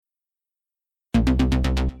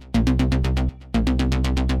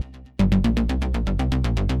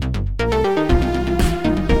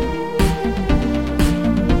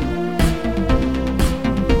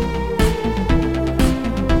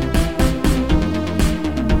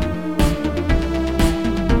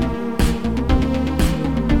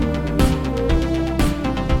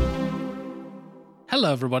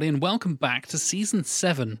Hello, everybody, and welcome back to Season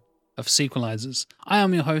 7 of Sequelizers. I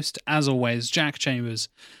am your host, as always, Jack Chambers,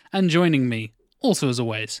 and joining me, also as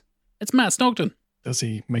always, it's Matt Snogden. Does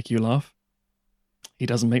he make you laugh? He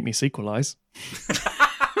doesn't make me sequelize.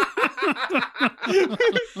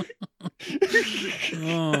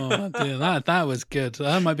 Oh, dear, that was good.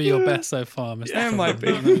 That might be your best so far, Mr. Yeah, it might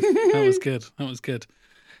be. That was good. That was good.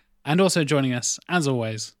 And also joining us, as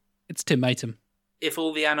always, it's Tim Matum. If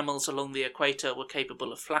all the animals along the equator were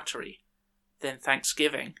capable of flattery, then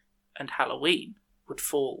Thanksgiving and Halloween would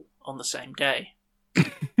fall on the same day.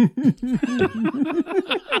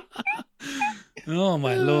 Oh,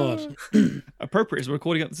 my Lord. Appropriate as we're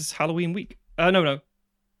recording up this Halloween week. No.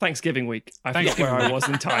 Thanksgiving week. I forgot where I was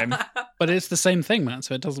in time. But it's the same thing, Matt,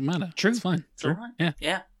 so it doesn't matter. True. It's fine. It's all right.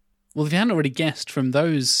 Yeah. Well, if you hadn't already guessed from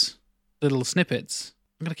those little snippets,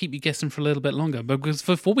 I'm going to keep you guessing for a little bit longer. But because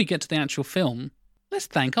before we get to the actual film, let's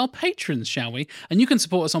thank our patrons, shall we? And you can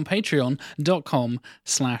support us on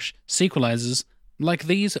patreon.com/sequelizers like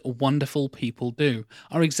these wonderful people do.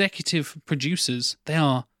 Our executive producers, they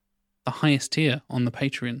are the highest tier on the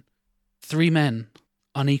Patreon. 3 men,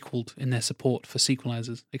 unequaled in their support for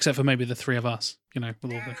Sequelizers, except for maybe the 3 of us, with all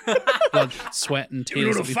the blood, sweat, and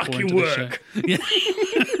tears that we pour into the show.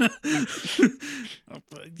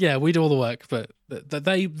 Yeah, we do all the work, but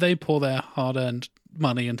they pour their hard-earned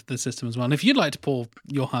money into the system as well. And if you'd like to pour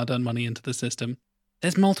your hard-earned money into the system,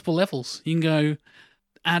 there's multiple levels. You can go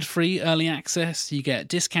ad-free, early access, you get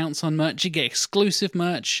discounts on merch, you get exclusive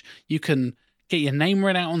merch, you can get your name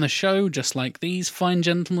read out on the show, just like these fine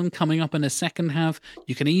gentlemen coming up in a second have.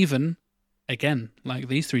 You can even, again, like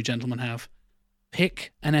these 3 gentlemen have,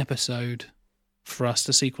 pick an episode for us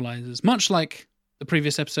to Sequelizers. Much like the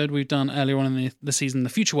previous episode we've done earlier on in the season, the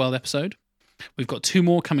Future World episode. We've got 2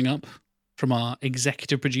 more coming up from our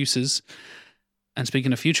executive producers. And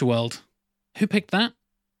speaking of Future World, who picked that?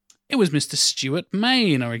 It was Mr. Stuart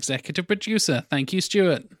Main, our executive producer. Thank you,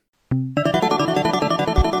 Stuart.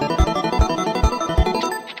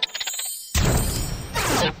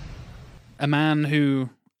 A man who,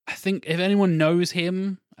 I think, if anyone knows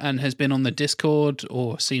him and has been on the Discord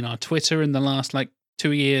or seen our Twitter in the last,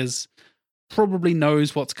 2 years, probably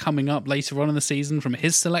knows what's coming up later on in the season from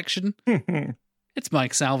his selection. It's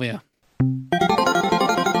Mike Salvia.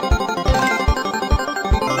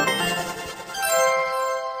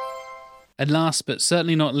 And last but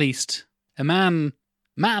certainly not least, a man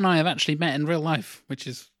Matt and I have actually met in real life, which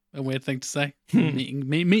is a weird thing to say.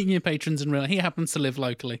 Meeting your patrons in real life. He happens to live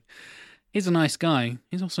locally. He's a nice guy.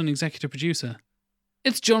 He's also an executive producer.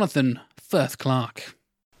 It's Jonathan Firth Clark.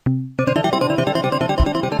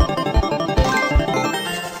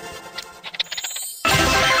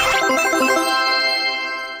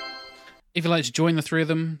 If you'd like to join the 3 of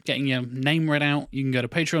them, getting your name read out, you can go to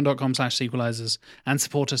patreon.com/sequelizers and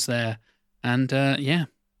support us there. And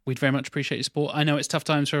we'd very much appreciate your support. I know it's tough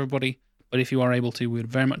times for everybody, but if you are able to, we'd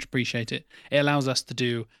very much appreciate it. It allows us to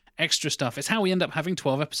do extra stuff. It's how we end up having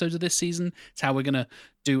 12 episodes of this season. It's how we're going to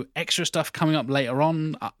do extra stuff coming up later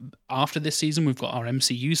on. After this season, we've got our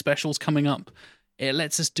MCU specials coming up. It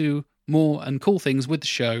lets us do more and cool things with the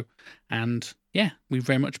show. And yeah, we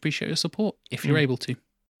very much appreciate your support if you're able to.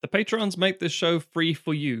 The patrons make this show free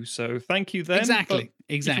for you, so thank you then. Exactly.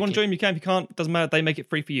 If you want to join them, you can. If you can't, doesn't matter. They make it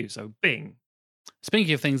free for you, so bing.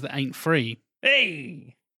 Speaking of things that ain't free,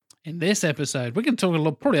 hey! In this episode, we're going to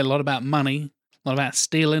talk probably a lot about money, a lot about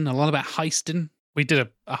stealing, a lot about heisting. We did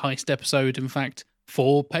a heist episode, in fact,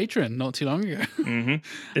 for Patreon not too long ago. Mm-hmm.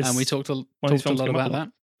 And we talked a lot about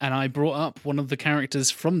that. And I brought up one of the characters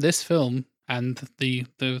from this film and the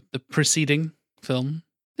preceding film.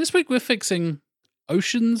 This week we're fixing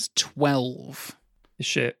Ocean's 12.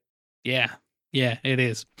 Shit. Yeah, it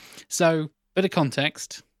is. So, bit of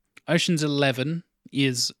context. Ocean's 11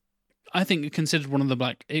 is, I think, considered one of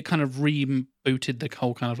the, it kind of rebooted the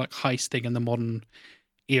whole kind of, heist thing in the modern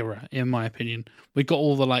era, in my opinion. We got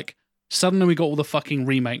all the, suddenly we got all the fucking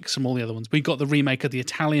remakes from all the other ones. We got the remake of The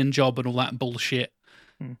Italian Job and all that bullshit.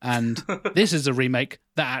 And this is a remake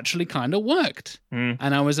that actually kind of worked. And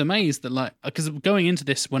I was amazed that, because going into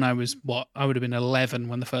this when I was, I would have been 11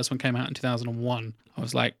 when the first one came out in 2001. I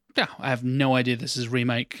was like, yeah, I have no idea this is a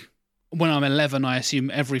remake. When I'm 11, I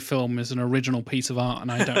assume every film is an original piece of art,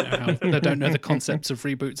 and I don't know the concepts of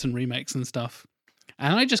reboots and remakes and stuff.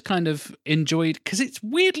 And I just kind of enjoyed, because it's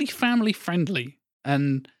weirdly family friendly.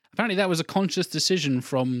 And apparently that was a conscious decision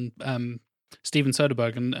from Steven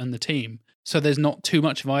Soderbergh and the team. So there's not too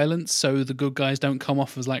much violence, so the good guys don't come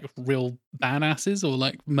off as real badasses or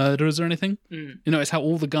murderers or anything. It's how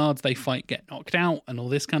all the guards they fight get knocked out and all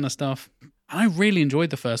this kind of stuff. And I really enjoyed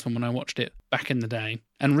the first one when I watched it back in the day.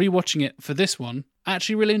 And rewatching it for this one, I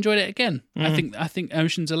actually really enjoyed it again. I think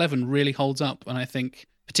Ocean's 11 really holds up, and I think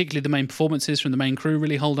particularly the main performances from the main crew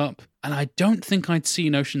really hold up. And I don't think I'd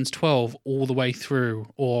seen Ocean's 12 all the way through,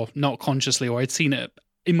 or not consciously, or I'd seen it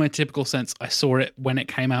in my typical sense. I saw it when it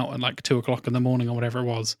came out at like 2 o'clock in the morning or whatever it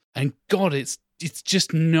was. And God, it's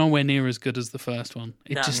just nowhere near as good as the first one.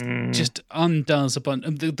 It just undoes a bunch.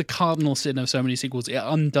 The cardinal sin of so many sequels. It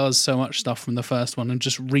undoes so much stuff from the first one and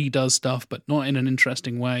just redoes stuff, but not in an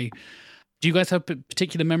interesting way. Do you guys have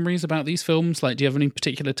particular memories about these films? Like, do you have any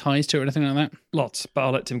particular ties to it or anything like that? Lots, but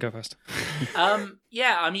I'll let Tim go first.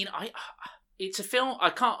 Yeah, I mean, it's a film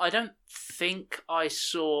I don't think I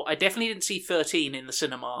saw. I definitely didn't see 13 in the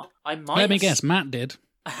cinema. Let me guess, Matt did.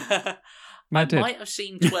 Might have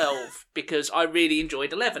seen 12 because I really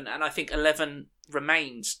enjoyed 11, and I think 11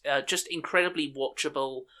 remains just incredibly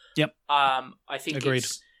watchable. Yep. I think Agreed.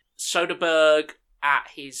 It's Soderbergh at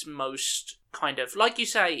his most kind of, like you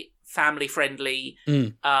say, family-friendly,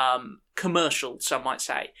 commercial, some might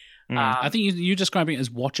say. I think you describing it as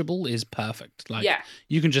watchable is perfect. Like, yeah.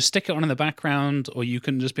 You can just stick it on in the background, or you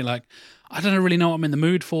can just be like, I don't really know what I'm in the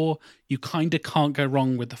mood for. You kind of can't go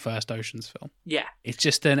wrong with the first Ocean's film. Yeah. It's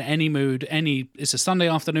just in any mood, it's a Sunday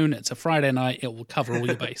afternoon, it's a Friday night, it will cover all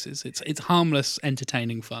your bases. It's harmless,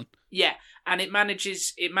 entertaining fun. Yeah, and it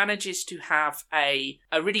manages to have a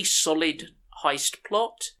really solid heist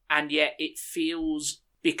plot, and yet it feels,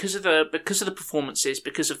 because of the performances,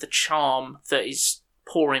 because of the charm that is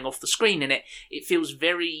pouring off the screen in it, it feels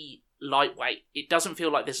very lightweight. It doesn't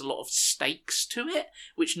feel like there's a lot of stakes to it,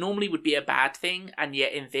 which normally would be a bad thing, and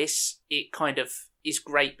yet in this it kind of is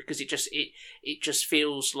great because it just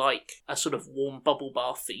feels like a sort of warm bubble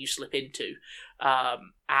bath that you slip into.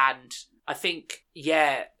 And I think,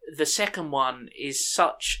 yeah, the second one is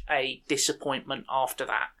such a disappointment after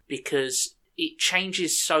that because it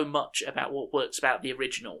changes so much about what works about the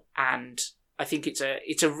original, and I think it's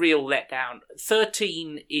a real letdown.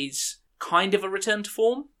 13 is kind of a return to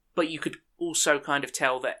form, but you could also kind of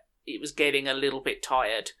tell that it was getting a little bit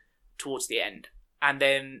tired towards the end. And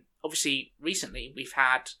then, obviously, recently we've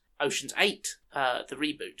had Ocean's 8, the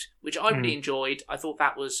reboot, which I really enjoyed. I thought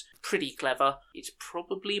that was pretty clever. It's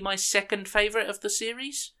probably my second favourite of the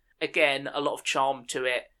series. Again, a lot of charm to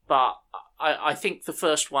it, but I think the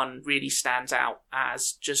first one really stands out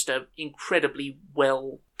as just an incredibly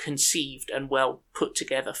well conceived and well put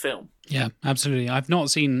together film. Yeah, absolutely. I've not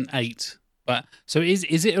seen 8, but so is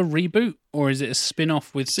it a reboot or is it a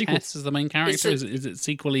spin-off with Tess as the main character? Is it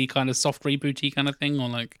sequel-y kind of soft rebooty kind of thing, or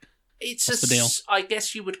like what's the deal? I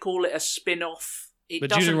guess you would call it a spin-off. But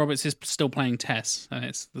Julia Roberts is still playing Tess, and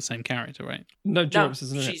it's the same character, right? No, Julia Roberts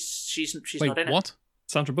isn't in it. She's Wait, not in it. What?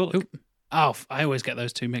 Sandra Bullock. Who? Oh, I always get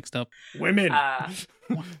those two mixed up. Women.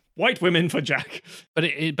 White women for Jack. But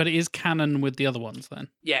it is canon with the other ones then.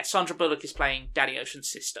 Yeah, Sandra Bullock is playing Danny Ocean's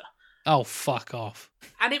sister. Oh, fuck off.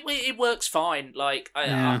 And it works fine. Like,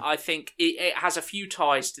 I think it has a few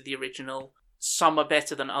ties to the original. Some are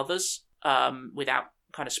better than others, without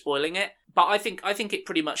kind of spoiling it. But I think it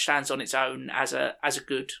pretty much stands on its own as a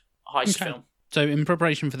good heist film. So in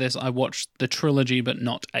preparation for this, I watched the trilogy, but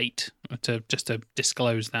not 8, to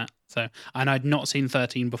disclose that. So, and I'd not seen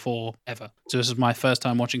 13 before ever. So this was my first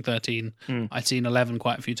time watching 13. I'd seen 11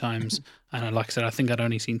 quite a few times, and like I said, I think I'd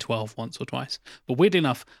only seen 12 once or twice. But weirdly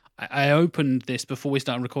enough, I opened this before we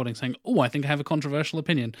started recording, saying, "Oh, I think I have a controversial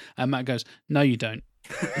opinion," and Matt goes, "No, you don't.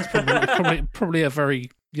 It's probably a very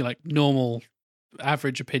normal,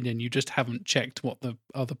 average opinion. You just haven't checked what the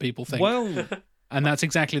other people think." Well. And that's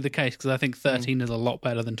exactly the case, because I think 13 is a lot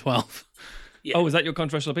better than 12. Yeah. Oh, is that your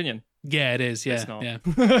controversial opinion? Yeah, it is. Yeah, it's not. Yeah.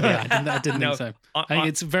 I didn't think so. I think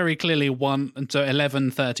it's very clearly 1, and so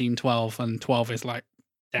 11, 13, 12, and 12 is like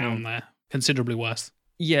down there, considerably worse.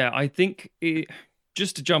 Yeah, I think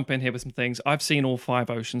just to jump in here with some things, I've seen all 5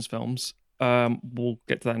 Oceans films. We'll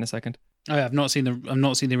get to that in a second. Oh, yeah, I've not seen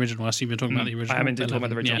the original. I assume you're talking about the original. I am talking about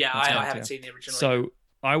the original. Yeah, I haven't seen the original. So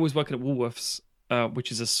I was working at Woolworths,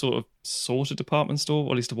 which is a sort of department store,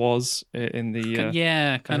 or at least it was in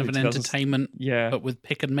the kind of an entertainment, but with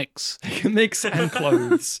pick and mix, and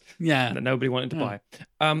clothes, that nobody wanted to buy.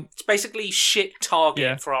 It's basically shit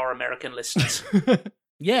Target for our American listeners.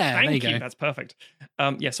 Thank you. That's perfect.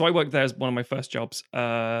 So I worked there as one of my first jobs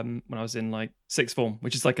when I was in like 6th form,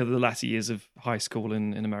 which is like the latter years of high school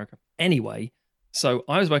in America. Anyway, so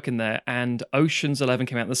I was working there, and Ocean's 11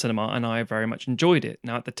 came out in the cinema, and I very much enjoyed it.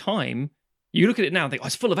 Now at the time, you look at it now and think,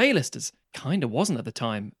 it's full of A-listers. Kind of wasn't at the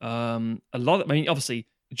time. Obviously,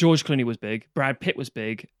 George Clooney was big, Brad Pitt was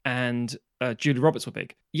big, and Julia Roberts were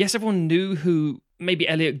big. Yes, everyone knew who maybe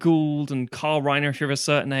Elliot Gould and Carl Reiner if you're of a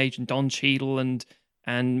certain age, and Don Cheadle and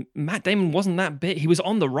Matt Damon wasn't that big. He was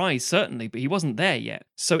on the rise, certainly, but he wasn't there yet.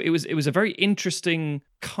 So it was a very interesting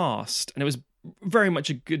cast, and it was very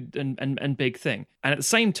much a good and big thing. And at the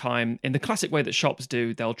same time, in the classic way that shops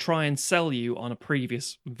do, they'll try and sell you on a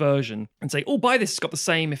previous version and say, oh, buy this, it's got the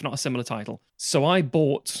same, if not a similar title. So I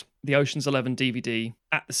bought the Ocean's 11 DVD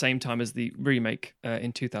at the same time as the remake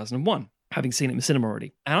in 2001. Having seen it in the cinema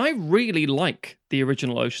already. And I really like the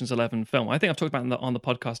original Ocean's 11 film. I think I've talked about it on the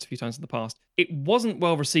podcast a few times in the past. It wasn't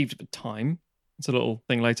well received at the time. It's a little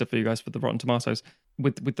thing later for you guys for the Rotten Tomatoes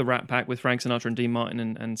with the Rat Pack, with Frank Sinatra and Dean Martin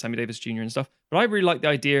and Sammy Davis Jr. and stuff. But I really like the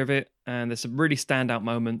idea of it, and there's some really standout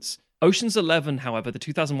moments. Ocean's 11, however, the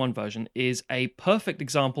 2001 version, is a perfect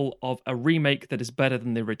example of a remake that is better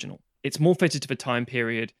than the original. It's more fitted to the time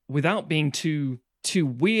period. Without being too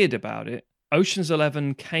weird about it, Ocean's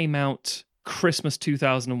 11 came out Christmas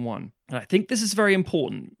 2001. And I think this is very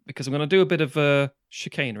important because I'm going to do a bit of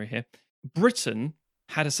chicanery here. Britain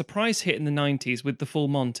had a surprise hit in the 90s with The Full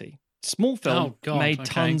Monty. Small film, made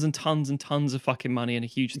tons and tons and tons of fucking money and a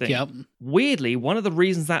huge thing. Yep. Weirdly, one of the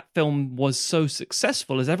reasons that film was so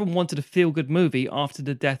successful is everyone wanted a feel-good movie after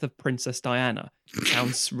the death of Princess Diana. It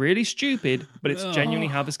sounds really stupid, but it's genuinely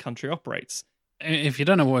how this country operates. If you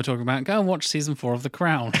don't know what we're talking about, go and watch season 4 of The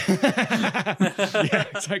Crown. Yeah,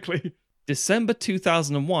 exactly. December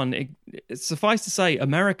 2001, it's suffice to say,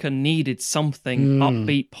 America needed something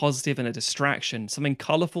upbeat, positive, and a distraction, something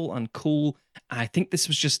colourful and cool. And I think this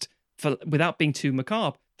was just, without being too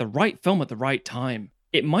macabre, the right film at the right time.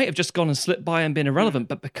 It might have just gone and slipped by and been irrelevant,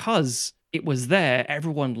 but because it was there,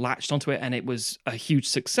 everyone latched onto it, and it was a huge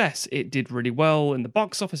success. It did really well in the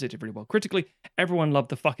box office. It did really well critically. Everyone loved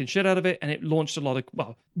the fucking shit out of it, and it launched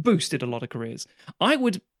boosted a lot of careers. I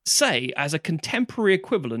would say, as a contemporary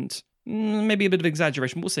equivalent, maybe a bit of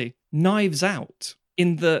exaggeration, we'll see, Knives Out,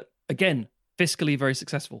 in the, again, fiscally very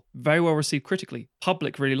successful, very well received critically,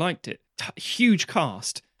 public really liked it, huge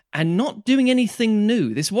cast, and not doing anything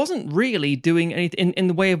new. This wasn't really doing anything in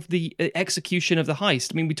the way of the execution of the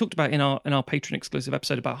heist. I mean, we talked about in our Patreon exclusive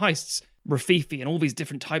episode about heists, Rafifi and all these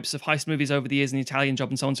different types of heist movies over the years, and the Italian Job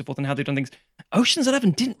and so on and so forth, and how they've done things. Ocean's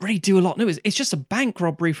 11 didn't really do a lot new. It's just a bank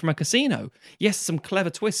robbery from a casino. Yes, some clever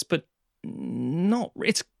twists, but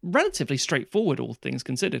it's relatively straightforward, all things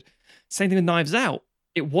considered. Same thing with Knives Out.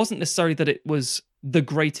 It wasn't necessarily that it was the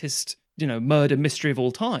greatest, murder mystery of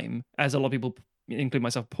all time, as a lot of people, including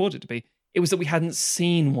myself, purported it to be. It was that we hadn't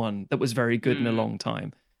seen one that was very good in a long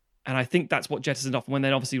time. And I think that's what jettisoned off. When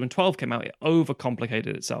 12 came out, it overcomplicated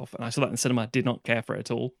itself. And I saw that in cinema, did not care for it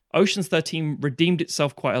at all. Ocean's 13 redeemed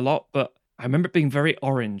itself quite a lot, but I remember it being very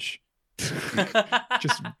orange.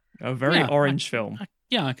 Just a very orange film.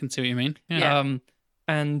 Yeah, I can see what you mean. Yeah.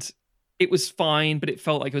 And it was fine, but it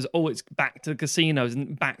felt like it's back to the casinos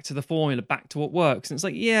and back to the formula, back to what works. And it's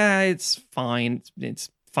like, yeah, it's fine. It's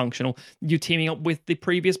functional. You teaming up with the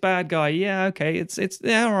previous bad guy. Yeah, okay. It's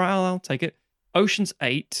yeah, all right, I'll take it. Ocean's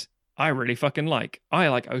 8, I really fucking like. I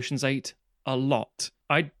like Ocean's 8 a lot.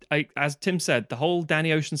 I as Tim said, the whole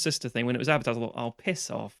Danny Ocean's sister thing, when it was advertised, I thought, oh,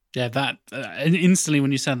 piss off. Yeah, that instantly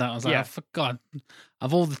when you said that, I was like, oh, for God,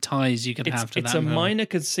 of all the ties you could have to that. It's a minor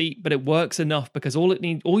conceit, but it works enough because all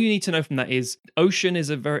you need to know from that is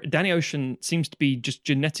Danny Ocean seems to be just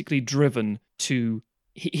genetically driven to.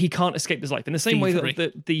 He can't escape this life in the same way that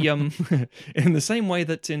in the same way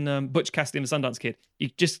that in Butch Cassidy and the Sundance Kid, you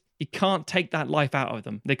can't take that life out of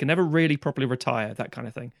them. They can never really properly retire, that kind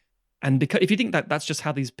of thing. And because if you think that that's just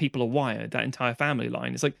how these people are wired, that entire family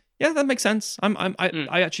line, it's like, yeah, that makes sense.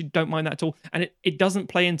 I actually don't mind that at all, and it doesn't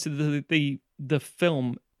play into the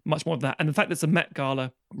film much more of that. And the fact that it's a Met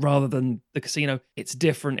Gala rather than the casino, it's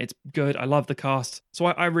different. It's good. I love the cast, so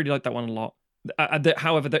I really like that one a lot.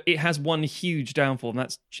 However, it has one huge downfall, and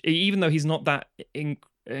that's even though he's not that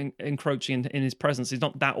encroaching in his presence, he's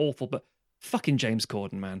not that awful. But fucking James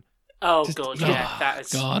Corden, man. Oh God, yeah, that is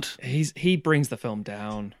God. He brings the film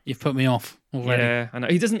down. You've put me off already. Yeah, I know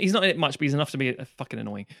he's not in it much, but he's enough to be fucking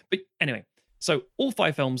annoying. But anyway, so all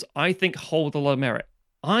 5 films I think hold a lot of merit.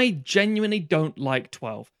 I genuinely don't like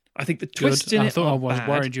 12. I think the twists in it. I thought I was bad.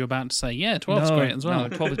 Worried you were about to say, yeah, 12's great as well. No,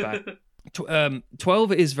 12 is bad.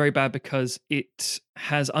 12 is very bad because it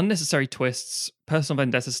has unnecessary twists, personal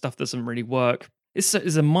vendetta stuff that doesn't really work. This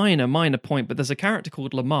is a minor point, but there's a character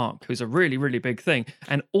called Lamarck who's a really, really big thing.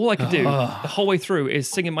 And all I could do the whole way through is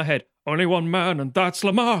sing in my head, only one man, and that's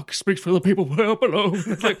Lamarck, speaks for the people way below.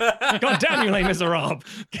 It's like, God damn you, Les Miserables.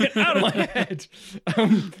 Get out of my head.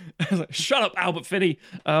 I was like, shut up, Albert Finney.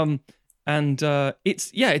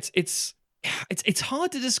 It's it's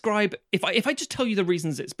hard to describe. If I just tell you the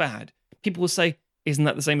reasons it's bad, people will say, "Isn't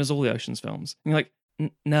that the same as all the Oceans films?" And you're like,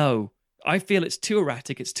 "No." I feel it's too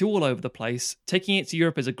erratic. It's too all over the place. Taking it to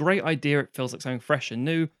Europe is a great idea. It feels like something fresh and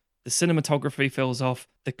new. The cinematography feels off.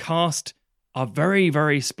 The cast are very,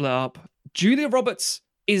 very split up. Julia Roberts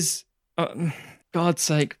is, God's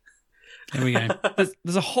sake. Here we go.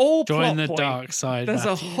 There's a whole Join plot the point. dark side. There's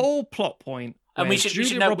Matthew. a whole plot point. And we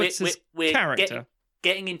should know we're character.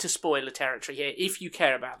 Getting into spoiler territory here. If you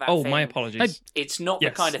care about that, Oh, thing, my apologies. It's not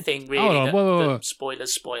the kind of thing really Hold on, that whoa.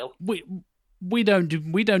 spoilers spoil. We don't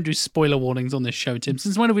do spoiler warnings on this show, Tim.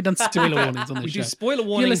 Since when have we done spoiler warnings on this We show? do spoiler If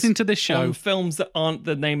warnings you're listening to this show, on films that aren't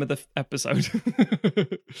the name of the episode.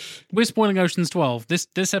 we're spoiling Ocean's 12.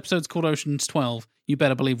 This episode's called Ocean's 12. You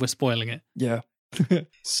better believe we're spoiling it. Yeah.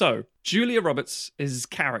 So, Julia Roberts'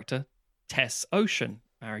 character, Tess Ocean,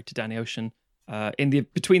 married to Danny Ocean,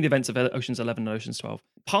 between the events of Ocean's 11 and Ocean's 12.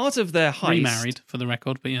 Part of their heist... Remarried, for the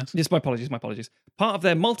record, but yes. Yes, my apologies. Part of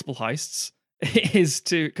their multiple heists is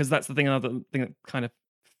to... Because that's another thing that kind of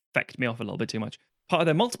fecked me off a little bit too much. Part of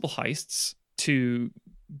their multiple heists to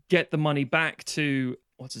get the money back to...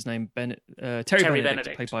 What's his name? Terry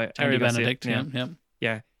Benedict, played by Terry Andy Garcia. Benedict,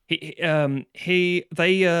 yeah.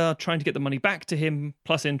 They are trying to get the money back to him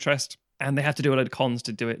plus interest, and they have to do a load of cons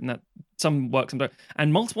to do it, and that some work, some don't.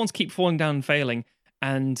 And multiple ones keep falling down and failing.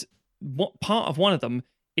 And what part of one of them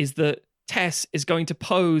is that Tess is going to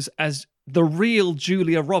pose as the real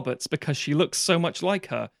Julia Roberts because she looks so much like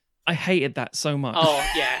her. I hated that so much. Oh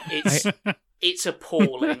yeah, it's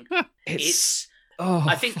appalling.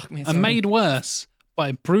 I think made worse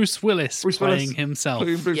by Bruce Willis playing himself.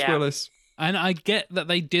 Bruce Willis. And I get that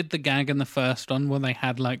they did the gag in the first one when they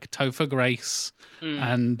had like Topher Grace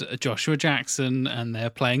and Joshua Jackson, and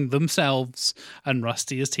they're playing themselves, and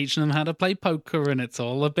Rusty is teaching them how to play poker, and it's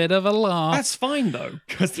all a bit of a laugh. That's fine though,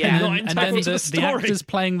 because they're and not then entitled to the story. The actors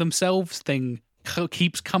playing themselves thing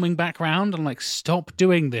keeps coming back round. I'm like, stop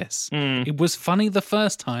doing this. It was funny the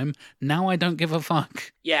first time. Now I don't give a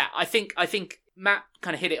fuck. Yeah, I think Matt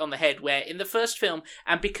kind of hit it on the head where in the first film,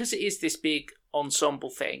 and because it is this big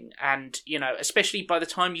ensemble thing, and especially by the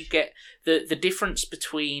time you get the difference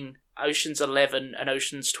between Ocean's 11 and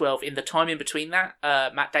Ocean's 12, in the time in between that,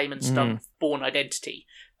 Matt Damon's done Bourne Identity,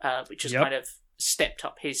 which has kind of stepped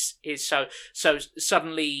up his so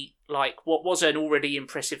suddenly, like, what was an already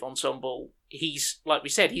impressive ensemble, he's, like we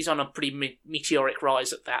said, he's on a pretty meteoric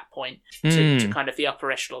rise at that point to kind of the upper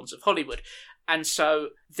echelons of Hollywood. And so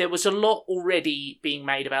there was a lot already being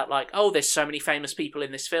made about, like, oh, there's so many famous people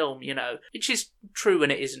in this film, which is true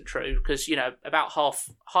and it isn't true, because, about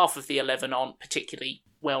half of the 11 aren't particularly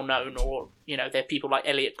well known, or, they're people like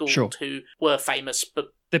Elliot Gould who were famous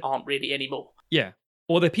but aren't really anymore. Yeah.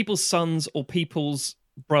 Or they're people's sons or people's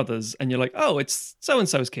brothers, and you're like, oh, it's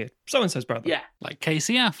so-and-so's kid, so-and-so's brother. Yeah. Like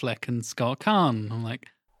Casey Affleck and Scott Caan. I'm like,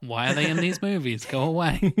 why are they in these movies? Go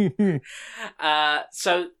away.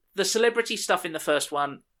 So the celebrity stuff in the first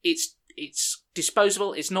one, it's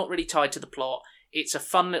disposable. It's not really tied to the plot. It's a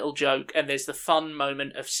fun little joke, and there's the fun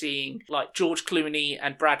moment of seeing, like, George Clooney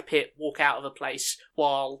and Brad Pitt walk out of a place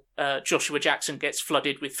while Joshua Jackson gets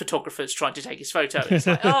flooded with photographers trying to take his photo. And it's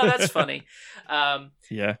like, oh, that's funny.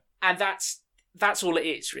 Yeah. And that's all it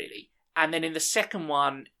is, really. And then in the second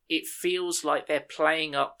one, it feels like they're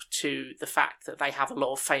playing up to the fact that they have a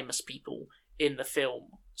lot of famous people in the film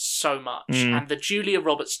so much. And the Julia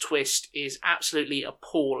Roberts twist is absolutely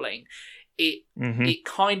appalling. It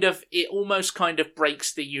almost kind of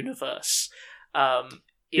breaks the universe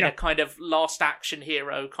in a kind of Last Action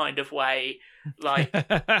Hero kind of way, like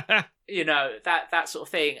that sort of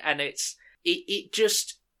thing. And it's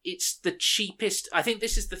the cheapest. I think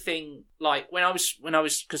this is the thing. Like when I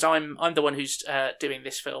was because I'm the one who's doing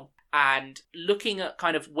this film, and looking at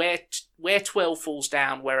kind of where 12 falls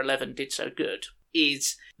down, where 11 did so good,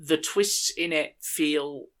 is the twists in it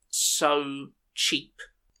feel so cheap.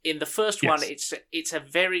 In the first one, it's a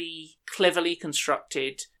very cleverly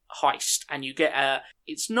constructed heist, and you get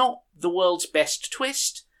it's not the world's best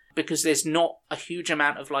twist because there's not a huge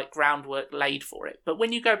amount of like groundwork laid for it. But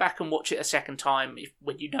when you go back and watch it a second time,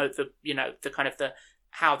 when you know the kind of the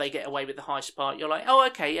how they get away with the heist part, you're like, oh,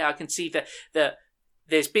 okay, yeah, I can see that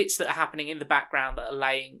there's bits that are happening in the background that are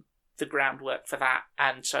laying the groundwork for that,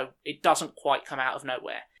 and so it doesn't quite come out of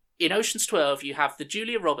nowhere. In Ocean's 12, you have the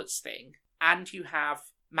Julia Roberts thing, and you have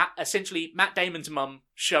essentially Matt Damon's mum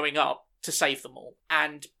showing up to save them all,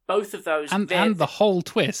 and both of those and the whole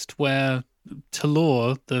twist where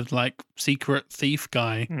Talor, the like secret thief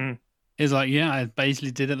guy, He's like, yeah, I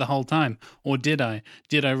basically did it the whole time. Or did I?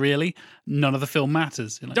 Did I really? None of the film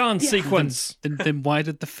matters. Like, Dance sequence. Then why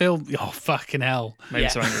did the film... Oh, fucking hell. Made me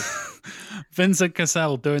so angry. Vincent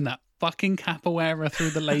Cassel doing that fucking capoeira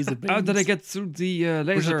through the laser beams. How did I get through the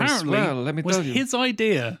lasers? Which apparently let me was tell you. his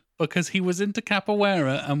idea because he was into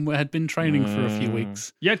capoeira and had been training for a few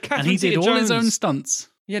weeks. Yeah, and he did all his own stunts.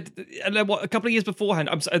 Yeah, and a couple of years beforehand,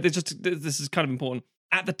 this is kind of important.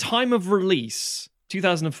 At the time of release,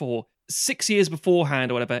 2004, 6 years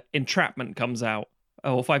beforehand or whatever, Entrapment comes out,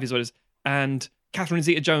 or 5 years, what it is, and Catherine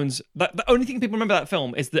Zeta-Jones, the only thing people remember that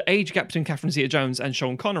film is the age gap between Catherine Zeta-Jones and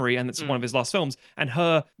Sean Connery, and it's one of his last films, and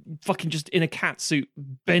her fucking just in a catsuit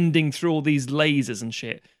bending through all these lasers and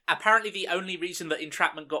shit. Apparently the only reason that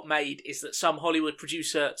Entrapment got made is that some Hollywood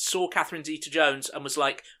producer saw Catherine Zeta-Jones and was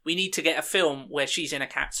like, we need to get a film where she's in a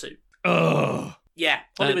catsuit. Ugh. Yeah,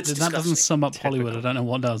 Hollywood's disgusting. That doesn't sum up Hollywood. I don't know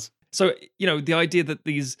what does. So, the idea that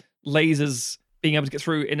these lasers being able to get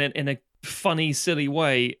through in a funny, silly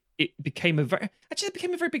way, it became a very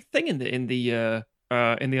big thing in the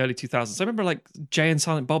early 2000s. I remember like Jay and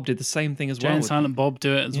Silent Bob did the same thing as well. Jay and Silent Bob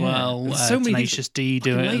do it as well. So many Tenacious D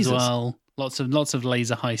do it lasers. as well. Lots of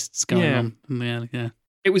laser heists going on. Yeah.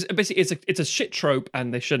 It was basically it's a shit trope,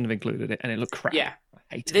 and they shouldn't have included it, and it looked crap. Yeah.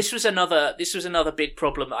 I hate it. This was another big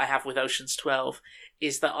problem that I have with Ocean's 12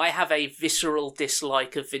 is that I have a visceral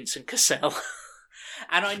dislike of Vincent Cassel.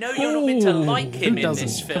 And I know you're not meant to like him in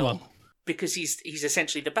this film because he's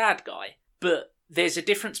essentially the bad guy. But there's a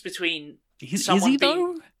difference between is he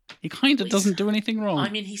though? He kind of doesn't do anything wrong. I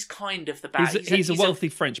mean, he's kind of the bad. He's a wealthy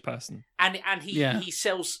French person, and he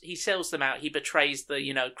sells them out. He betrays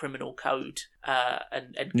the criminal code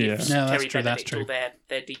and gives Terry Benedict all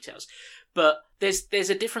their details. But there's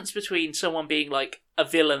a difference between someone being like a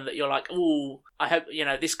villain that you're like, oh, I hope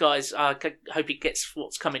this guy's. I hope he gets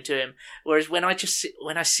what's coming to him. Whereas when I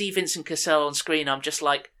see Vincent Cassel on screen, I'm just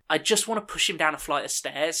like, I just want to push him down a flight of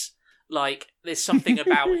stairs. Like there's something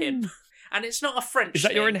about him. And it's not a French Is that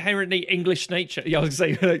thing. your inherently English nature? Yeah, I was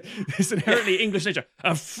going to say, it's inherently English nature.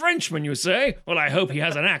 A Frenchman, you say? Well, I hope he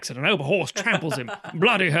has an accident. I hope a horse tramples him.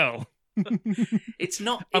 Bloody hell. It's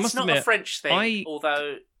not a French thing,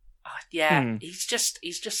 although... he's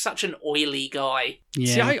just such an oily guy.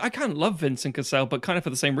 Yeah. See, I can't love Vincent Cassel, but kind of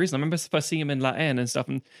for the same reason. I remember first seeing him in La Haine and stuff,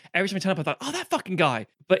 and every time I turn up, I thought, oh, that fucking guy.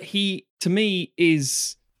 But he, to me,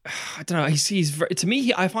 is... I don't know. He's very, to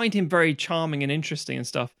me, I find him very charming and interesting and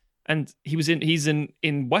stuff. And he's in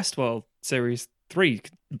Westworld series 3.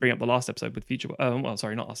 Bring up the last episode with Future. Not last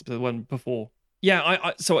episode, the one before.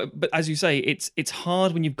 Yeah, but as you say, it's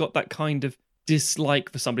hard when you've got that kind of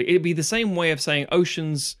dislike for somebody. It'd be the same way of saying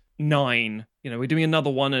Ocean's 9. We're doing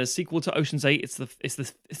another one, a sequel to Ocean's 8. It's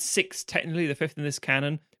the 6th, technically the 5th in this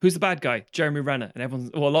canon. Who's the bad guy? Jeremy Renner.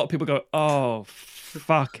 And a lot of people go, oh,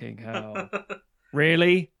 fucking hell.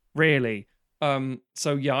 Really?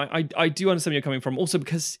 So yeah, I do understand where you're coming from. Also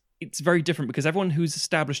because it's very different, because everyone who's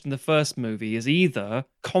established in the first movie is either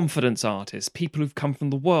confidence artists, people who've come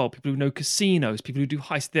from the world, people who know casinos, people who do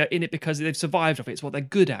heists. They're in it because they've survived off it. It's what they're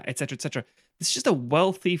good at, etc., etc. It's just a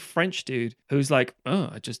wealthy French dude who's like,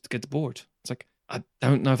 I just get bored. It's like, I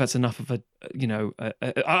don't know if that's enough of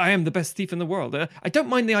I am the best thief in the world. I don't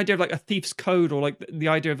mind the idea of like a thief's code, or like the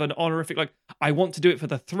idea of an honorific, like I want to do it for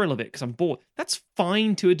the thrill of it because I'm bored. That's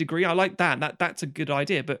fine to a degree. I like that. That's a good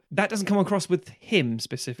idea, but that doesn't come across with him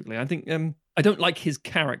specifically. I think I don't like his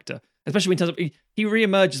character, especially in terms of he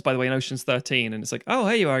reemerges, by the way, in Ocean's 13, and it's like, oh,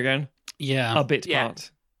 here you are again. Yeah, a bit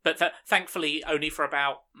part. But thankfully, only for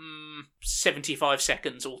about 75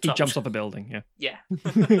 seconds all told. He jumps off a building, yeah.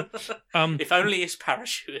 If only his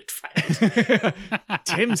parachute had failed.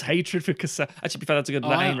 Tim's hatred for Cassel. Actually, before that's a good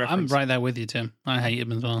Lane reference. I'm right there with you, Tim. I hate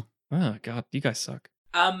him as well. Oh, God, you guys suck.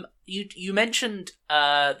 You mentioned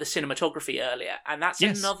the cinematography earlier, and that's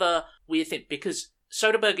another weird thing, because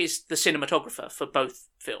Soderbergh is the cinematographer for both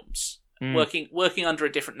films. Working under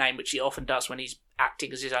a different name, which he often does when he's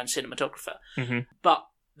acting as his own cinematographer. Mm-hmm. But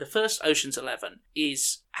the first Ocean's 11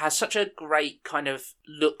 has such a great kind of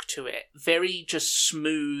look to it. Very just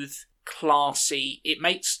smooth, classy. It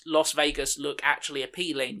makes Las Vegas look actually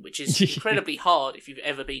appealing, which is incredibly hard if you've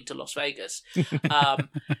ever been to Las Vegas.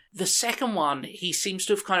 The second one, he seems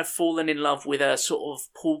to have kind of fallen in love with a sort of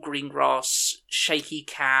Paul Greengrass shaky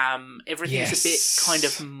cam. Everything's a bit kind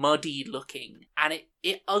of muddy looking, and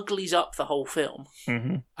it uglies up the whole film.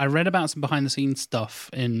 Mm-hmm. I read about some behind the scenes stuff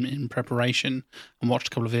in preparation and watched a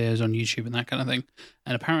couple of videos on YouTube and that kind of thing.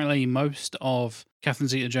 And apparently most of Catherine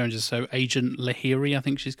Zeta-Jones, so Agent Lahiri, I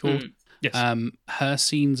think she's called. Yes. Her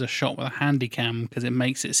scenes are shot with a handy cam because it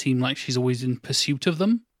makes it seem like she's always in pursuit of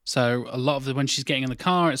them. So a lot of when she's getting in the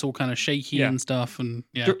car, it's all kind of shaky and stuff. And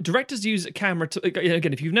directors use a camera to,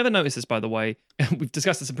 again, if you've never noticed this, by the way, we've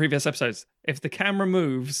discussed this in previous episodes. If the camera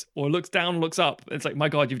moves or looks down, looks up, it's like, my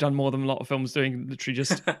God, you've done more than a lot of films doing literally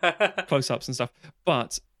just close-ups and stuff.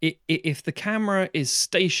 But if the camera is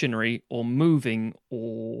stationary or moving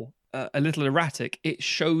or a little erratic, it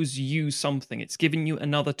shows you something. It's giving you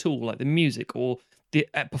another tool, like the music or the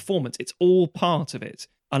performance. It's all part of it,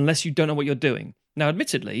 unless you don't know what you're doing. Now,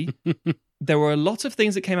 admittedly, there were a lot of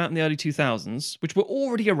things that came out in the early 2000s, which were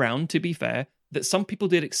already around, to be fair, that some people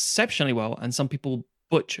did exceptionally well and some people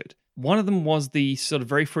butchered. One of them was the sort of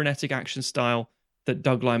very frenetic action style that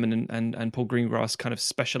Doug Liman and Paul Greengrass kind of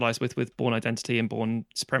specialized with Bourne Identity and Bourne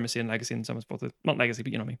Supremacy and Legacy and so on and so forth. Not Legacy,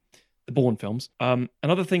 but you know what I mean. The Bourne films.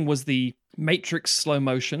 Another thing was the Matrix slow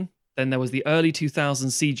motion. Then there was the early 2000s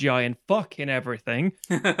CGI and fucking everything.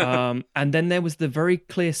 And then there was the very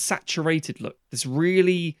clear saturated look. This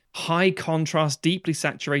really high contrast, deeply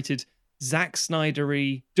saturated, Zack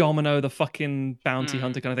Snyder-y, Domino, the fucking bounty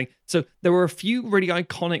hunter kind of thing. So there were a few really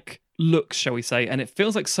iconic looks, shall we say, and it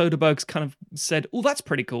feels like Soderbergh's kind of said, oh, that's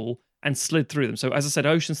pretty cool, and slid through them. So as I said,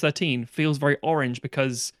 Ocean's 13 feels very orange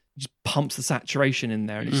because just pumps the saturation in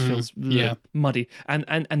there and it just feels muddy.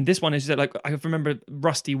 And this one is like, I remember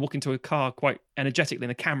Rusty walking to a car quite energetically and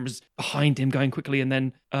the camera's behind him going quickly, and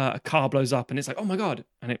then a car blows up and it's like, oh my God,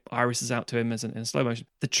 and it irises out to him as in slow motion.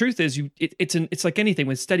 The truth is, it's like anything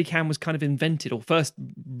when Steadicam was kind of invented or first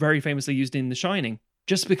very famously used in The Shining.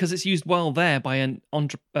 Just because it's used well there by an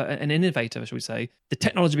innovator, shall we say, the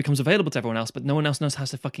technology becomes available to everyone else, but no one else knows how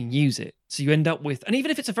to fucking use it. So you end up with, and even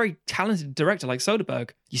if it's a very talented director like Soderbergh,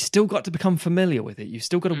 you still got to become familiar with it. You've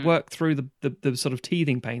still got to work through the sort of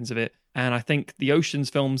teething pains of it. And I think the Ocean's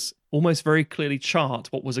films almost very clearly chart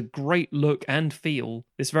what was a great look and feel.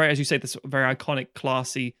 This very, as you say, this very iconic,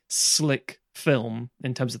 classy, slick film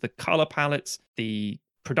in terms of the color palettes, the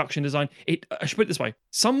production design. I should put it this way: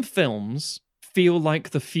 some films feel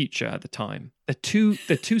like the future at the time. They're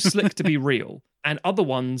too slick to be real, and other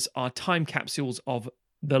ones are time capsules of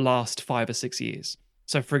the last 5 or 6 years.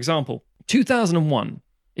 So, for example, 2001.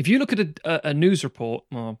 If you look at a news report,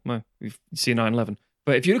 well, you see 9/11,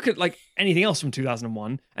 but if you look at like anything else from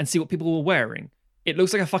 2001 and see what people were wearing, it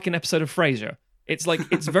looks like a fucking episode of Frasier. It's like,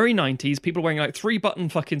 it's very 90s. People are wearing like 3-button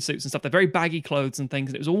fucking suits and stuff. They're very baggy clothes and things.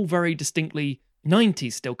 And it was all very distinctly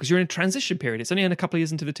 90s still, because you're in a transition period. It's only in a couple of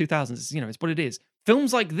years into the 2000s. It's what it is.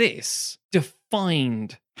 Films like this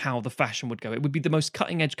defined how the fashion would go. It would be the most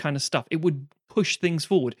cutting edge kind of stuff. It would push things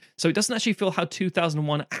forward. So it doesn't actually feel how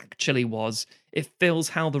 2001 actually was. It feels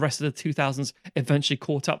how the rest of the 2000s eventually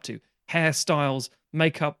caught up to. Hairstyles,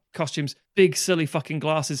 makeup, costumes, big silly fucking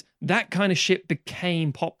glasses. That kind of shit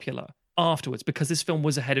became popular afterwards because this film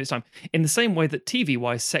was ahead of its time. In the same way that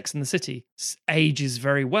TV-wise, Sex and the City ages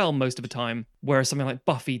very well most of the time, whereas something like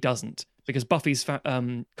Buffy doesn't, because Buffy's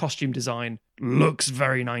costume design looks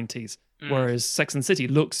very 90s, whereas Sex and the City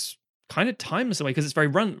looks kind of timeless in a way because it's very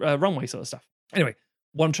runway sort of stuff. Anyway,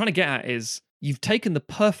 what I'm trying to get at is you've taken the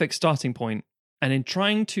perfect starting point, and in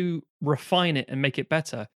trying to refine it and make it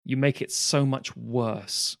better, you make it so much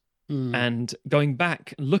worse. And going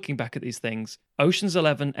back, looking back at these things, Ocean's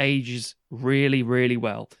 11 ages really, really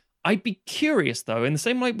well. I'd be curious, though, in the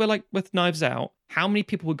same way like with Knives Out, how many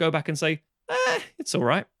people would go back and say, it's all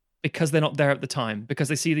right, because they're not there at the time, because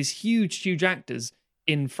they see these huge, huge actors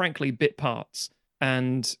in, frankly, bit parts.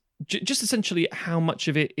 And just essentially how much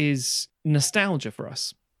of it is nostalgia for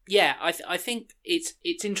us. Yeah, I think it's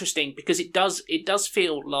interesting because it does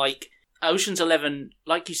feel like Ocean's 11,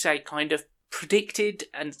 like you say, kind of predicted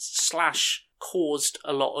and / caused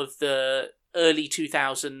a lot of the early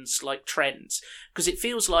 2000s like trends, because it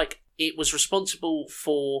feels like it was responsible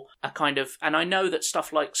for a kind of, and I know that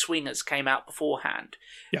stuff like Swingers came out beforehand,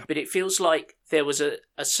 but it feels like there was a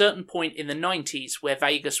certain point in the 90s where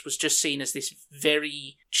Vegas was just seen as this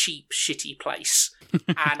very cheap, shitty place.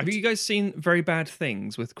 And have you guys seen Very Bad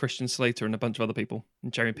Things with Christian Slater and a bunch of other people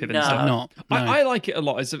and Jerry Piven? No. I like it a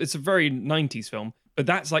lot. It's a very 90s film, but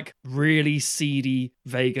that's like really seedy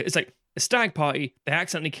Vegas. It's like a stag party, they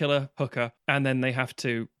accidentally kill a hooker, and then they have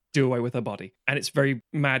to do away with her body. And it's very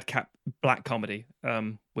madcap black comedy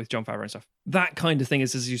with Jon Favreau and stuff. That kind of thing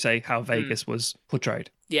is, as you say, how Vegas was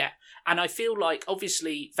portrayed. Yeah. And I feel like,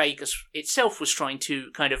 obviously, Vegas itself was trying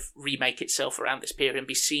to kind of remake itself around this period and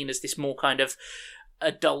be seen as this more kind of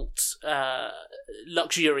adult,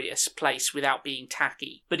 luxurious place without being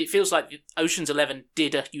tacky. But it feels like Ocean's 11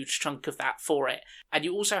 did a huge chunk of that for it. And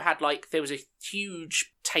you also had, there was a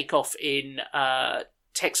huge takeoff in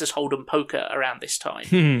Texas Hold'em poker around this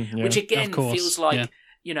time, which again feels like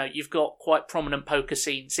you've got quite prominent poker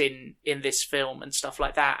scenes in this film and stuff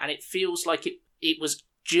like that, and it feels like it was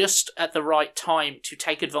just at the right time to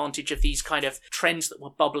take advantage of these kind of trends that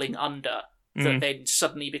were bubbling under, that then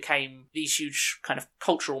suddenly became these huge kind of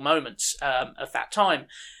cultural moments of that time.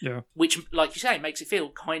 Yeah. Which, like you say, makes it feel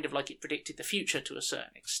kind of like it predicted the future to a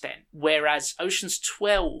certain extent. Whereas Ocean's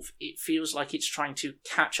 12, it feels like it's trying to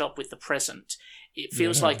catch up with the present. It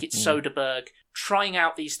feels like it's Soderbergh trying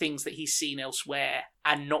out these things that he's seen elsewhere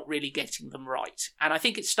and not really getting them right. And I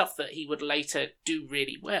think it's stuff that he would later do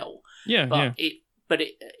really well. Yeah, But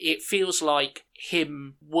it feels like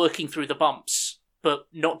him working through the bumps, but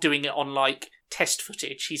not doing it on like test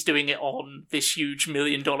footage. He's doing it on this huge $1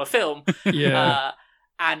 million film. Yeah.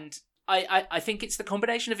 And I think it's the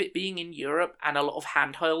combination of it being in Europe and a lot of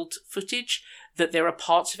handheld footage that there are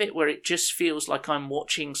parts of it where it just feels like I'm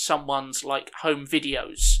watching someone's like home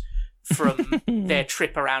videos from their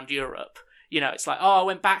trip around Europe. It's like, I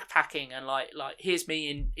went backpacking and like here's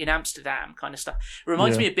me in Amsterdam kind of stuff. It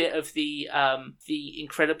reminds me a bit of the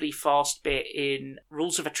incredibly fast bit in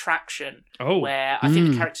Rules of Attraction, where I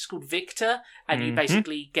think the character's called Victor, and you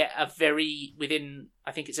basically get within,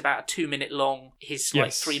 I think it's about a 2-minute long,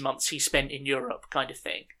 like 3 months he spent in Europe kind of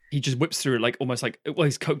thing. He just whips through it like almost like, well,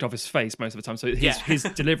 he's coked off his face most of the time. So his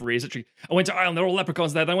delivery is literally, I went to Ireland, they're all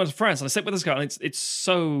leprechauns there. Then I went to France and I sat with this guy. And it's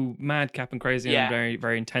so madcap and crazy and very,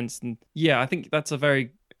 very intense. And I think that's a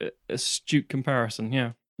very astute comparison.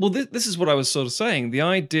 Yeah. Well, this is what I was sort of saying. The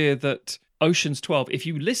idea that Ocean's 12, if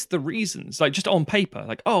you list the reasons, like just on paper,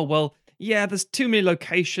 like, there's too many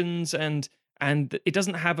locations and it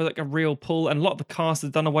doesn't have a real pull, and a lot of the cast is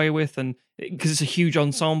done away with, and because it's a huge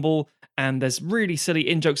ensemble, and there's really silly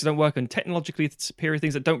in-jokes that don't work, and technologically superior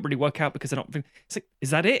things that don't really work out because they're not. It's like,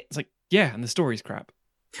 is that it? It's like, yeah, and the story's crap.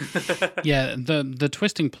 Yeah, the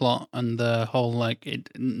twisting plot and the whole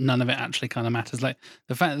none of it actually kind of matters. Like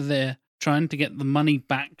the fact that they're trying to get the money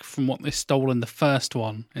back from what they stole in the first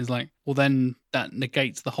one is like, well, then that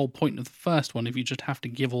negates the whole point of the first one if you just have to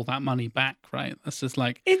give all that money back, right? That's just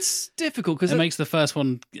like, it's difficult because it makes the first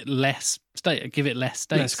one give it less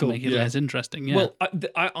stakes, to make it less interesting. Yeah. Well,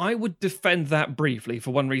 I would defend that briefly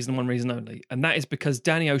for one reason only, and that is because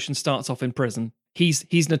Danny Ocean starts off in prison.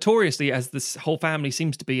 He's notoriously, as this whole family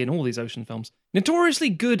seems to be in all these Ocean films, notoriously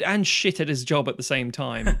good and shit at his job at the same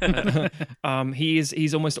time.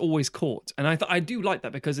 He's almost always caught, and I do like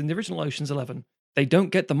that because in the original Ocean's 11, they don't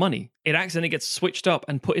get the money. It accidentally gets switched up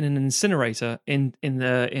and put in an incinerator in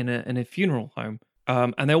a funeral home.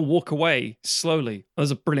 And they'll walk away slowly.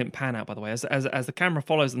 There's a brilliant pan out, by the way, as the camera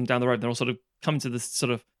follows them down the road. They're all sort of coming to this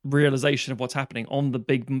sort of realization of what's happening on the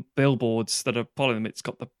big billboards that are following them. It's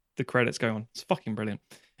got the credits going on. It's fucking brilliant.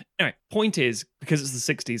 Anyway, point is, because it's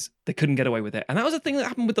the 60s, they couldn't get away with it. And that was a thing that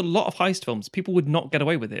happened with a lot of heist films. People would not get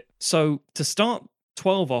away with it. So to start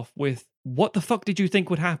 12 off with, what the fuck did you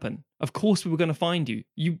think would happen? Of course we were going to find you.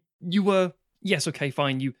 You were, yes, okay,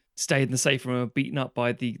 fine. You stayed in the safe room and were beaten up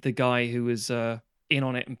by the guy who was in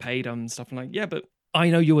on it and paid and stuff. And like, yeah, but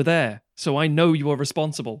I know you were there. So I know you were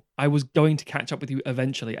responsible. I was going to catch up with you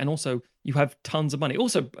eventually. And also, you have tons of money.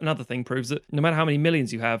 Also, another thing proves that no matter how many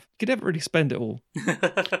millions you have, you could never really spend it all.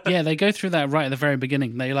 Yeah, they go through that right at the very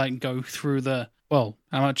beginning. They go through how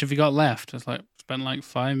much have you got left? It's like, spent like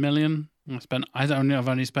 5 million. I've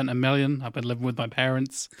only spent 1 million. I've been living with my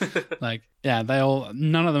parents. None of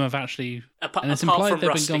them have actually. And it's implied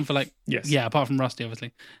they've been gone for apart from Rusty,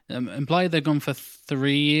 obviously. Implied they've gone for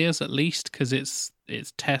 3 years at least because it's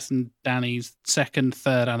Tess and Danny's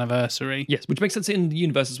third anniversary. Yes, which makes sense in the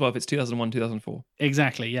universe as well if it's 2001, 2004.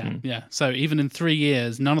 Exactly, yeah, yeah. So even in 3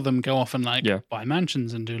 years, none of them go off and buy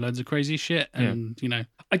mansions and do loads of crazy shit. And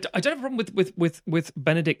I don't have a problem with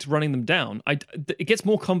Benedict running them down. It gets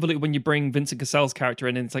more convoluted when you bring Vincent Cassel's character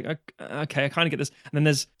in, and it's like, okay, I kind of get this. And then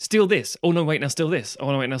there's steal this. Oh no, wait, now steal this. Oh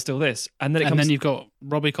no, wait, now steal this. And then you've got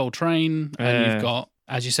Robbie Coltrane, and you've got,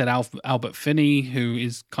 as you said, Albert Finney, who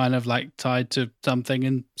is kind of like tied to something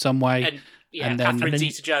in some way. And Catherine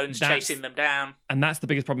Zeta-Jones chasing them down. And that's the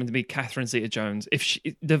biggest problem to me, Catherine Zeta-Jones. If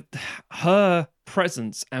her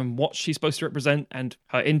presence and what she's supposed to represent and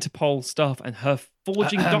her Interpol stuff and her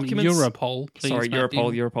forging documents. Europol, please. Sorry,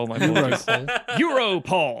 Europol, my apologies.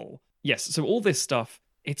 Europol. Yes, so all this stuff,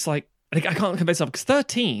 it's like, I can't convince myself, because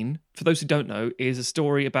 13, for those who don't know, is a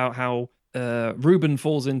story about how Ruben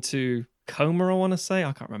falls into coma, I want to say.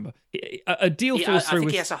 I can't remember. A deal falls through. I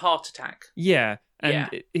think he has a heart attack. Yeah.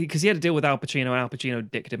 And because he had to deal with Al Pacino, and Al Pacino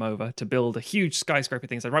dicked him over to build a huge skyscraper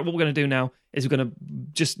thing. So, right, what we're going to do now is we're going to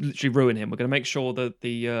just literally ruin him. We're going to make sure that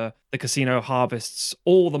the casino harvests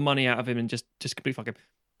all the money out of him and just completely fuck him.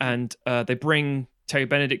 And they bring Terry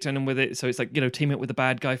Benedict in with it, so it's like, team up with the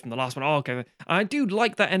bad guy from the last one. Oh, okay. I do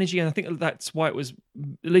like that energy, and I think that's why it was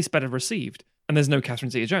at least better received. And there's no Catherine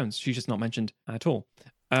Zeta-Jones. She's just not mentioned at all.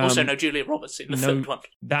 Also, no Julia Roberts in the third one.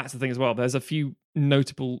 That's the thing as well. There's a few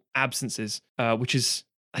notable absences, which is,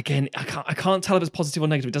 again, I can't tell if it's positive or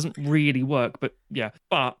negative. It doesn't really work, but yeah.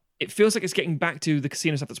 But it feels like it's getting back to the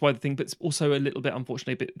casino stuff. That's why the thing, but it's also a little bit,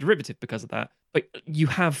 unfortunately, a bit derivative because of that. But you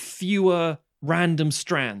have fewer random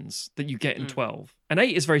strands that you get in 12. And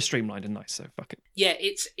 8 is very streamlined and nice, so fuck it. Yeah,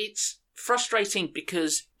 it's frustrating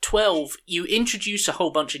because 12, you introduce a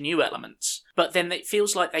whole bunch of new elements, but then it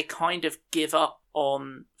feels like they kind of give up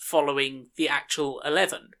on following the actual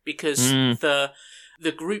 11 because the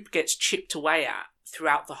group gets chipped away at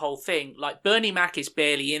throughout the whole thing. Like, Bernie Mac is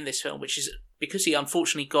barely in this film, which is because he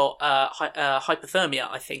unfortunately got hypothermia,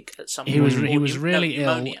 I think, at some point. He was really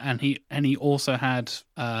ill, and he also had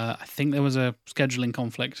I think there was a scheduling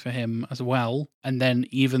conflict for him as well. And then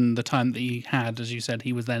even the time that he had, as you said,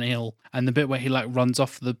 he was then ill. And the bit where he like runs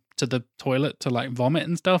off to the toilet to like vomit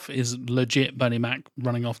and stuff is legit Bernie Mac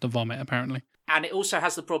running off to vomit, apparently. And it also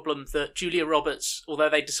has the problem that Julia Roberts, although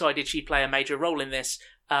they decided she'd play a major role in this,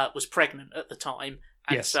 was pregnant at the time,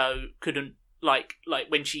 and so couldn't like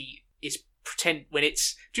when she is when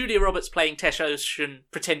it's Julia Roberts playing Tess Ocean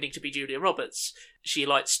pretending to be Julia Roberts, she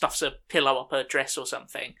like stuffs a pillow up her dress or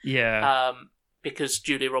something. Yeah. Because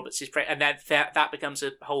Julia Roberts is pregnant, and that becomes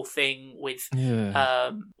a whole thing with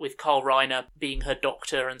Carl Reiner being her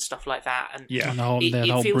doctor and stuff like that. And the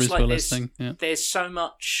whole Bruce Willis thing. Yeah. There's so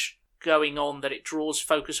much going on that it draws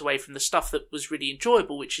focus away from the stuff that was really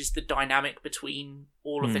enjoyable, which is the dynamic between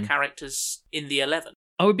all of the characters in the 11.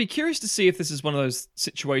 I would be curious to see if this is one of those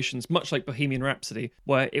situations, much like Bohemian Rhapsody,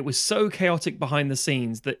 where it was so chaotic behind the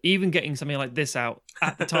scenes that even getting something like this out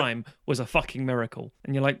at the time was a fucking miracle.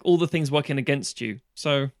 And you're like, all the things working against you.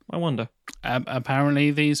 So I wonder.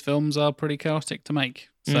 Apparently these films are pretty chaotic to make.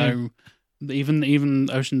 So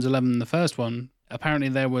even Ocean's 11, the first one, apparently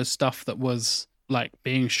there was stuff that was like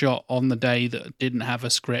being shot on the day that didn't have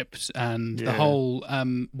a script. And the whole,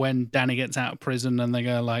 when Danny gets out of prison and they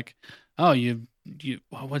go like, oh,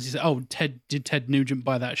 what did he say? Oh, did Ted Nugent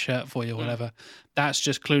buy that shirt for you or whatever? That's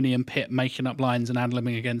just Clooney and Pitt making up lines and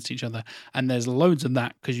ad-libbing against each other. And there's loads of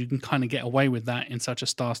that because you can kind of get away with that in such a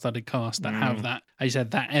star-studded cast that have that, as you said,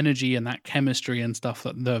 that energy and that chemistry and stuff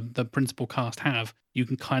that the principal cast have. You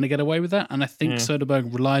can kind of get away with that. And I think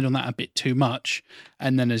Soderbergh relied on that a bit too much.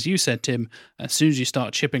 And then, as you said, Tim, as soon as you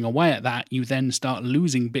start chipping away at that, you then start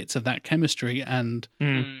losing bits of that chemistry and...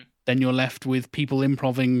 then you're left with people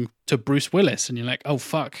improving to Bruce Willis, and you're like, "Oh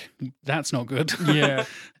fuck, that's not good." Yeah,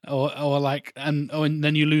 or like, and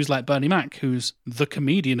then you lose like Bernie Mac, who's the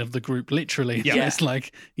comedian of the group, literally. Yeah, it's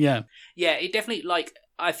like, yeah. It definitely like.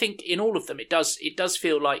 I think in all of them, it does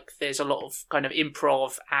feel like there's a lot of kind of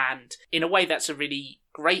improv, and in a way, that's a really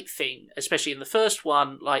great thing, especially in the first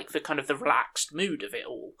one, like the kind of the relaxed mood of it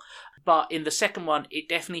all. But in the second one, it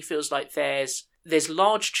definitely feels like there's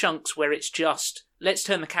large chunks where it's just, let's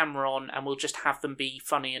turn the camera on and we'll just have them be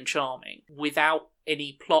funny and charming without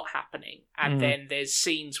any plot happening. And then there's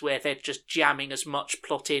scenes where they're just jamming as much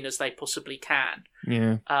plot in as they possibly can.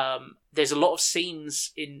 Yeah. There's a lot of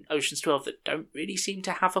scenes in Ocean's 12 that don't really seem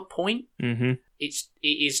to have a point. Mm-hmm.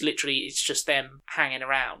 It's just them hanging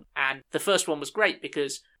around. And the first one was great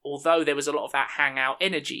because although there was a lot of that hangout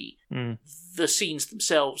energy, the scenes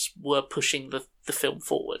themselves were pushing the film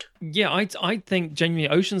forward. Yeah, I think genuinely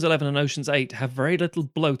Ocean's 11 and Ocean's 8 have very little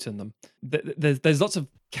bloat in them. There's lots of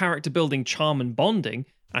character building, charm and bonding.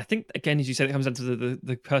 I think, again, as you said, it comes down to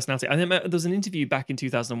the personality. I think there was an interview back in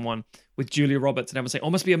 2001 with Julia Roberts and everyone saying, oh,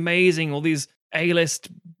 it must be amazing, all these A-list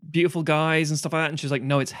beautiful guys and stuff like that. And she was like,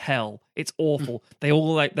 no, it's hell. It's awful. They're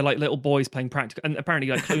like little boys playing practical. And apparently,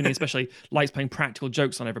 like Clooney especially likes playing practical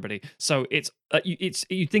jokes on everybody. So you'd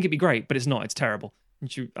think it'd be great, but it's not. It's terrible.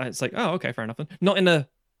 And it's like, oh, okay, fair enough. Not in a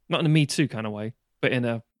Me Too kind of way, but in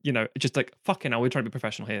a, just like, fucking hell, we're trying to be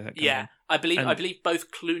professional here. Yeah, I believe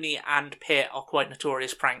both Clooney and Pitt are quite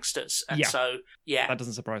notorious pranksters. And so, yeah. That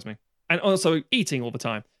doesn't surprise me. And also eating all the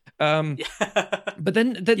time. But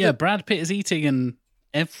then... Brad Pitt is eating in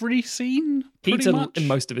every scene, he eats in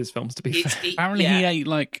most of his films, to be fair. Apparently he ate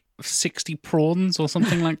like 60 prawns or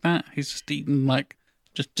something like that. He's just eating like...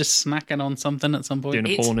 Just snacking on something at some point.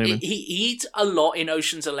 Paul Newman. He eats a lot in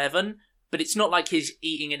Ocean's 11, but it's not like he's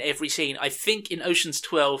eating in every scene. I think in Ocean's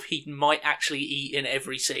 12, he might actually eat in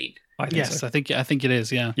every scene. I think it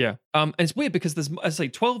is, yeah. Yeah. And it's weird because there's, as I say,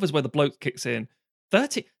 12 is where the bloat kicks in.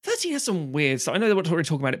 13 has some weird stuff. I know they weren't already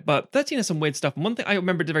talking about it, but 13 has some weird stuff. And one thing I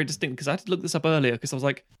remember very distinct, because I had to look this up earlier, because I was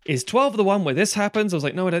like, is 12 the one where this happens? I was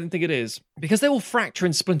like, no, I don't think it is. Because they all fracture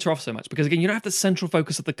and splinter off so much. Because again, you don't have the central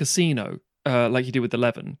focus of the casino like you do with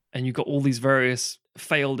 11. And you've got all these various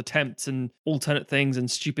failed attempts and alternate things and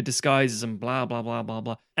stupid disguises and blah, blah, blah, blah,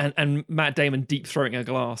 blah. And Matt Damon deep throating a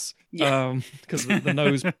glass. Because the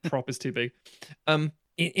nose prop is too big.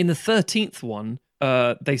 In the 13th one,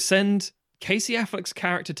 they send Casey Affleck's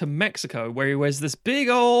character to Mexico, where he wears this big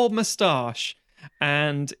old mustache,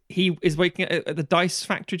 and he is working at the dice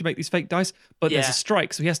factory to make these fake dice, but there's a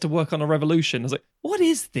strike, so he has to work on a revolution. I was like, what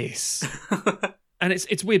is this? And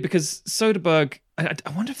it's weird because Soderbergh, I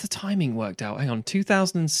wonder if the timing worked out. Hang on,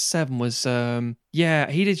 2007 was,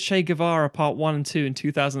 he did Che Guevara Part 1 and 2 in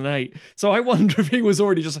 2008. So I wonder if he was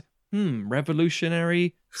already just like,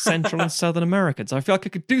 revolutionary Central and Southern Americans. I feel like I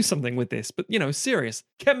could do something with this, but, serious.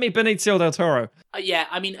 Get me Benicio del Toro.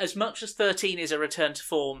 I mean, as much as 13 is a return to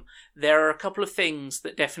form, there are a couple of things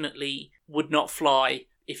that definitely would not fly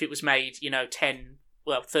if it was made,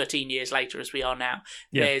 13 years later as we are now.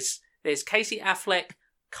 Yeah. There's Casey Affleck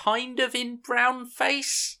kind of in brown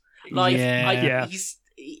face.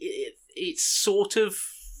 It's sort of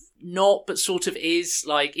not, but sort of is.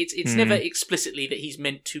 Like, it's never explicitly that he's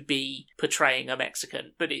meant to be portraying a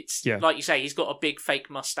Mexican, but it's, like you say, he's got a big fake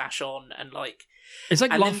mustache on, and like... It's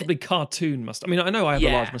like laughably cartoon mustache. I mean, I know I have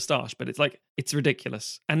a large mustache, but it's like, it's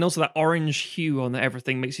ridiculous. And also that orange hue on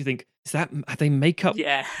everything makes you think, are they makeup?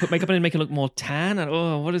 Yeah. Put makeup on and make it look more tan? And,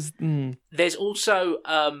 what is... There's also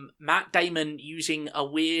Matt Damon using a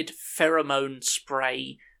weird pheromone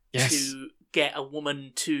spray to get a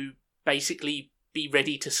woman to basically be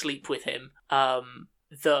ready to sleep with him.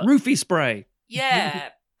 Roofie spray. Yeah,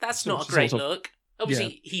 that's not a great look.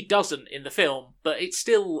 Obviously, he doesn't in the film, but it's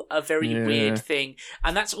still a very weird thing.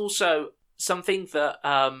 And that's also something that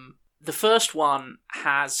the first one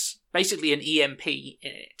has basically an EMP in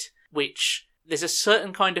it, which there's a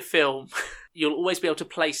certain kind of film you'll always be able to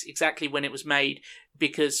place exactly when it was made,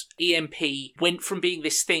 because EMP went from being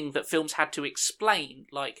this thing that films had to explain,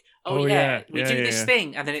 like, we do this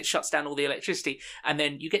thing, and then it shuts down all the electricity. And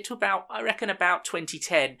then you get to about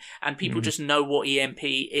 2010, and people just know what EMP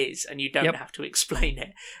is, and you don't have to explain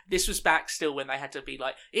it. This was back still when they had to be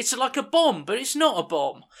like, it's like a bomb, but it's not a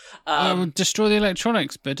bomb. Destroy the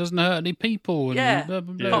electronics, but it doesn't hurt any people. And blah,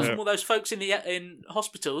 blah, blah. Apart from all those folks in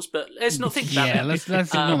hospitals, but let's not think about that. Let's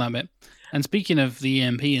ignore that bit. And speaking of the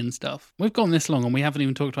EMP and stuff, we've gone this long and we haven't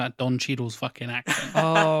even talked about Don Cheadle's fucking accent.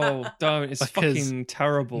 Oh, don't. It's fucking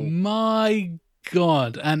terrible. My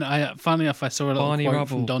God. And funny enough, I saw a little quote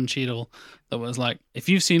from Don Cheadle that was like, if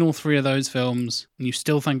you've seen all three of those films and you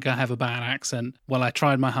still think I have a bad accent, well, I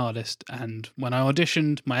tried my hardest. And when I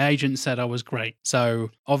auditioned, my agent said I was great.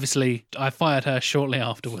 So obviously, I fired her shortly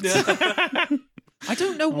afterwards. I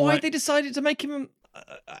don't know why they decided to make him...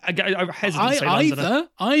 I hesitate to say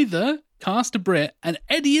either cast a Brit, and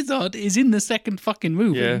Eddie Izzard is in the second fucking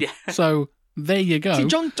movie. Yeah. So there you go. See,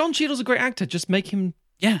 Don Cheadle's a great actor. Just make him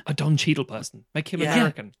a Don Cheadle person. Make him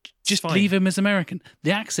American. Just leave him as American.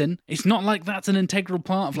 The accent, it's not like that's an integral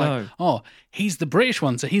part of he's the British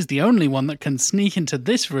one, so he's the only one that can sneak into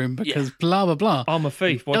this room because blah, blah, blah. I'm a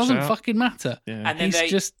thief. It doesn't fucking matter. Yeah. And then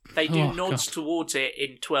they do nods towards it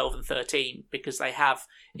in 12 and 13, because they have,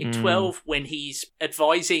 in 12, when he's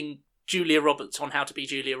advising Julia Roberts on how to be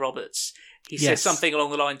Julia Roberts, he says something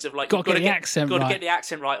along the lines of like, got to get the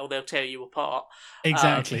accent right or they'll tear you apart.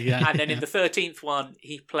 Exactly, And then in the 13th one,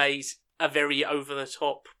 he plays a very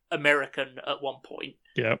over-the-top American at one point.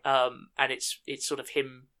 Yeah. And it's sort of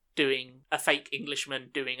him doing a fake Englishman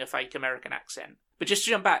doing a fake American accent. But just to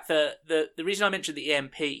jump back, the reason I mentioned the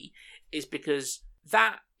EMP is because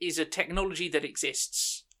that is a technology that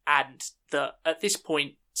exists, and that at this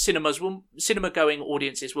point cinema-going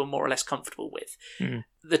audiences were more or less comfortable with.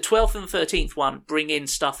 The 12th and 13th one bring in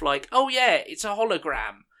stuff like, it's a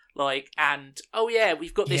hologram,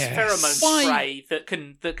 we've got this pheromone spray that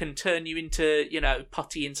can turn you into,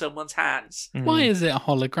 putty in someone's hands. Why is it a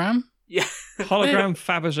hologram? Yeah. Hologram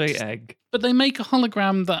Fabergé egg. But they make a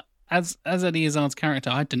hologram that, as Eddie Izzard's character,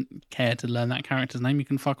 I didn't care to learn that character's name, you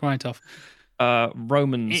can fuck right off.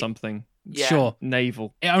 Roman something. Yeah. Sure.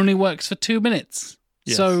 Naval. It only works for 2 minutes.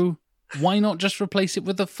 Yes. So why not just replace it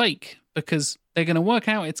with a fake? Because they're going to work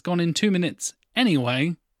out it's gone in 2 minutes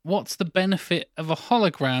anyway. What's the benefit of a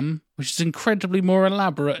hologram, which is incredibly more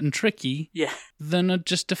elaborate and tricky, than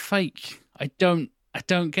just a fake? I don't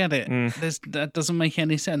get it. That doesn't make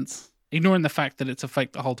any sense. Ignoring the fact that it's a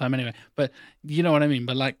fake the whole time anyway. But you know what I mean?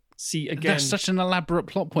 But See, again, That's such an elaborate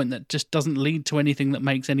plot point that just doesn't lead to anything that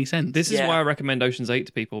makes any sense. This is why I recommend Ocean's 8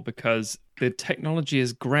 to people, because the technology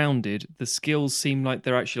is grounded. The skills seem like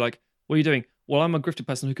they're actually like, what are you doing? Well, I'm a grifted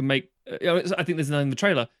person who can make... I think there's another in the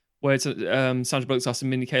trailer where it's Sandra Bullock's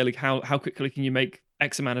asking Mindy Kaling, how quickly can you make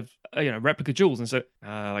X amount of replica jewels? And so,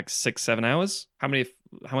 like 6-7 hours? How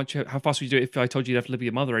fast would you do it if I told you you'd have to live with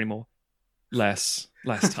your mother anymore? Less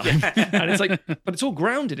time. And it's like, but it's all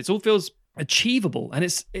grounded. It all feels achievable. And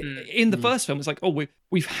in the first film, it's like, oh,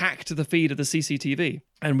 we've hacked the feed of the CCTV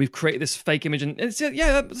and we've created this fake image, and it's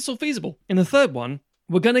that's all feasible. In the third one,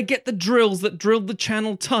 we're gonna get the drills that drilled the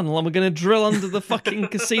Channel Tunnel, and we're gonna drill under the fucking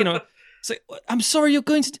casino. So I'm sorry, you're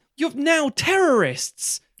now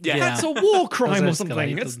terrorists. Yeah, that's a war crime or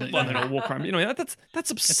something. It's not a war crime.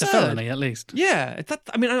 That's absurd. It's a felony, at least. Yeah,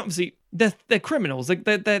 obviously they're criminals.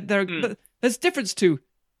 There's difference to.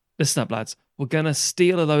 Listen up, lads. We're gonna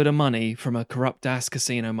steal a load of money from a corrupt ass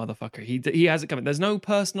casino motherfucker. He has it coming. There's no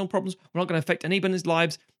personal problems. We're not gonna affect anybody's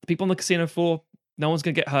lives. The people on the casino floor, no one's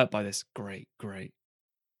gonna get hurt by this. Great.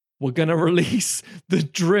 We're going to release the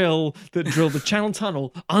drill that drilled the Channel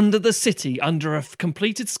Tunnel under the city, under a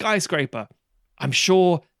completed skyscraper. I'm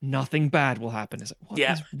sure nothing bad will happen. It's like, what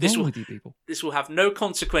is wrong with you people? This will have no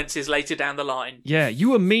consequences later down the line. Yeah,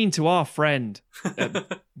 you were mean to our friend.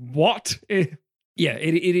 What? Yeah,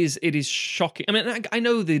 it is shocking. I mean, I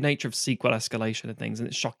know the nature of sequel escalation and things, and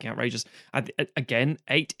it's shocking, outrageous. Again,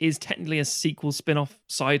 8 is technically a sequel, spin-off,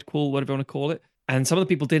 sidequel, whatever you want to call it. And some of the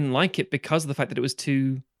people didn't like it because of the fact that it was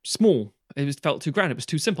too small. It felt too grand. It was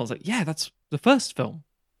too simple. I was like, yeah, that's the first film.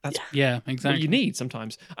 That's exactly what you need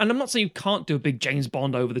sometimes. And I'm not saying you can't do a big James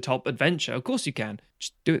Bond over-the-top adventure. Of course you can.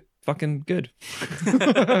 Just do it fucking good.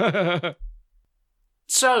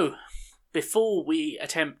 So, before we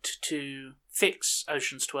attempt to fix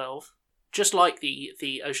Ocean's 12, just like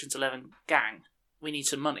the Ocean's 11 gang, we need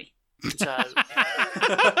some money. So...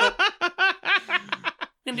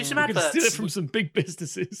 We're going to do some adverts. We're going to steal it from some big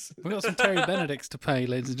businesses. We've got some Terry Benedicts to pay,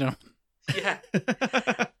 ladies and gentlemen. Yeah.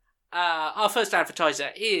 Our first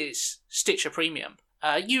advertiser is Stitcher Premium.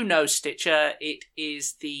 You know Stitcher. It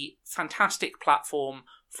is the fantastic platform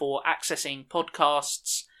for accessing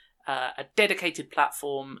podcasts, a dedicated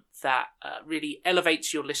platform that really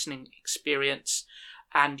elevates your listening experience.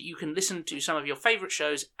 And you can listen to some of your favourite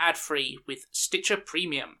shows ad-free with Stitcher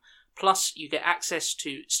Premium. Plus, you get access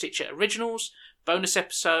to Stitcher Originals, bonus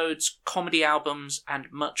episodes, comedy albums, and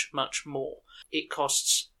much, much more. It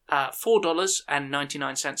costs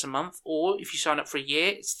 $4.99 a month, or if you sign up for a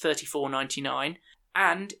year, it's $34.99.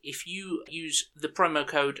 And if you use the promo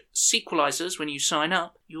code Sequelizers when you sign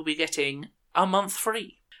up, you'll be getting a month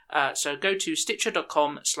free. So go to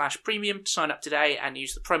stitcher.com/premium to sign up today and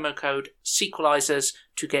use the promo code Sequelizers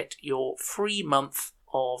to get your free month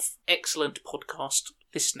of excellent podcast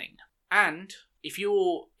listening. And if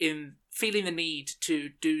you're feeling the need to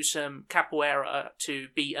do some capoeira to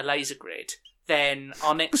be a laser grid, then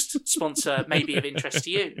our next sponsor may be of interest to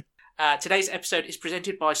you. Today's episode is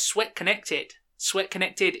presented by Sweat Connected. Sweat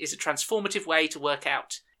Connected is a transformative way to work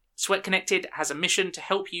out. Sweat Connected has a mission to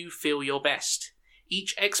help you feel your best.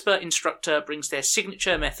 Each expert instructor brings their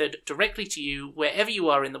signature method directly to you wherever you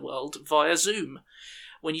are in the world via Zoom.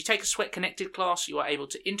 When you take a Sweat Connected class, you are able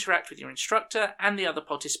to interact with your instructor and the other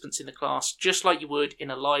participants in the class just like you would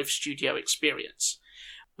in a live studio experience.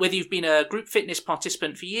 Whether you've been a group fitness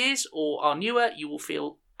participant for years or are newer, you will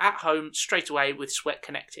feel at home straight away with Sweat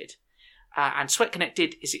Connected. And Sweat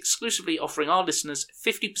Connected is exclusively offering our listeners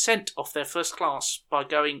 50% off their first class by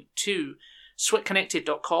going to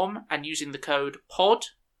sweatconnected.com and using the code POD,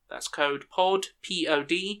 that's code POD,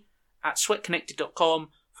 P-O-D, at sweatconnected.com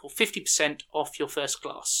for 50% off your first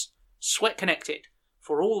class. Sweat Connected,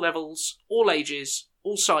 for all levels, all ages,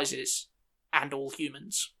 all sizes, and all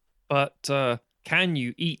humans. But can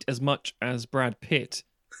you eat as much as Brad Pitt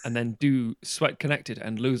and then do Sweat Connected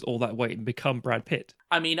and lose all that weight and become Brad Pitt?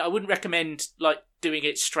 I mean, I wouldn't recommend doing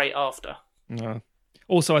it straight after. No.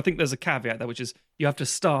 Also, I think there's a caveat there, which is you have to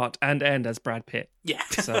start and end as Brad Pitt. Yeah.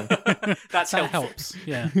 So that helps.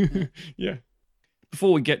 Yeah. Yeah.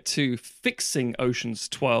 Before we get to fixing Ocean's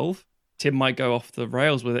 12, Tim might go off the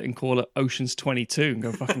rails with it and call it Ocean's 22 and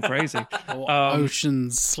go fucking crazy.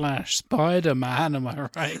 Oceans/Spider-Man, am I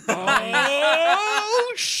right?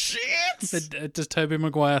 Oh, shit! Does Tobey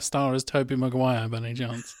Maguire star as Tobey Maguire by any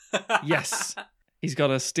chance? Yes. He's got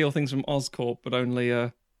to steal things from Oscorp, but only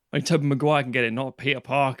Tobey Maguire can get it, not Peter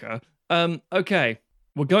Parker. Okay.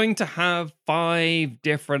 We're going to have 5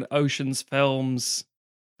 different Ocean's films.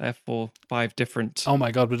 Therefore, 5 different... Oh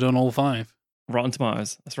my God, we're doing all 5. Rotten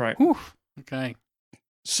Tomatoes. That's right. Whew. Okay.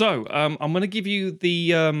 So, I'm going to give you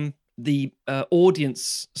the the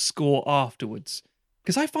audience score afterwards,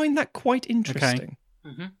 because I find that quite interesting.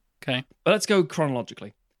 Okay. But let's go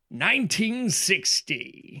chronologically.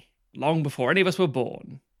 1960, long before any of us were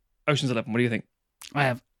born. Ocean's 11, what do you think? I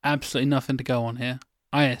have absolutely nothing to go on here.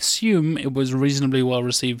 I assume it was reasonably well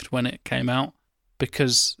received when it came out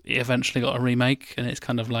because it eventually got a remake and it's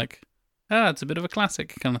kind of like, it's a bit of a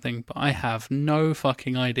classic kind of thing, but I have no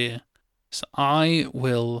fucking idea. So I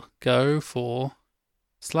will go for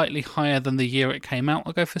slightly higher than the year it came out.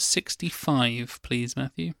 I'll go for 65, please,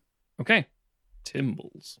 Matthew. Okay.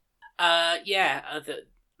 Timbles.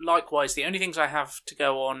 Likewise, the only things I have to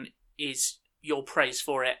go on is your praise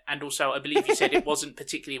for it, and also I believe you said it wasn't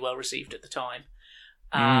particularly well received at the time.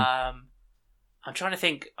 I'm trying to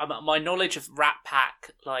think. My knowledge of Rat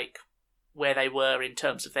Pack, like where they were in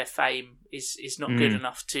terms of their fame, is not good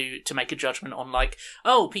enough to make a judgment on like,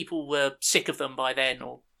 oh, people were sick of them by then,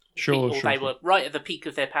 or they were right at the peak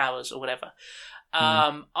of their powers, or whatever.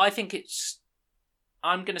 I think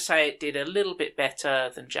I'm going to say it did a little bit better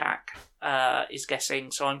than Jack is guessing,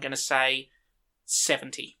 so I'm going to say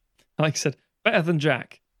 70. Like I said, better than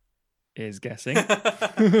Jack is guessing. Okay.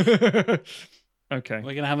 We're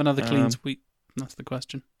going to have another clean sweep. That's the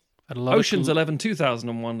question. Ocean's 11,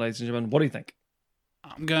 2001, ladies and gentlemen. What do you think?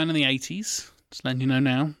 I'm going in the 80s. Just letting you know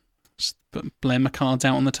now. Just laying my cards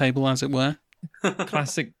out on the table, as it were.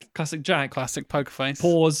 Classic Jack. Classic poker face.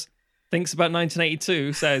 Pause. Thinks about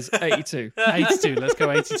 1982, says 82. 82. Let's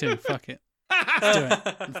go 82. Fuck it.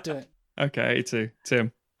 Let's do it. Okay, 82.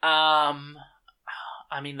 Tim. I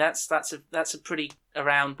mean, that's a pretty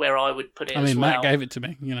around where I would put it. I mean, as well. Matt gave it to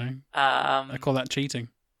me. I call that cheating.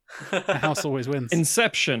 The house always wins.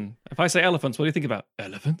 Inception. If I say elephants, what do you think about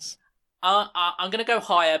elephants? I'm going to go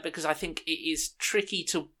higher because I think it is tricky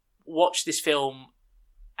to watch this film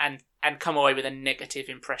and come away with a negative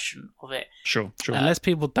impression of it. Sure. Unless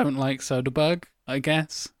people don't like Soderbergh, I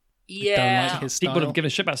guess. Yeah. Don't like his style. People would have given a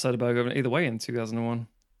shit about Soderbergh either way in 2001.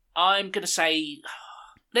 I'm going to say,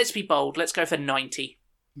 let's be bold. Let's go for 90.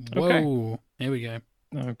 Whoa. Okay. Here we go.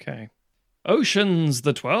 Okay. Ocean's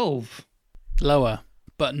the 12. Lower,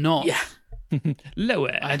 but not. Yeah.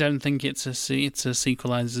 Lower. I don't think it's a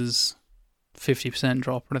sequelizer's 50%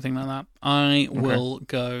 drop or anything like that. I will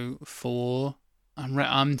go for...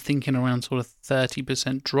 I'm thinking around sort of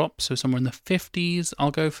 30% drop, so somewhere in the 50s.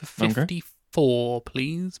 I'll go for 54,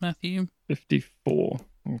 please, Matthew. 54.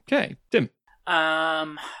 Okay. Tim.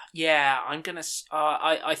 Yeah, I'm gonna.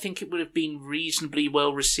 I think it would have been reasonably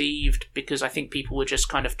well received because I think people were just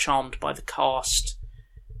kind of charmed by the cast.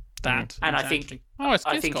 And exactly. I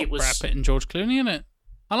think it was Brad Pitt and George Clooney in it.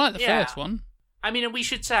 I like the first one. I mean, and we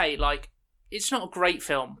should say like it's not a great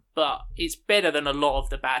film, but it's better than a lot of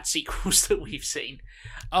the bad sequels that we've seen.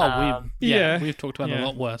 We've talked about a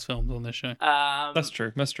lot worse films on this show. That's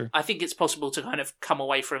true. I think it's possible to kind of come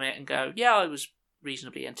away from it and go, yeah, I was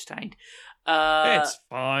reasonably entertained. It's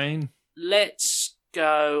fine. Let's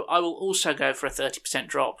go. I will also go for a 30%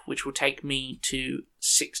 drop, which will take me to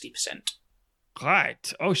 60%.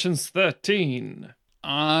 Right. Ocean's 13.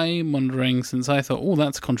 I'm wondering, since I thought,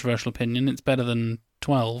 that's a controversial opinion, it's better than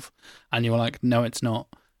 12, and you were like, no, it's not.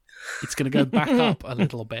 It's going to go back up a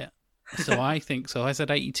little bit. So I think so. I said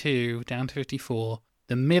 82 down to 54.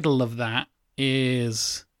 The middle of that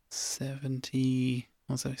is 70.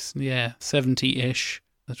 What's this? Yeah, 70-ish.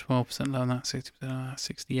 The 12% lower than that, 60%,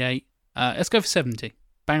 68. Let's go for 70.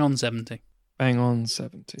 Bang on 70. Bang on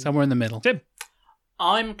 70. Somewhere in the middle. Tim.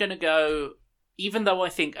 I'm going to go, even though I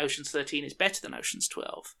think Ocean's 13 is better than Ocean's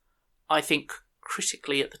 12, I think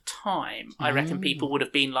critically at the time, I reckon people would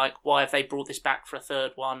have been like, why have they brought this back for a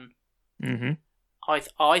third one? Mm-hmm.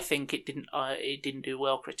 I think it didn't do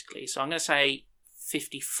well critically, so I'm going to say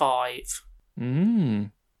 55.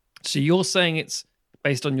 So you're saying it's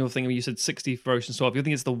based on your thing where you said 60 for Ocean's 12. You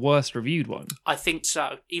think it's the worst reviewed one? I think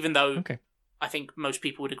so, even though I think most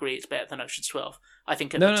people would agree it's better than Ocean's 12. I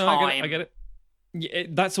think at the time... I get it. Yeah,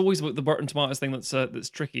 that's always the Rotten Tomatoes thing that's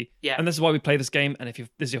tricky. Yeah. And this is why we play this game. And if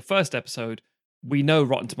this is your first episode, we know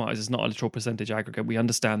Rotten Tomatoes is not a literal percentage aggregate. We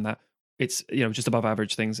understand that. It's just above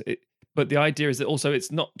average things. But the idea is that also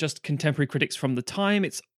it's not just contemporary critics from the time.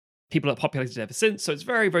 It's people that populated it ever since. So it's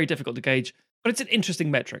very, very difficult to gauge. But it's an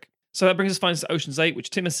interesting metric. So that brings us finally to Ocean's 8, which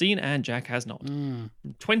Tim has seen and Jack has not.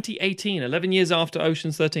 2018, 11 years after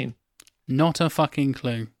Ocean's 13. Not a fucking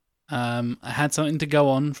clue. I had something to go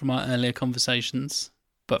on from our earlier conversations,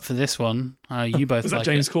 but for this one, you both was like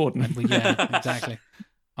that James it. Corden? Well, yeah, exactly.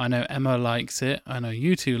 I know Emma likes it. I know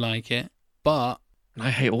you two like it, but... I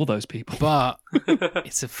hate all those people. But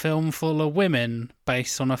it's a film full of women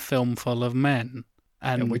based on a film full of men.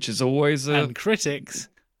 And which is always... And critics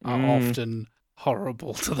are often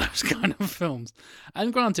horrible to those kind of films.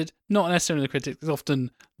 And granted, not necessarily the critics, it's often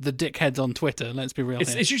the dickheads on Twitter, let's be real.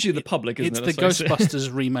 It's usually the public, isn't it? It's the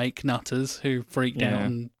Ghostbusters remake nutters who freaked out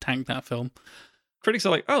and tanked that film. Critics are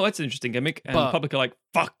like, oh, that's an interesting gimmick. And the public are like,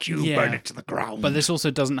 fuck you, burn it to the ground. But this also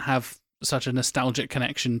doesn't have such a nostalgic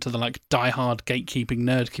connection to the diehard gatekeeping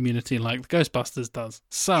nerd community like the Ghostbusters does.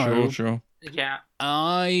 So sure. Yeah.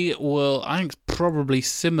 I think it's probably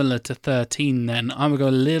similar to 13 then. I'm going to go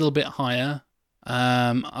a little bit higher.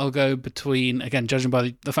 I'll go between, again, judging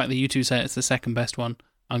by the fact that you two say it's the second best one,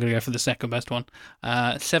 I'm going to go for the second best one.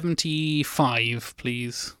 75,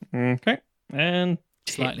 please. Okay. And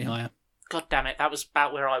slightly higher. God damn it, that was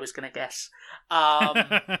about where I was going to guess.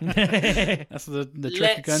 That's the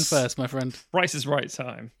trick of going first, my friend. Price is Right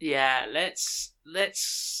time. Yeah, let's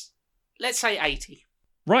say 80.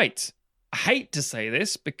 Right. I hate to say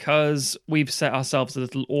this because we've set ourselves a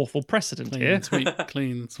little awful precedent here. Sweet,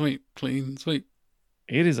 clean, sweet, clean, sweet.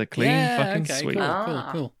 It is a clean fucking sweep.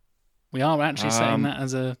 Cool. We are actually setting that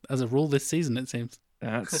as a rule this season, it seems.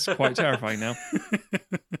 That's quite terrifying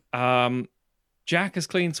now. Jack has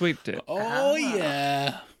clean sweeped it. Oh,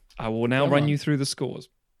 yeah. I will now run you through the scores.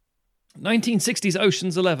 1960s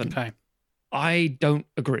Ocean's 11. Okay. I don't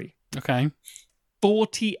agree. Okay.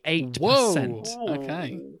 48%. Whoa.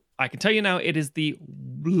 Okay. I can tell you now, it is the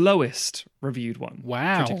lowest reviewed one.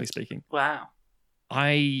 Wow. Critically speaking. Wow.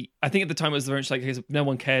 I think at the time it was very much like no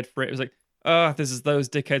one cared for it. It was like, this is those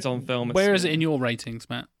dickheads on film. Where is it in your ratings,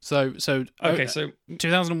 Matt? So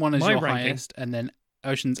 2001 is your highest, and then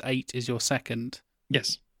Ocean's 8 is your second.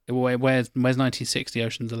 Yes. Where's 1960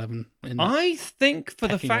 Ocean's 11? I think for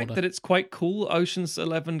the fact that it's quite cool, Ocean's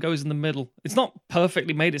 11 goes in the middle. It's not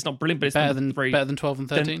perfectly made. It's not brilliant, but it's better than 12 and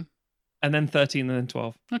 13. And then 13 and then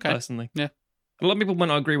 12. Okay. Personally, yeah. A lot of people might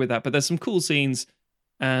not agree with that, but there's some cool scenes.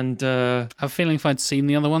 And I have a feeling if I'd seen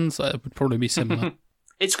the other ones, it would probably be similar.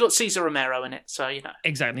 It's got Cesar Romero in it, so you know.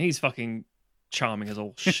 Exactly, he's fucking charming as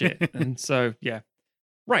all shit, and so yeah,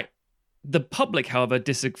 right. The public, however,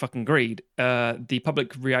 fucking agreed. The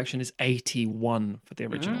public reaction is 81 for the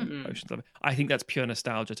original Ocean's 11. I think that's pure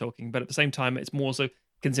nostalgia talking, but at the same time, it's more so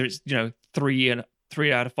consider it's 3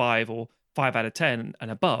 out of 5 or 5 out of 10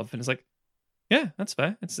 and above, and it's like, yeah, that's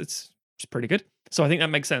fair. It's pretty good. So I think that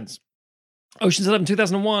makes sense. Ocean's 11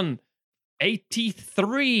 2001,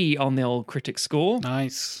 83 on the old critic score.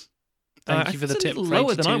 Nice. Thank you for the tip.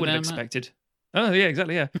 Lower than I would have expected. Oh yeah,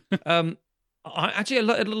 exactly. Yeah. Actually, a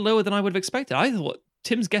little lower than I would have expected. I thought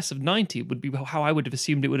Tim's guess of 90 would be how I would have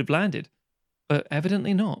assumed it would have landed, but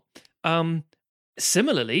evidently not.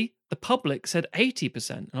 Similarly, the public said 80%,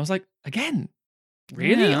 and I was like, again,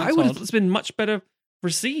 really? Yeah, I would have thought it's been much better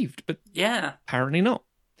received, but yeah, apparently not.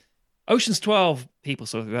 Ocean's 12, people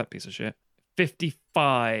saw through that piece of shit.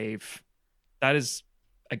 55. That is,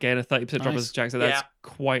 again, a 30% drop, as Jack said. That's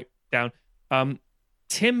quite down.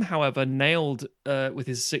 Tim, however, nailed with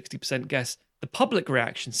his 60% guess the public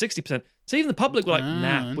reaction, 60%. So even the public were like,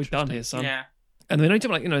 nah, we're done here, son. Yeah. And then only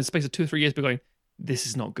took in the space of 2 or 3 years, but going, this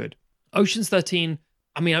is not good. Ocean's 13,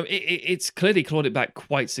 I mean, it's clearly clawed it back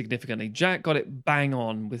quite significantly. Jack got it bang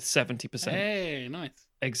on with 70%. Hey, nice.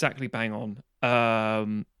 Exactly bang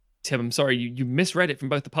on. Tim, I'm sorry, you misread it from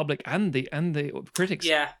both the public and the critics.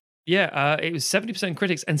 Yeah. Yeah, it was 70%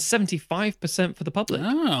 critics and 75% for the public.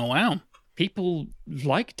 Oh, wow. People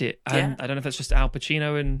liked it. And I don't know if that's just Al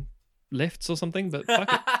Pacino in Lifts or something, but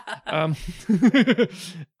fuck it.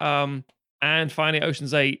 And finally,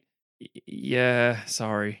 Ocean's 8. Yeah,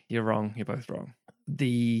 sorry, you're wrong. You're both wrong.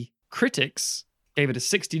 The critics gave it a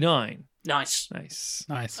 69. Nice.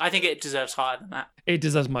 I think it deserves higher than that. It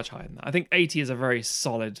deserves much higher than that. I think 80 is a very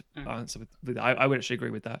solid answer. I would actually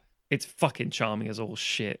agree with that. It's fucking charming as all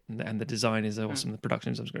shit, and the design is awesome. The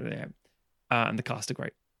production is great, and the cast are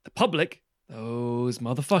great. The public, those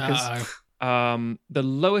motherfuckers. The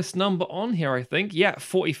lowest number on here, I think,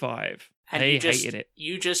 45. And they hated it.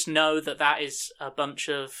 You just know that is a bunch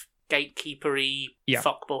of gatekeepery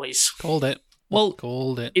fuckboys. Called it. Well,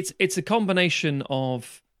 called it. It's a combination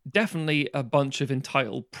of definitely a bunch of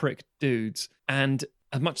entitled prick dudes, and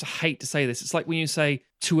as much as I hate to say this, it's like when you say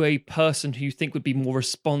to a person who you think would be more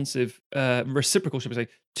responsive, reciprocal, should we say,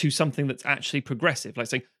 to something that's actually progressive, like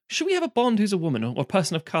saying, should we have a Bond who's a woman or a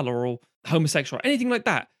person of color or homosexual, or anything like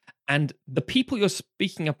that? And the people you're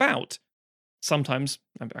speaking about, sometimes,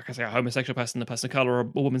 like I say, a homosexual person, a person of color, or a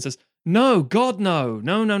woman says, no, God, no,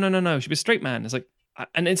 should be a straight man. It's like,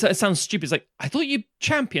 and it sounds stupid. It's like, I thought you'd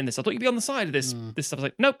champion this. I thought you'd be on the side of this stuff. I was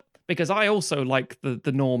like, nope, because I also like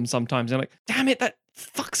the norm sometimes. And I'm like, damn it, that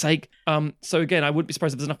fuck's sake. So again, I wouldn't be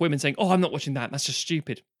surprised if there's enough women saying, "Oh, I'm not watching that. That's just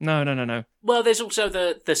stupid." No. Well, there's also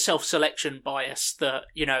the self-selection bias that,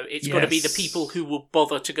 it's got to be the people who will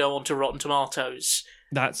bother to go onto Rotten Tomatoes.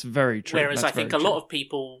 That's very true. Whereas I think a lot of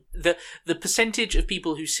people, the percentage of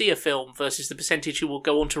people who see a film versus the percentage who will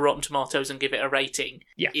go onto Rotten Tomatoes and give it a rating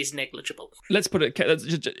is negligible. Let's put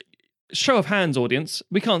it, show of hands, audience.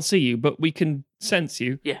 We can't see you, but we can sense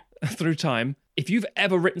you through time. If you've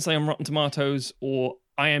ever written something on Rotten Tomatoes or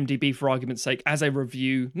IMDb, for argument's sake, as a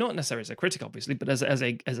review, not necessarily as a critic, obviously, but as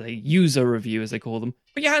a user review, as they call them,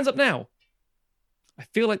 put your hands up now. I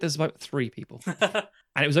feel like there's about 3 people.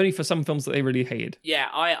 And it was only for some films that they really hated. Yeah,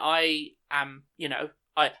 I am,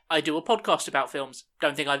 I do a podcast about films.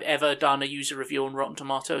 Don't think I've ever done a user review on Rotten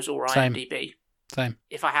Tomatoes or IMDb. Same.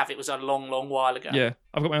 If I have, it was a long, long while ago. Yeah,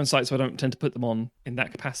 I've got my own site, so I don't tend to put them on in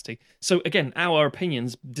that capacity. So again, our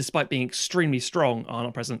opinions, despite being extremely strong, are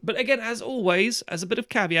not present. But again, as always, as a bit of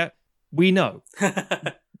caveat, we know.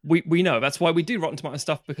 we know. That's why we do Rotten Tomatoes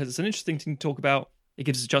stuff, because it's an interesting thing to talk about. It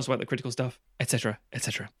gives us a chance to work the critical stuff, etc.,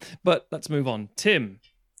 etc. But let's move on. Tim,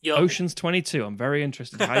 Ocean's 22. I'm very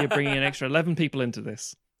interested in how you're bringing an extra 11 people into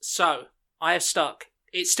this. So, I have stuck.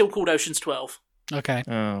 It's still called Ocean's 12. Okay,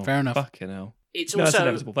 fair enough. Fucking hell. It's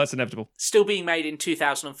also That's inevitable. Still being made in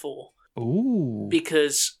 2004. Ooh.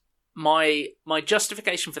 Because my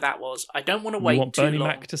justification for that was I don't want to wait too Bernie long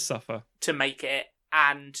Mac to suffer to make it,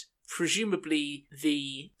 and presumably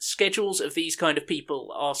the schedules of these kind of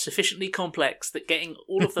people are sufficiently complex that getting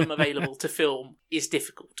all of them available to film is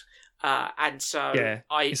difficult. And so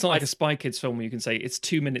it's not like a Spy Kids film where you can say it's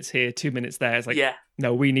 2 minutes here, 2 minutes there. It's like,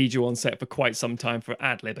 no, we need you on set for quite some time for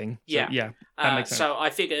ad-libbing. So, that makes sense. So I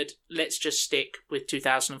figured let's just stick with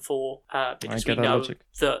 2004 because we know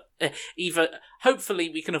that hopefully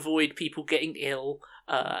we can avoid people getting ill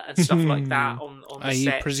and stuff like that on the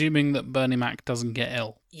set. Are you presuming that Bernie Mac doesn't get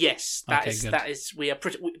ill? Yes, that is we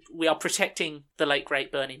are protecting the late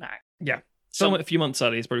great Bernie Mac. Yeah, so a few months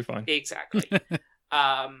early is probably fine. Exactly.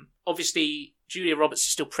 Obviously, Julia Roberts is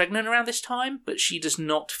still pregnant around this time, but she does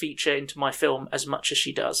not feature into my film as much as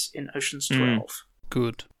she does in Ocean's 12.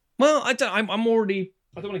 Good. Well, I don't want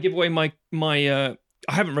to give away my I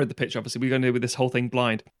haven't read the pitch, obviously. We're going to do with this whole thing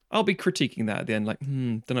blind. I'll be critiquing that at the end, like,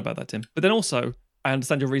 don't know about that, Tim. But then also, I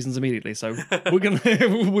understand your reasons immediately, so we're going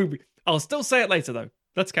to... I'll still say it later, though.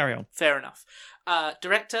 Let's carry on. Fair enough.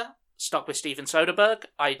 Director, stuck with Steven Soderbergh.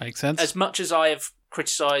 Makes sense. As much as I have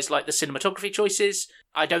criticised like the cinematography choices,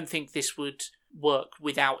 I don't think this would work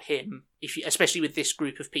without him, especially with this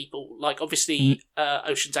group of people. Like, obviously,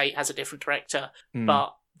 Ocean's 8 has a different director,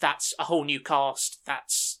 but that's a whole new cast.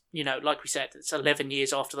 That's, like we said, it's 11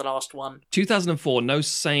 years after the last one. 2004, no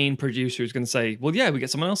sane producer is going to say, well, yeah, we get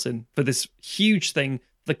someone else in for this huge thing.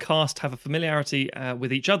 The cast have a familiarity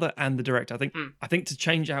with each other and the director. I think to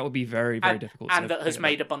change out would be very, very difficult. And that has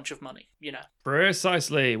made a bunch of money,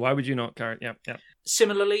 Precisely. Why would you not, Karen? Yeah.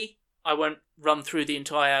 Similarly, I won't run through the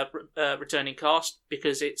entire returning cast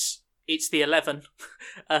because it's the 11.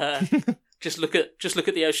 Just look at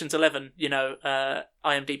the Ocean's 11,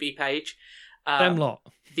 IMDb page. Them lot.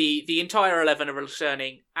 The entire 11 are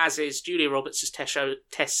returning, as is Julia Roberts as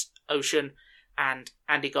Tess Ocean and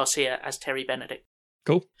Andy Garcia as Terry Benedict.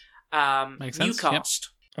 Cool. Makes new sense. cast.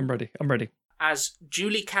 Yep. I'm ready. As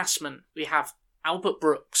Julie Kassman, we have Albert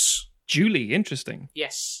Brooks. Julie, interesting.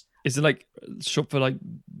 Yes. Is it like short for like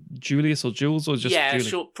Julius or Jules or just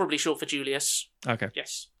Julie? Probably short for Julius. Okay.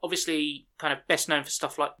 Yes. Obviously kind of best known for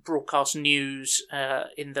stuff like broadcast news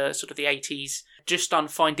in the sort of the 80s. Just done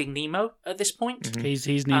Finding Nemo at this point. Mm-hmm.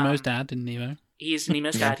 He's Nemo's dad in Nemo. He is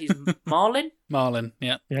Nemo's dad. He's Marlin. Marlin,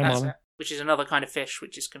 yeah. Yeah, Marlin. It, which is another kind of fish,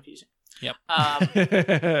 which is confusing. Yep.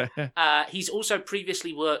 He's also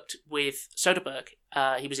previously worked with Soderbergh.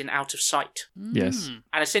 He was in Out of Sight. Yes.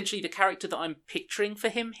 And essentially the character that I'm picturing for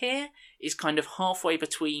him here is kind of halfway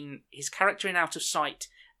between his character in Out of Sight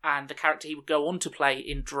and the character he would go on to play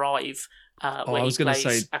in Drive, where he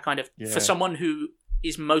plays a kind of... For someone who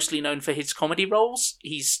is mostly known for his comedy roles,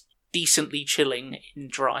 he's decently chilling in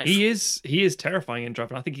Drive. He is terrifying in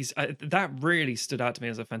Drive, and I think he's that really stood out to me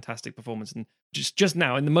as a fantastic performance. And just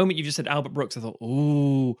now, in the moment you just said Albert Brooks, I thought,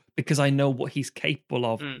 ooh, because I know what he's capable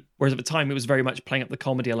of. Whereas at the time, it was very much playing up the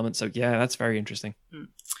comedy element. So yeah, that's very interesting.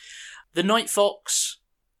 The Night Fox,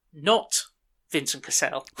 not Vincent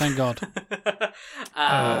Cassel. Thank God.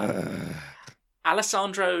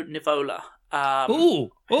 Alessandro Nivola,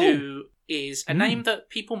 who is a name that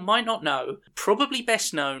people might not know, probably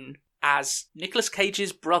best known as Nicolas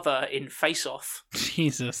Cage's brother in Face Off.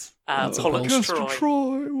 Jesus. Pollux Troy.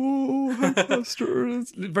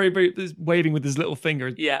 Very, very waving with his little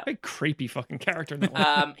finger. Yeah. Very creepy fucking character in that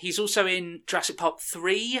one. He's also in Jurassic Park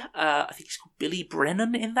 3. I think he's called Billy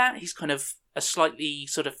Brennan in that. He's kind of a slightly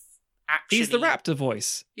sort of action. He's the raptor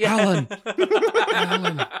voice. Yeah.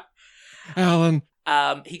 Alan.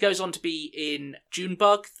 He goes on to be in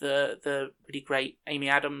Junebug, the really great Amy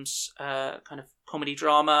Adams kind of comedy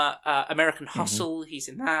drama. American Hustle, he's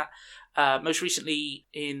in that. Most recently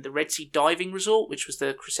in the Red Sea Diving Resort, which was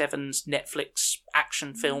the Chris Evans Netflix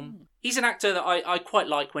action film. He's an actor that I quite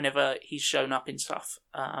like whenever he's shown up in stuff.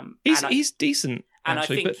 He's decent, and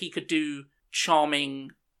actually, I think he could do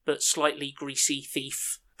charming but slightly greasy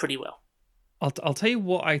thief pretty well. I'll tell you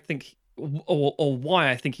what I think, or why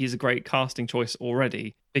I think he's a great casting choice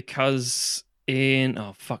already. Because I'm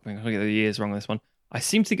gonna get the years wrong on this one. I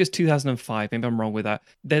seem to think it's 2005. Maybe I'm wrong with that.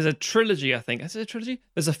 There's a trilogy, I think. Is it a trilogy?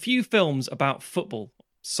 There's a few films about football,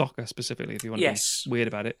 soccer specifically, if you want to be weird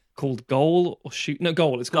about it, called Goal or Shoot. No,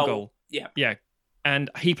 Goal. It's called Goal. Yeah. And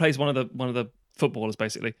he plays one of the footballers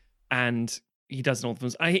basically, and he does in all the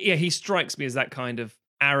films. He strikes me as that kind of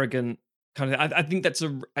arrogant kind of. I think that's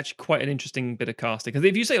actually quite an interesting bit of casting, because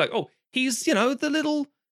if you say like, oh, he's the little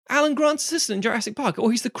Alan Grant's assistant in Jurassic Park,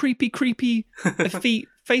 or he's the creepy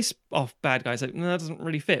face off bad guy. Like, no, that doesn't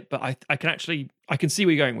really fit. But I can see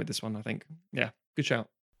where you're going with this one. I think, yeah, good shout.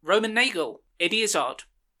 Roman Nagel, Eddie Izzard.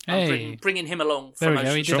 Hey, bringing him along. There we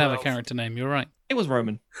go. He did have a character name. You're right. It was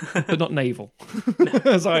Roman, but not naval,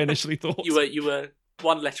 as I initially thought. You were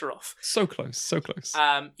one letter off. So close.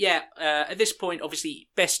 At this point, obviously,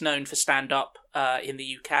 best known for stand-up in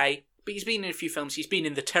the UK, but he's been in a few films. He's been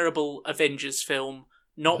in the terrible Avengers film.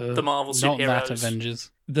 Not the Marvel superheroes. Not that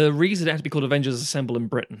Avengers. The reason it had to be called Avengers Assemble in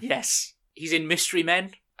Britain. Yes. He's in Mystery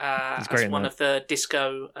Men as one of the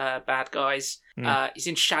disco bad guys. He's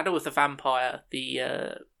in Shadow of the Vampire,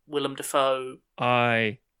 the Willem Dafoe.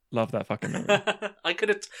 I love that fucking movie. I could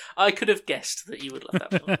have guessed that you would love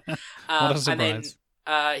that film. What a surprise. And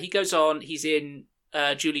then he goes on, he's in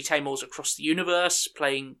Julie Taymor's Across the Universe,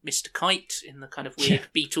 playing Mr. Kite in the kind of weird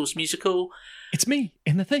Beatles musical. It's me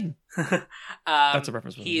in the thing. That's a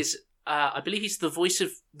reference. He is, I believe he's the voice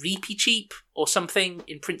of Reapy Cheap or something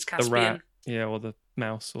in Prince Caspian. The rat, yeah, or the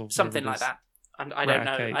mouse, or something like that. I don't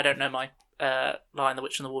know. I don't know my Lion, the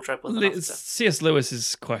Witch, and the Wardrobe. C.S. Lewis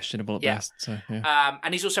is questionable at best. So, yeah.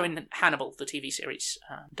 And he's also in Hannibal, the TV series.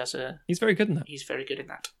 He's very good in that. He's very good in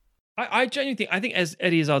that. I genuinely think as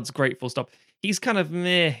Eddie Izzard's great, full stop. He's kind of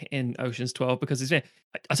meh in Ocean's 12 because he's meh.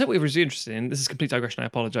 I tell you what he was really interested in. This is complete digression. I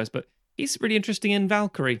apologize, but he's really interesting in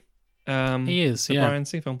Valkyrie. He is, the Brian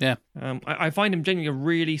C. film. Yeah. I find him genuinely a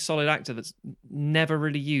really solid actor that's never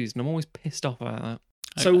really used, and I'm always pissed off about that.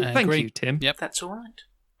 So thank you, Tim. Yep, that's all right.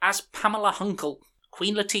 As Pamela Hunkel,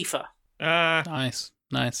 Queen Latifah. Nice.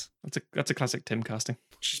 That's a classic Tim casting.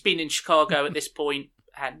 She's been in Chicago at this point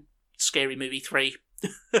and Scary Movie 3.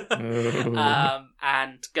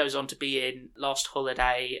 And goes on to be in Last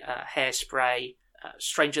Holiday, Hairspray,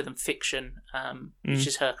 Stranger Than Fiction, which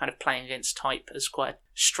is her kind of playing against type as quite a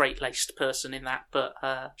straight-laced person in that. But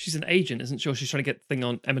she's an agent, isn't she? Or she's trying to get the thing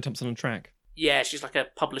on Emma Thompson on track. Yeah, she's like a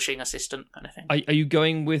publishing assistant kind of thing. Are you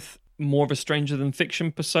going with more of a Stranger Than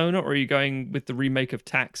Fiction persona, or are you going with the remake of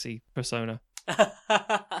Taxi persona? A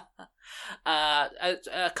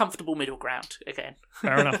comfortable middle ground again.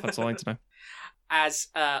 Fair enough. That's all I need to know. As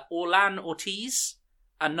Orlan Ortiz,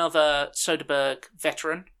 another Soderbergh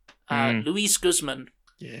veteran, Luis Guzman.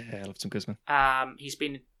 Yeah, I love some Guzman. He's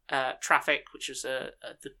been in Traffic, which was the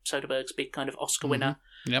Soderbergh's big kind of Oscar winner.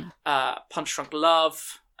 Yep. Punch Drunk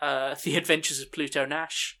Love, The Adventures of Pluto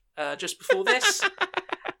Nash. Just before this,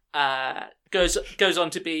 goes on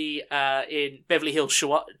to be in Beverly Hills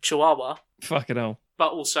Chihuahua. Fucking hell.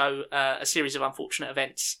 But also a series of unfortunate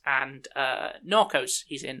events, and Narcos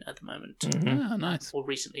he's in at the moment. Mm-hmm. Oh, nice. Or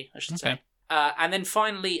recently, I should say. And then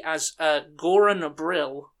finally, as Goran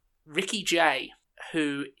Brill, Ricky Jay,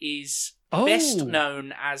 who is best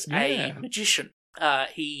known as a magician.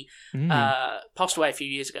 He passed away a few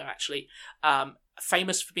years ago, actually.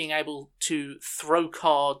 Famous for being able to throw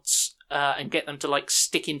cards and get them to like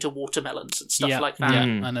stick into watermelons and stuff like that.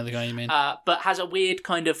 Yeah, I know the guy you mean. But has a weird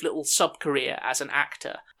kind of little sub-career as an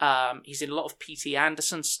actor. He's in a lot of P.T.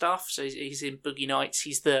 Anderson stuff. So he's in Boogie Nights.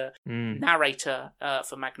 He's the narrator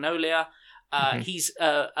for Magnolia. He's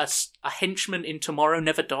a henchman in Tomorrow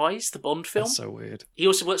Never Dies, the Bond film. That's so weird. He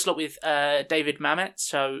also works a lot with David Mamet.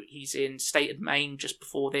 So he's in State of Maine just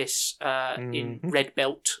before this, in Red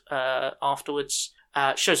Belt afterwards.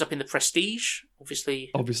 Shows up in The Prestige,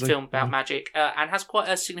 obviously film about magic, and has quite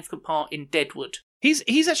a significant part in Deadwood,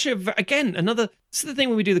 He's actually, again, another... This is the thing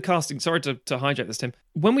when we do the casting. Sorry to hijack this, Tim.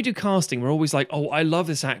 When we do casting, we're always like, oh, I love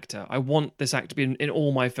this actor. I want this actor to be in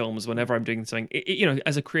all my films whenever I'm doing something.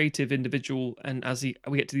 As a creative individual, and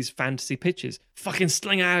we get to these fantasy pitches, fucking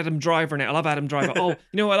sling Adam Driver in it. I love Adam Driver. Oh,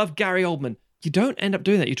 I love Gary Oldman. You don't end up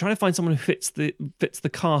doing that. You're trying to find someone who fits the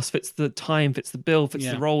cast, fits the time, fits the bill, fits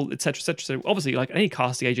the role, etc., etc. So obviously, like any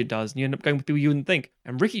casting agent does, and you end up going with people you wouldn't think.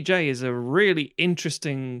 And Ricky Jay is a really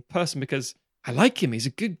interesting person because I like him. He's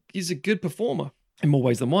a good performer in more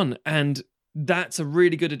ways than one, and that's a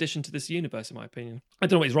really good addition to this universe, in my opinion. I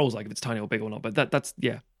don't know what his role's like, if it's tiny or big or not, but that's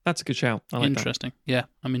a good shout. I like Interesting. That. Yeah,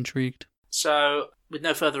 I'm intrigued. So, with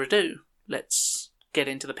no further ado, let's get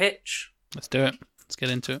into the pitch. Let's do it. Let's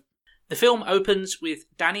get into it. The film opens with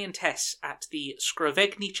Danny and Tess at the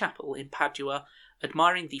Scrovegni Chapel in Padua,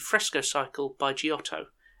 admiring the fresco cycle by Giotto,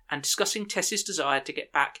 and discussing Tess's desire to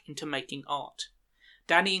get back into making art.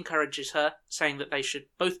 Danny encourages her, saying that they should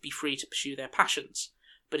both be free to pursue their passions,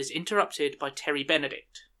 but is interrupted by Terry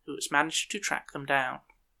Benedict, who has managed to track them down.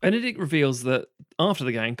 Benedict reveals that after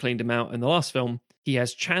the gang cleaned him out in the last film, he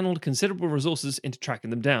has channeled considerable resources into tracking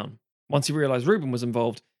them down. Once he realized Ruben was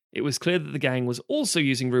involved, it was clear that the gang was also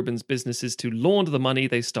using Ruben's businesses to launder the money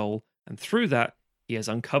they stole, and through that, he has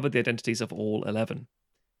uncovered the identities of all 11.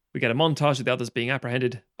 We get a montage of the others being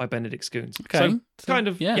apprehended by Benedict's goons. Okay. So kind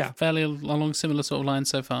of, fairly along similar sort of lines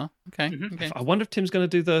so far. Okay. Mm-hmm. Okay. I wonder if Tim's going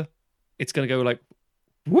to do it's going to go like,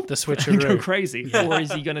 whoop, the switcheroo. Go crazy. Or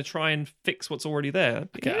is he going to try and fix what's already there?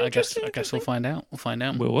 I guess we'll find out. We'll find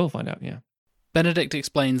out. We'll find out, yeah. Benedict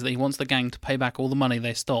explains that he wants the gang to pay back all the money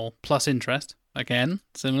they stole, plus interest. Again,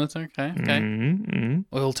 similar to, okay. Mm-hmm.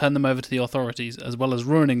 Or he'll turn them over to the authorities, as well as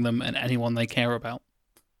ruining them and anyone they care about.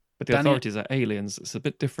 But the authorities are aliens. It's a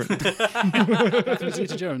bit different.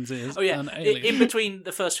 Zeta Jones is an alien. In between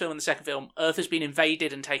the first film and the second film, Earth has been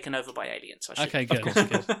invaded and taken over by aliens. Okay, good.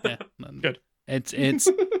 Good. Yeah. Good. It's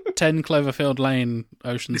 10 Cloverfield Lane,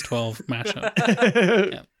 Ocean's 12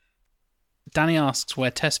 mashup. Yeah. Danny asks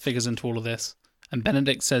where Tess figures into all of this, and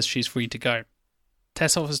Benedict says she's free to go.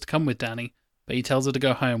 Tess offers to come with Danny, but he tells her to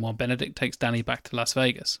go home while Benedict takes Danny back to Las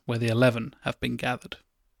Vegas, where the 11 have been gathered.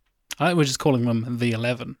 We're just calling them the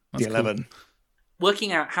 11. That's the 11. Cool.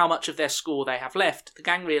 Working out how much of their score they have left, the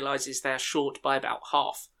gang realises they are short by about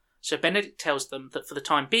half. So Benedict tells them that for the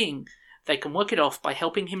time being, they can work it off by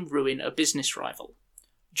helping him ruin a business rival.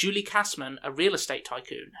 Julie Kassman, a real estate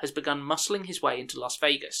tycoon, has begun muscling his way into Las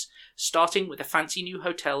Vegas, starting with a fancy new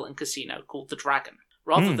hotel and casino called the Dragon.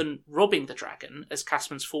 Rather than robbing the Dragon, as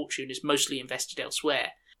Kassman's fortune is mostly invested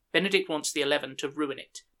elsewhere, Benedict wants the 11 to ruin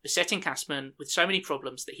it, besetting Kassman with so many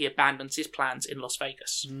problems that he abandons his plans in Las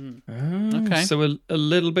Vegas. Okay. So a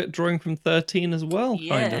little bit drawing from 13 as well,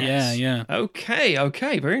 kind of. Yeah.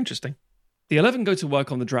 Okay, very interesting. The 11 go to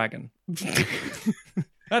work on the Dragon.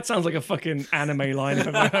 That sounds like a fucking anime line if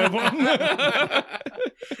I've ever heard one.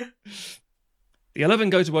 The 11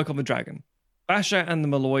 go to work on the Dragon. Basha and the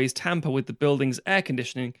Malloys tamper with the building's air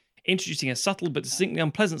conditioning, introducing a subtle but distinctly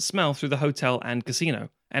unpleasant smell through the hotel and casino,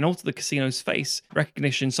 and alter the casino's face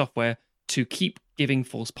recognition software to keep giving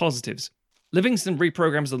false positives. Livingston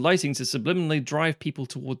reprograms the lighting to subliminally drive people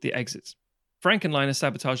toward the exits. Frank and Lina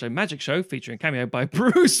sabotage a magic show featuring a cameo by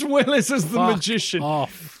Bruce Willis as the magician.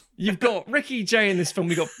 Off. You've got Ricky Jay in this film,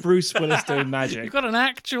 you've got Bruce Willis doing magic. You've got an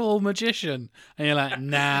actual magician, and you're like,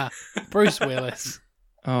 nah, Bruce Willis.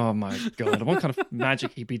 Oh my God, what kind of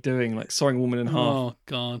magic he'd be doing, like sawing a woman in half? Oh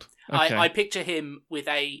God. Okay. I picture him with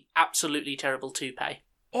a absolutely terrible toupee.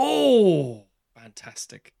 Oh,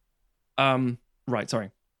 fantastic. Right,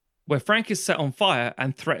 sorry. Where Frank is set on fire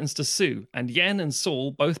and threatens to sue, and Yen and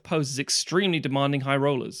Saul both pose as extremely demanding high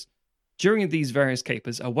rollers. During these various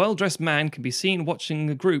capers, a well-dressed man can be seen watching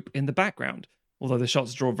the group in the background, although the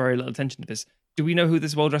shots draw very little attention to this. Do we know who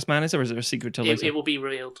this well-dressed man is, or is there a secret till later? It will be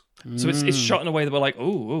revealed. So it's shot in a way that we're like,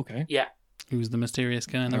 oh, okay. Yeah. Who's the mysterious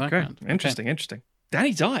guy in the background? Interesting.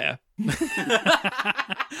 Danny Dyer?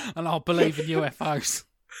 And I'll believe in UFOs.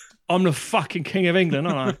 I'm the fucking king of England,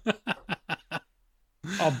 aren't I?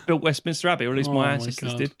 I built Westminster Abbey, or at least my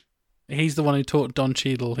ancestors did. He's the one who taught Don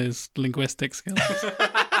Cheadle his linguistic skills.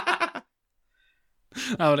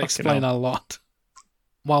 That would explain a lot.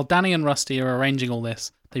 While Danny and Rusty are arranging all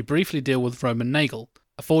this, they briefly deal with Roman Nagel,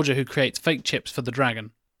 a forger who creates fake chips for the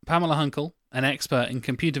Dragon, Pamela Hunkel, an expert in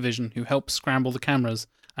computer vision who helps scramble the cameras,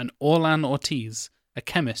 and Orlan Ortiz, a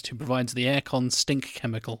chemist who provides the aircon stink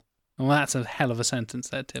chemical. Well, that's a hell of a sentence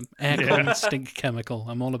there, Tim. Aircon stink chemical.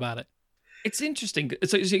 I'm all about it. It's interesting.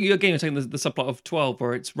 So you're taking the subplot of 12,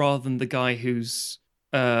 where it's rather than the guy who's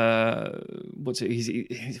what's it?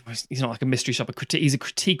 He's not like a mystery shopper. He's a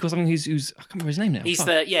critique or something. Who's I can't remember his name now. He's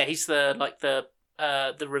the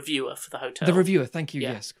the reviewer for the hotel. The reviewer, thank you.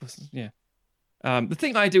 Yeah. Yes, of course. Yeah. The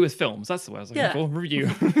thing I do with films, that's the word I was looking for. Review.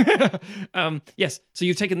 Yes. So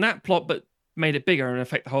you've taken that plot but made it bigger and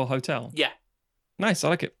affect the whole hotel. Yeah. Nice, I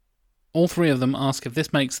like it. All three of them ask if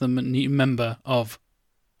this makes them a new member of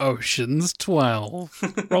Ocean's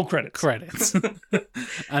 12. Roll credits. Credits.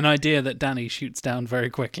 An idea that Danny shoots down very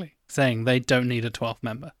quickly, saying they don't need a 12th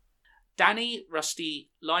member. Danny, Rusty,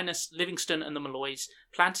 Linus, Livingston, and the Malloys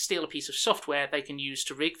plan to steal a piece of software they can use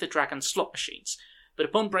to rig the Dragon slot machines, but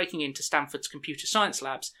upon breaking into Stanford's computer science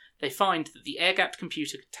labs, they find that the air-gapped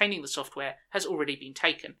computer containing the software has already been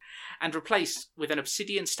taken, and replaced with an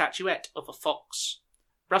obsidian statuette of a fox.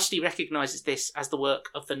 Rusty recognises this as the work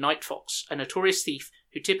of the Night Fox, a notorious thief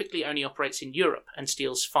who typically only operates in Europe and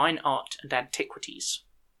steals fine art and antiquities.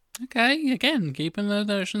 Okay, again, keeping the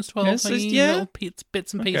Ocean's 12 little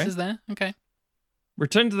bits and pieces there. Okay.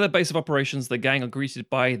 Returning to their base of operations, the gang are greeted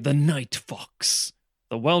by the Night Fox,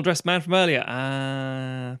 the well-dressed man from earlier.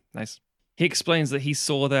 Nice. He explains that he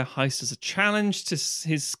saw their heist as a challenge to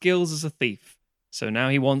his skills as a thief, so now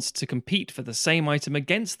he wants to compete for the same item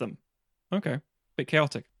against them. Okay, bit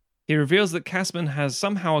chaotic. He reveals that Cassman has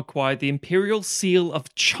somehow acquired the Imperial Seal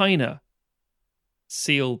of China.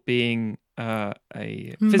 Seal being a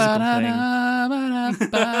physical thing.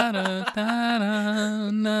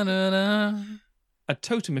 A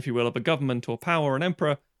totem, if you will, of a government or power or an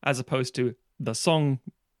emperor, as opposed to the song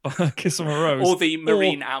Kiss from a Rose. Or the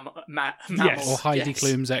marine mammal. Yes. Or Heidi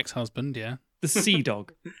Klum's ex-husband, yeah. The sea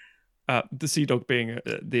dog. The sea dog being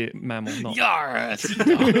the mammal, not... Yarr, sea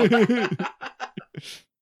dog.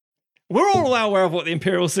 We're all aware of what the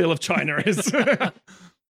Imperial Seal of China is.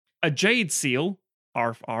 A jade seal,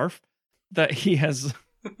 arf arf, that he has...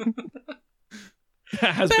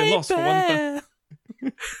 that has been lost for one...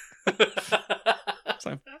 It's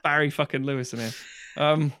like Barry fucking Lewis in here.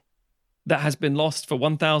 That has been lost for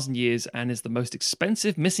 1,000 years and is the most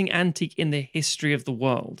expensive missing antique in the history of the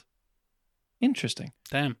world. Interesting.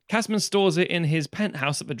 Damn. Cassman stores it in his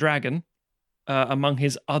penthouse at the Dragon, among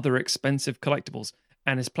his other expensive collectibles,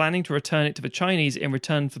 and is planning to return it to the Chinese in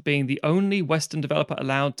return for being the only Western developer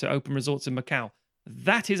allowed to open resorts in Macau.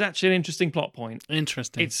 That is actually an interesting plot point.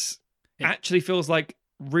 Interesting. It actually feels like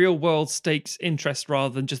real-world stakes interest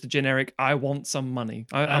rather than just a generic, I want some money.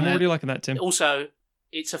 I'm already liking that, Tim. Also...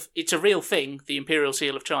 It's a real thing. The Imperial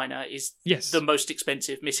Seal of China is the most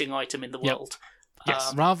expensive missing item in the world.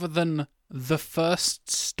 Yes. Rather than the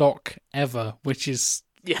first stock ever, which is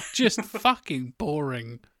just fucking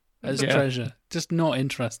boring as treasure. Just not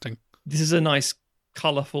interesting. This is a nice,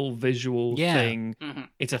 colourful, visual thing. Mm-hmm.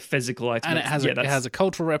 It's a physical item. And it has a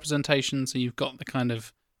cultural representation, so you've got the kind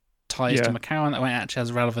of ties to Macau, and that way it actually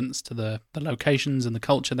has relevance to the locations and the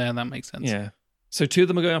culture there. That makes sense. Yeah. So two of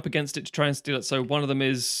them are going up against it to try and steal it. So one of them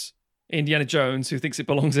is Indiana Jones, who thinks it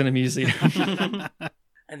belongs in a museum.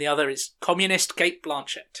 And the other is communist Kate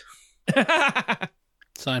Blanchett.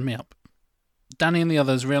 Sign me up. Danny and the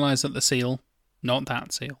others realise that the seal, not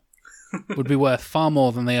that seal, would be worth far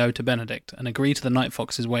more than they owe to Benedict, and agree to the Night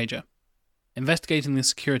Fox's wager. Investigating the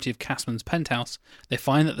security of Cassman's penthouse, they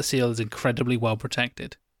find that the seal is incredibly well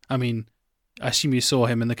protected. I mean... I assume you saw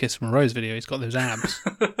him in the Kiss from a Rose video. He's got those abs.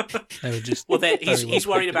 They were just he's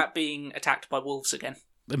worried about being attacked by wolves again.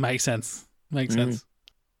 It makes sense. Makes sense.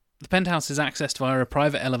 The penthouse is accessed via a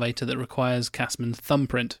private elevator that requires Cassman's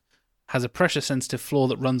thumbprint, has a pressure-sensitive floor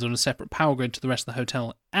that runs on a separate power grid to the rest of the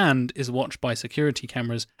hotel, and is watched by security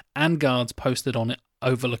cameras and guards posted on it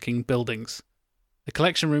overlooking buildings. The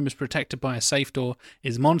collection room is protected by a safe door,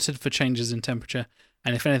 is monitored for changes in temperature,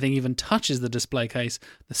 and if anything even touches the display case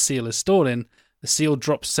the seal is stored in, the seal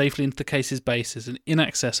drops safely into the case's base and is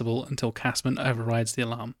inaccessible until Cassman overrides the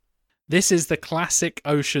alarm. This is the classic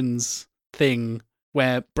Oceans thing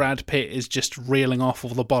where Brad Pitt is just reeling off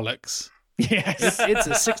all the bollocks. Yes. It's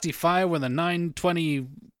a 65 with a 920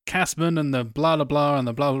 Cassman and the blah blah blah and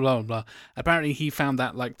the blah blah blah blah. Apparently he found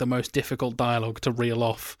that like the most difficult dialogue to reel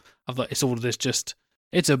off. Of like, it's all this just...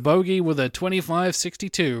 It's a bogey with a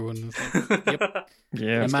 2562, and it's like, yep.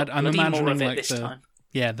 Yeah, I'm imagining like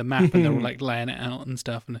the map, and they're all like laying it out and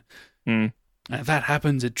stuff. And if that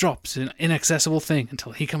happens, it drops an inaccessible thing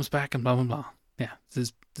until he comes back and blah blah blah. Yeah,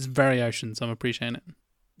 there's very Oceans. I'm appreciating it.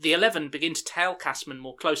 The 11 begin to tail Cassman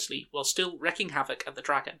more closely while still wreaking havoc at the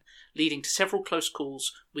Dragon, leading to several close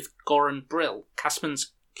calls with Goran Brill,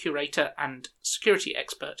 Cassman's curator and security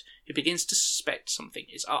expert, who begins to suspect something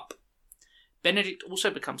is up. Benedict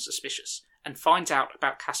also becomes suspicious and finds out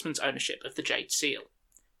about Cassman's ownership of the Jade Seal.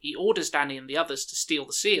 He orders Danny and the others to steal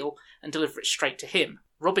the seal and deliver it straight to him,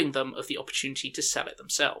 robbing them of the opportunity to sell it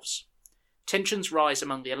themselves. Tensions rise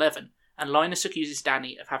among the 11, and Linus accuses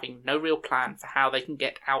Danny of having no real plan for how they can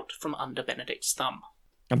get out from under Benedict's thumb.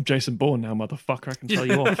 I'm Jason Bourne now, motherfucker. I can tell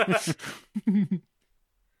you off.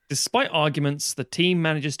 Despite arguments, the team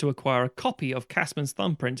manages to acquire a copy of Casman's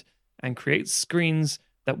thumbprint and creates screens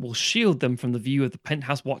that will shield them from the view of the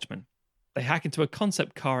penthouse watchman. They hack into a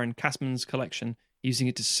concept car in Casman's collection, using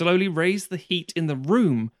it to slowly raise the heat in the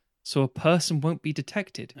room so a person won't be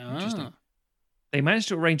detected. Interesting. They manage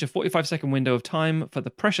to arrange a 45-second window of time for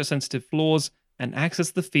the pressure-sensitive floors and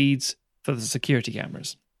access the feeds for the security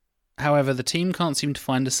cameras. However, the team can't seem to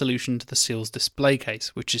find a solution to the seal's display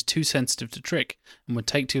case, which is too sensitive to trick and would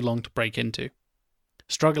take too long to break into.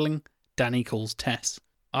 Struggling, Danny calls Tess,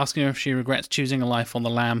 asking her if she regrets choosing a life on the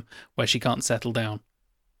lam where she can't settle down.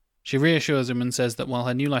 She reassures him and says that while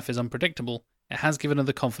her new life is unpredictable, it has given her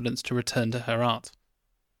the confidence to return to her art.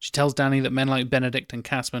 She tells Danny that men like Benedict and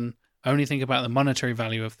Casman only think about the monetary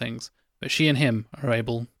value of things, but she and him are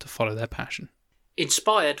able to follow their passion.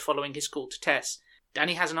 Inspired following his call to Tess,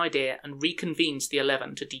 Danny has an idea and reconvenes the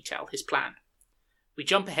 11 to detail his plan. We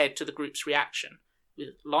jump ahead to the group's reaction, with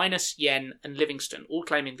Linus, Yen, and Livingston all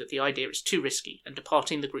claiming that the idea is too risky and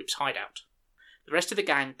departing the group's hideout. The rest of the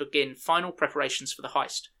gang begin final preparations for the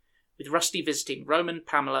heist, with Rusty visiting Roman,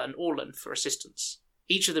 Pamela, and Orlan for assistance.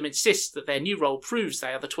 Each of them insists that their new role proves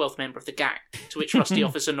they are the 12th member of the gang, to which Rusty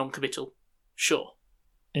offers a non-committal sure.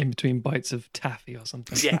 In between bites of taffy or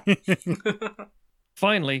something. Yeah.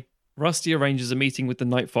 Finally, Rusty arranges a meeting with the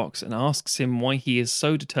Night Fox and asks him why he is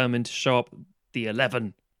so determined to show up the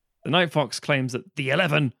 11. The Night Fox claims that the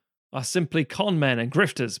 11 are simply con men and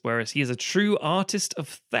grifters, whereas he is a true artist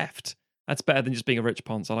of theft. That's better than just being a rich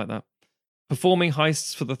ponce, I like that. Performing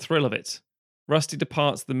heists for the thrill of it. Rusty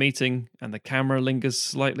departs the meeting and the camera lingers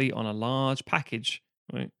slightly on a large package,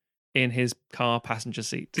 right, in his car passenger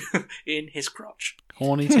seat. In his crotch.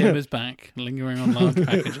 Horny Tim is back, lingering on large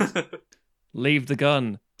packages. Leave the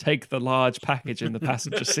gun. Take the large package in the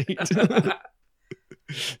passenger seat.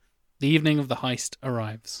 The evening of the heist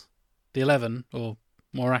arrives. The 11, or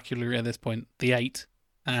more accurately at this point, the 8.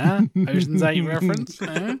 Ocean's 8 reference.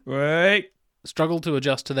 Wait. Struggle to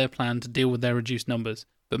adjust to their plan to deal with their reduced numbers,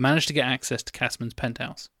 but manage to get access to Casman's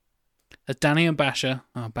penthouse. As Danny and Basher...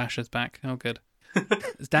 Oh, Basher's back. Oh, good.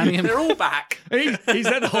 As Danny and... They're all back. He's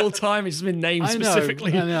there the whole time. He's been named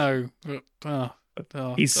specifically. I know.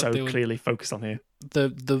 He's so clearly focused on here.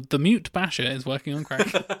 The mute Basher is working on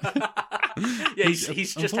crack. Yeah,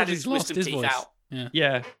 he's just had his wisdom teeth voice out.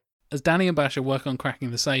 Yeah. As Danny and Basher work on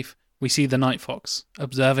cracking the safe, we see the Night Fox,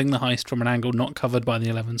 observing the heist from an angle not covered by the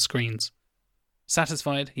 11 screens.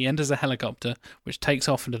 Satisfied, he enters a helicopter, which takes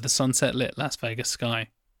off into the sunset-lit Las Vegas sky.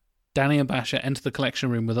 Danny and Basher enter the collection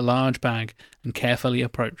room with a large bag and carefully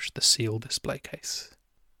approach the sealed display case.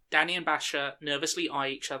 Danny and Basher nervously eye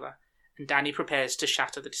each other, and Danny prepares to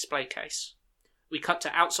shatter the display case. We cut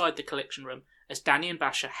to outside the collection room as Danny and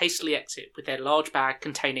Basher hastily exit with their large bag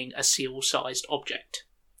containing a seal-sized object.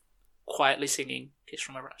 Quietly singing Kiss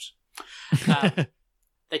from a Rose.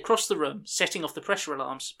 They cross the room, setting off the pressure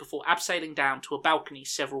alarms before abseiling down to a balcony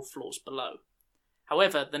several floors below.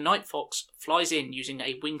 However, the Night Fox flies in using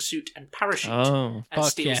a wingsuit and parachute and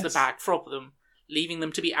steals the bag from them, leaving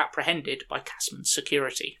them to be apprehended by Casman's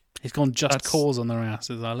security. He's gone just cause on their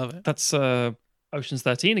asses. I love it. That's Ocean's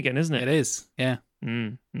 13 again, isn't it? It is, yeah.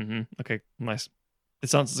 Okay, nice.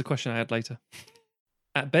 This answers a question I had later.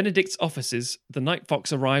 At Benedict's offices, the Night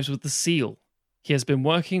Fox arrives with the seal. He has been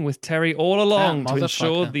working with Terry all along to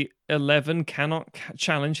ensure the 11 cannot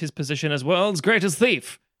challenge his position as world's greatest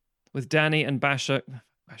thief. With Danny and Basher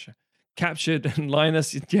captured and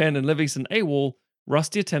Linus, Yen, and Livingston AWOL,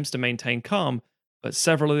 Rusty attempts to maintain calm, but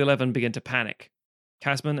several of the 11 begin to panic.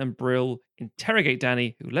 Casman and Brill interrogate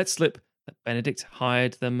Danny, who lets slip that Benedict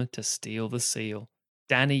hired them to steal the seal.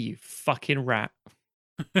 Danny, you fucking rat.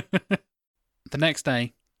 The next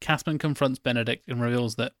day, Casman confronts Benedict and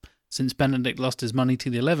reveals that, since Benedict lost his money to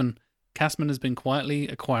the 11, Casman has been quietly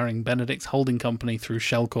acquiring Benedict's holding company through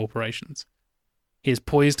shell corporations. He is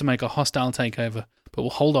poised to make a hostile takeover, but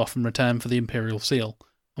will hold off and return for the Imperial Seal,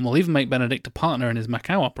 and will even make Benedict a partner in his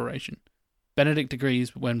Macau operation. Benedict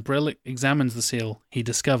agrees, but when Brill examines the seal, he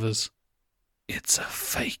discovers it's a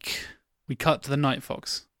fake. We cut to the Night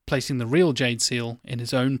Fox, placing the real Jade Seal in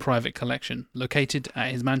his own private collection, located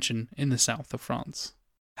at his mansion in the south of France,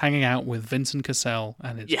 hanging out with Vincent Cassel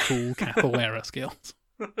and his cool capoeira skills.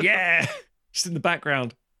 Yeah, just in the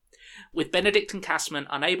background. With Benedict and Casman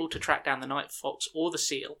unable to track down the Night Fox or the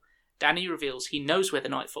seal, Danny reveals he knows where the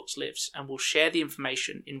Night Fox lives and will share the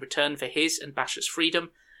information in return for his and Basher's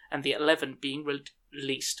freedom and the 11 being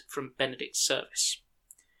released from Benedict's service.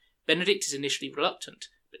 Benedict is initially reluctant,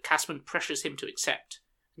 but Casman pressures him to accept,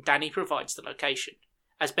 and Danny provides the location.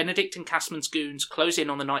 As Benedict and Castman's goons close in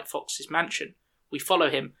on the Night Fox's mansion, we follow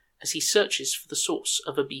him as he searches for the source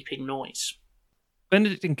of a beeping noise.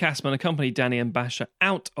 Benedict and Castman accompany Danny and Basher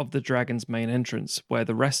out of the Dragon's main entrance, where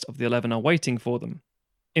the rest of the 11 are waiting for them.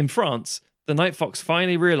 In France, the Night Fox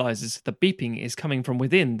finally realizes the beeping is coming from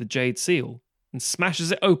within the Jade Seal and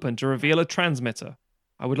smashes it open to reveal a transmitter.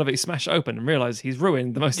 I would love it to smash it open and realize he's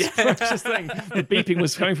ruined the most precious thing. The beeping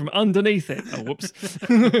was coming from underneath it. Oh, whoops.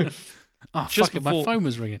 Oh, fuck it, my phone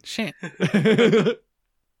was ringing. Shit.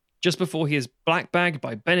 Just before he is black-bagged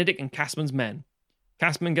by Benedict and Castman's men.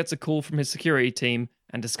 Castman gets a call from his security team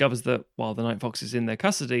and discovers that, while the Night Fox is in their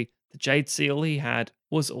custody, the Jade Seal he had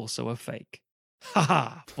was also a fake.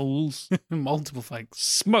 Ha-ha, fools. Multiple fakes.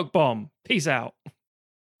 Smoke bomb. Peace out.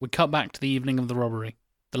 We cut back to the evening of the robbery.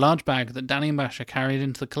 The large bag that Danny and Basher carried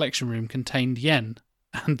into the collection room contained yen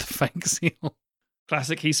and the fake seal.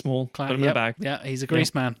 Classic, he's small. Put him in the bag. Yeah, he's a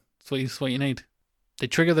grease man. That's what you need. They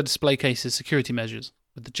trigger the display case's security measures,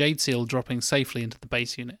 with the Jade Seal dropping safely into the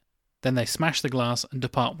base unit. Then they smash the glass and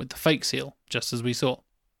depart with the fake seal, just as we saw.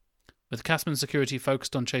 With Castman's security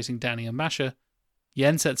focused on chasing Danny and Basher,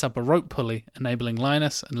 Yen sets up a rope pulley, enabling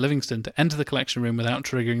Linus and Livingston to enter the collection room without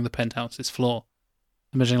triggering the penthouse's floor.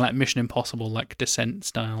 Imagining like Mission Impossible, like Descent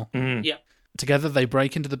style. Mm. Yeah. Together they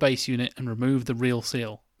break into the base unit and remove the real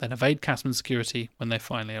seal, then evade Castman's security when they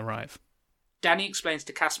finally arrive. Danny explains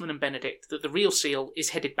to Castman and Benedict that the real seal is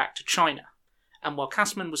headed back to China, and while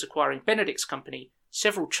Castman was acquiring Benedict's company,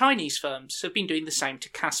 several Chinese firms have been doing the same to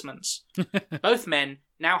Castman's. Both men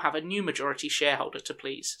now have a new majority shareholder to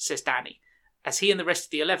please, says Danny, as he and the rest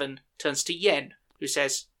of the 11 turns to Yen, who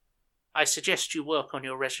says, I suggest you work on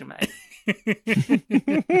your resume. Is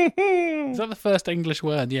that the first English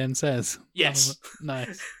word Yen says? Yes. Oh,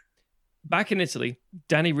 nice. Back in Italy,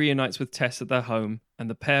 Danny reunites with Tess at their home, and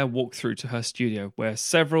the pair walk through to her studio, where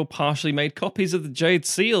several partially made copies of the Jade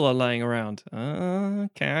Seal are laying around.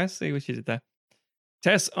 Okay, I see what you did there.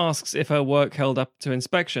 Tess asks if her work held up to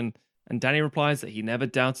inspection, and Danny replies that he never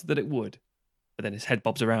doubted that it would. But then his head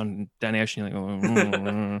bobs around, and Danny Ocean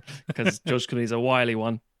like, because George Clooney's a wily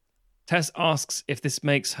one. Tess asks if this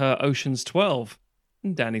makes her Ocean's 12,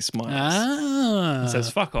 and Danny smiles. And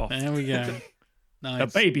says, fuck off. There we go.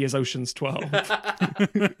 Nice. The baby is Ocean's 12.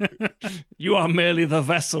 You are merely the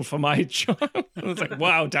vessel for my child. It's like,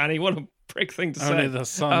 wow, Danny, what a prick thing to say. Only the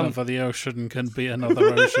son of the ocean can be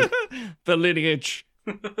another ocean. The lineage.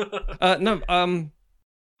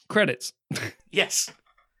 Credits. Yes.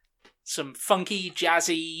 Some funky,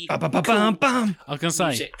 jazzy, Bam, bam, bam, bam. I was going to say,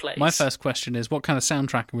 music plays. my first question is, what kind of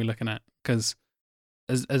soundtrack are we looking at? Because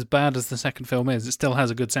as bad as the second film is, it still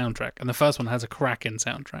has a good soundtrack. And the first one has a cracking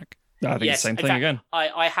soundtrack. I think it's the same thing fact, again.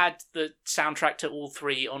 I had the soundtrack to all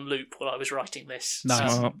three on loop while I was writing this.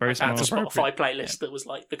 Nice. Very I found a smart. Spotify playlist that was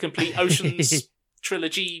like the complete Oceans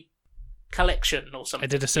trilogy collection or something. I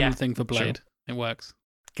did a similar thing for Blade. It works.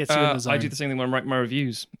 Gets you in the zone. I do the same thing when I write my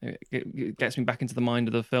reviews. It gets me back into the mind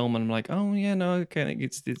of the film, and I'm like, oh yeah, no, okay.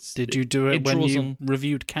 Did you do it when you on...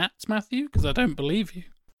 reviewed Cats, Matthew? Because I don't believe you.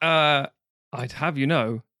 I'd have you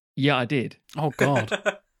know, yeah, I did. Oh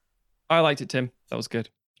God. I liked it, Tim. That was good.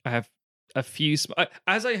 I have a few,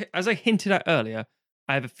 as I hinted at earlier,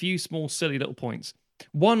 I have a few small silly little points.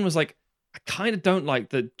 One was like, I kind of don't like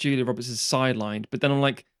that Julia Roberts is sidelined, but then I'm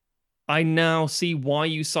like, I now see why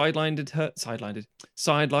you sidelined her.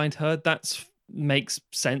 That makes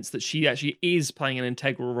sense that she actually is playing an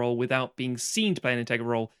integral role without being seen to play an integral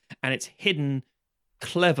role, and it's hidden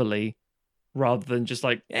cleverly rather than just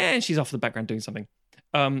like, she's off in the background doing something.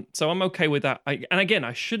 So I'm okay with that. And again,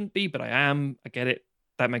 I shouldn't be, but I am. I get it.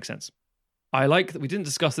 That makes sense. I like that we didn't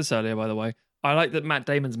discuss this earlier, by the way. I like that Matt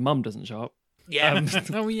Damon's mum doesn't show up. Yeah.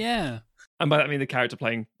 Oh yeah. And by that I mean the character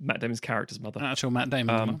playing Matt Damon's character's mother. Actual Matt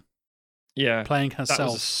Damon's mum. Yeah. Playing herself. That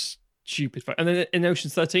was a stupid fight. And then in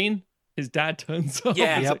Ocean's 13, his dad turns up.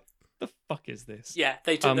 Yeah. It's Yep. like, the fuck is this? Yeah,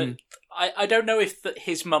 they took I don't know if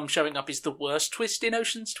his mum showing up is the worst twist in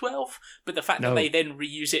Ocean's 12, but the fact that they then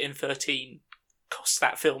reuse it in 13 costs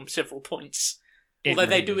that film several points. Although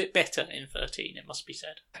they do it better in 13, it must be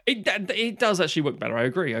said. It does actually work better. I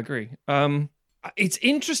agree. It's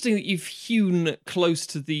interesting that you've hewn close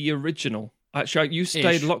to the original. Actually, you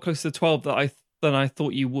stayed a lot closer to 12 than I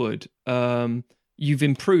thought you would. You've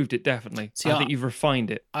improved it, definitely. I think you've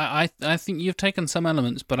refined it. I think you've taken some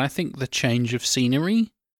elements, but I think the change of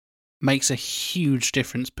scenery makes a huge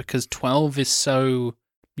difference because 12 is so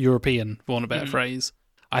European, for want of a better phrase.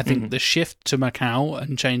 I think the shift to Macau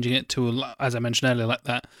and changing it to, as I mentioned earlier, like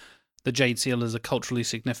that, the Jade Seal is a culturally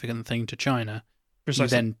significant thing to China. Precisely. You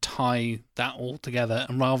then tie that all together,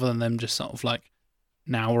 and rather than them just sort of like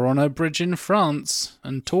now we're on a bridge in France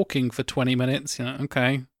and talking for 20 minutes.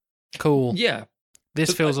 Okay, cool. Yeah.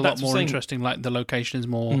 This feels a lot more interesting, like the location is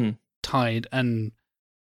more tied and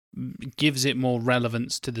gives it more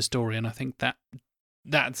relevance to the story, and I think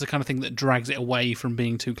that's the kind of thing that drags it away from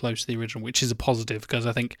being too close to the original, which is a positive, because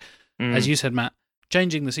I think, as you said, Matt,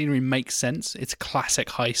 changing the scenery makes sense. It's classic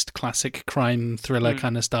heist, classic crime thriller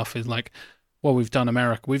kind of stuff. Is like, well, we've done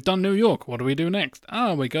America, we've done New York, what do we do next?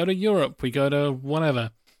 Oh, we go to Europe, we go to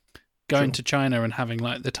whatever. Going to China and having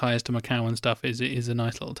like the ties to Macau and stuff is a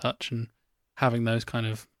nice little touch, and having those kind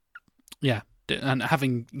of, and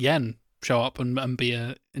having Yen show up and be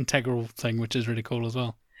a integral thing, which is really cool as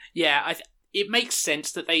well. Yeah, it makes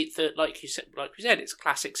sense that like we said, it's a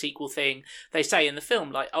classic sequel thing. They say in the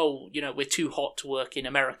film, like, oh, we're too hot to work in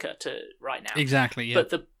America right now. Exactly. Yeah.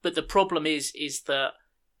 But the problem is that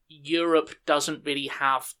Europe doesn't really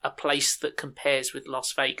have a place that compares with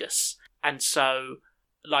Las Vegas, and so,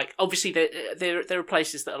 like, obviously there are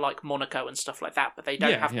places that are like Monaco and stuff like that, but they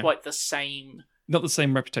don't have quite the same. Not the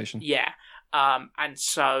same reputation. Yeah. And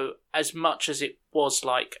so, as much as it was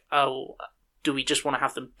like, oh, do we just want to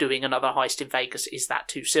have them doing another heist in Vegas? Is that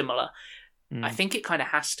too similar? I think it kind of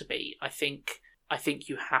has to be. I think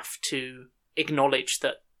you have to acknowledge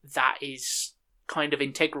that is kind of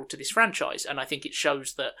integral to this franchise, and I think it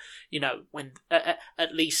shows that, when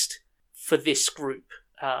at least for this group,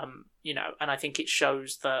 and I think it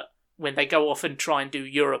shows that when they go off and try and do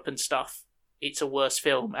Europe and stuff, it's a worse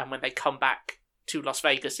film, and when they come back to Las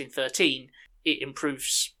Vegas in 13, it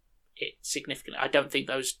improves it significantly. I don't think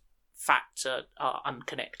those facts are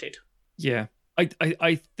unconnected. Yeah.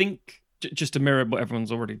 I think, just to mirror what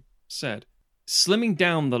everyone's already said, slimming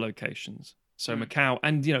down the locations, so Macau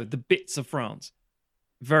and, the bits of France,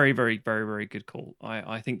 very, very, very, very good call.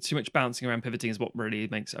 I think too much bouncing around, pivoting is what really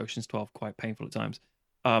makes Ocean's 12 quite painful at times.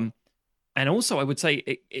 And also, I would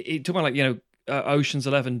say, it talking about, like, Ocean's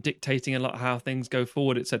 11 dictating a lot how things go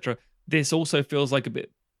forward, etc. This also feels like a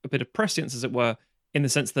bit of prescience, as it were, in the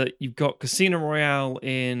sense that you've got Casino Royale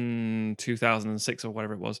in 2006 or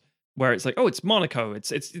whatever it was, where it's like, oh, it's Monaco, it's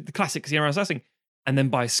the classic Casino Royale setting, and then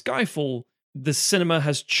by Skyfall, the cinema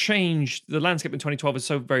has changed. The landscape in 2012 is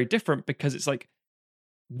so very different, because it's like,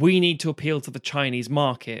 we need to appeal to the Chinese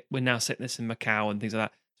market. We're now setting this in Macau and things like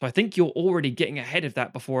that. So I think you're already getting ahead of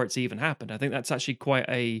that before it's even happened. I think that's actually quite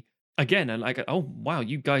oh wow,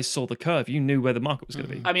 you guys saw the curve. You knew where the market was going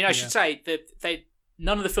to be. I mean, I should say that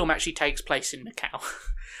none of the film actually takes place in Macau.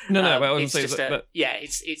 No. It's just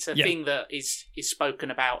it's a thing that is spoken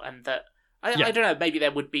about, and that I don't know. Maybe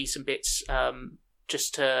there would be some bits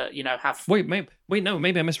just to have. Wait, maybe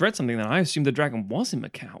I misread something. Then I assumed the dragon was in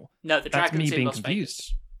Macau. No, the dragon's in Las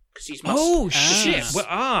Vegas. Because he's shit!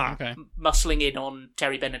 Okay. Muscling in on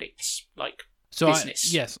Terry Benedict's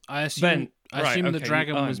business. I assume the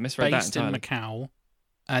dragon was based in Macau,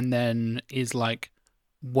 and then is like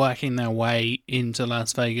working their way into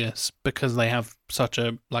Las Vegas because they have such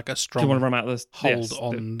a strong hold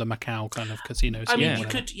on the Macau kind of casinos. I mean, you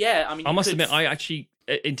could. Yeah, I mean, I must admit, I actually,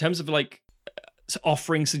 in terms of like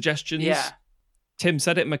offering suggestions, Tim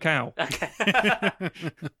said it Macau. Okay.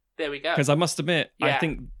 There we go. Because I must admit, I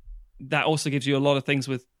think that also gives you a lot of things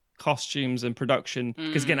with costumes and production.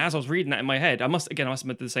 Because again, as I was reading that in my head, I must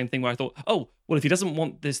admit the same thing where I thought, oh, well, if he doesn't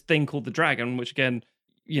want this thing called the dragon, which again,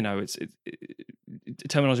 it's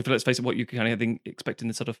terminology for, let's face it, what you kind of expect in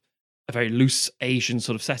this sort of a very loose Asian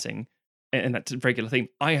sort of setting, and that regular theme.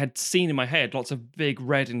 I had seen in my head lots of big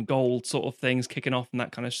red and gold sort of things kicking off, and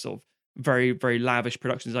that kind of sort of very, very lavish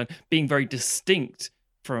production design, being very distinct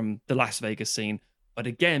from the Las Vegas scene, but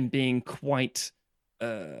again, being quite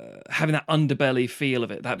having that underbelly feel of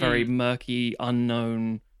it, that very murky,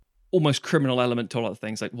 unknown, almost criminal element to a lot of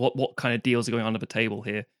things. Like what kind of deals are going on under the table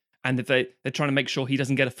here? And if they're trying to make sure he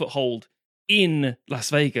doesn't get a foothold in Las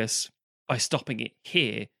Vegas by stopping it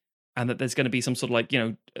here, and that there's going to be some sort of like,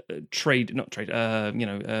 what's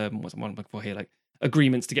one looking for here? Like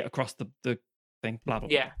agreements to get across the thing, blah, blah, blah.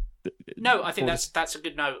 Yeah. No, I think that's a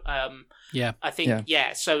good note. I think,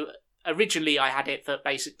 so originally I had it that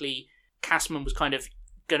basically Kasman was kind of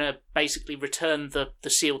going to basically return the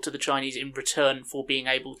seal to the Chinese in return for being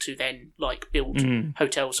able to then build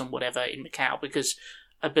hotels and whatever in Macau, because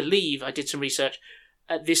I believe I did some research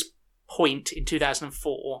at this point in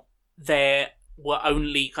 2004 there were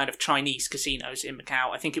only kind of Chinese casinos in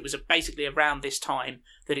Macau. I think it was basically around this time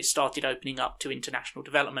that it started opening up to international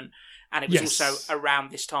development, and it was also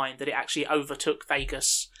around this time that it actually overtook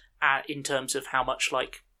Vegas in terms of how much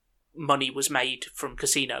money was made from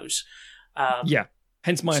casinos.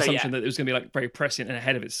 Hence my assumption that it was going to be very prescient and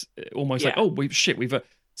ahead of its almost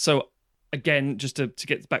so again, just to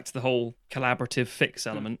get back to the whole collaborative fix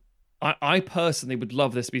element, I personally would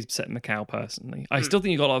love this to be set in Macau, personally. I still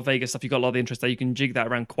think you've got a lot of Vegas stuff. You've got a lot of interest there. You can jig that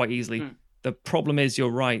around quite easily. The problem is, you're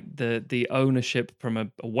right, the ownership from a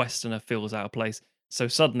Westerner feels out of place. So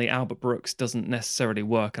suddenly Albert Brooks doesn't necessarily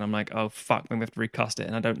work. And I'm like, oh, fuck, maybe we have to recast it.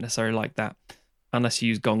 And I don't necessarily like that. Unless you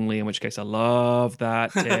use Gong Li, in which case I love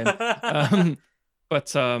that, Tim.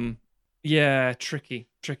 Yeah, tricky.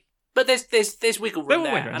 But there's wiggle room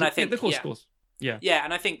there. And I think... Of course. Yeah. Yeah,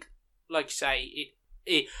 and I think, like you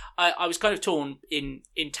say, I was kind of torn in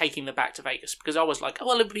taking them back to Vegas, because I was like, oh,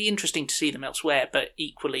 well, it'd be interesting to see them elsewhere, but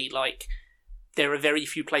equally, like, there are very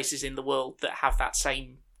few places in the world that have that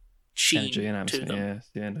same sheen to them.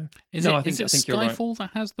 No. I think Skyfall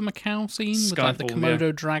that has the Macau scene with like the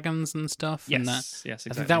Komodo dragons and stuff? Yes, and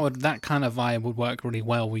exactly. I think that kind of vibe would work really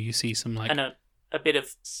well, where you see some like... And a bit of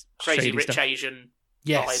crazy rich stuff. Asian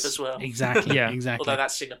vibe as well. Exactly, exactly. Although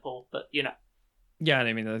that's Singapore, but you know. Yeah,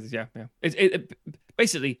 I mean, yeah. It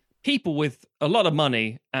basically people with a lot of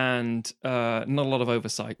money and not a lot of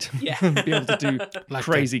oversight be able to do like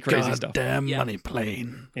crazy stuff. Damn money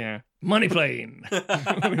plane. Yeah, money plane.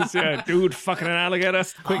 Dude, fucking an alligator.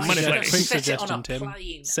 Quick money plane. Quick suggestion, Tim.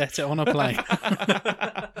 Set it on a plane.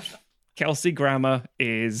 Kelsey Grammer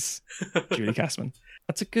is Julie Cassman.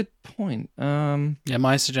 That's a good point.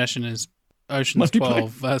 My suggestion is Ocean's 12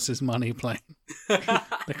 versus Money Plane.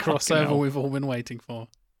 The crossover we've all been waiting for.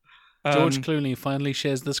 George Clooney finally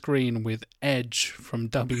shares the screen with Edge from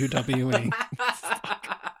WWE.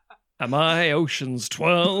 Am I Ocean's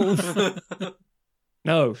 12?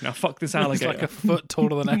 No, now fuck this alligator. He's like a foot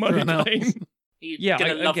taller than everyone else. You're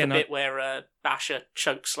going to love the bit where Basher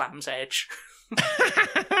choke slams Edge.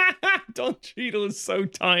 Don Cheadle is so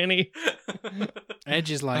tiny.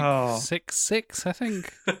 Edge is like 6'6", I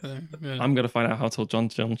think. I'm going to find out how tall John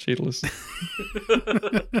Cheadle is.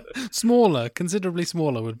 Smaller, considerably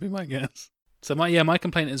smaller would be my guess. So my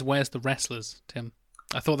complaint is, where's the wrestlers, Tim?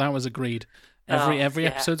 I thought that was agreed. Every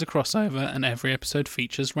episode's a crossover, and every episode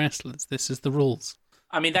features wrestlers. This is the rules.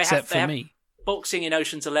 I mean, they have me. Boxing in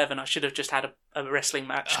Ocean's 11. I should have just had a wrestling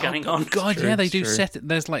match going on. God, they do set it.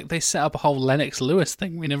 They set up a whole Lennox Lewis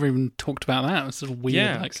thing. We never even talked about that. It was sort of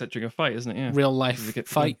weird, like setting a fight, isn't it? Yeah, real life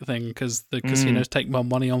fight thing, because the casinos take more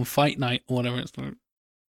money on fight night or whatever. It's like,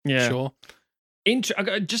 sure.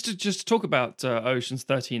 Just to talk about Ocean's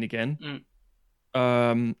 13 again.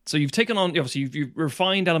 So you've taken on, obviously you've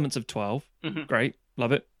refined elements of 12. Great,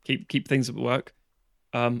 love it. Keep things at work.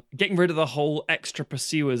 Getting rid of the whole extra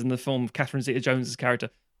pursuers in the film of Catherine Zeta-Jones' character.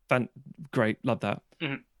 Great, love that.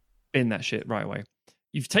 In that shit right away.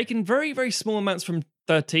 You've taken very, very small amounts from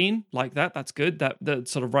 13, like that. That's good. That the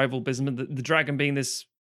sort of rival business, the dragon being this,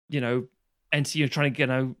 entity you're trying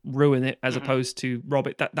to ruin it, as opposed to rob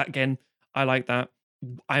it. That again, I like that.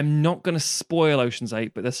 I'm not going to spoil Ocean's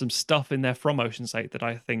 8, but there's some stuff in there from Ocean's 8 that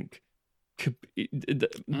I think could be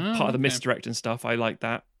part of the misdirecting stuff. I like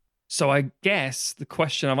that. So I guess the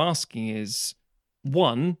question I'm asking is,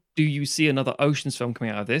 1, do you see another Ocean's film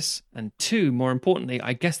coming out of this? And 2, more importantly,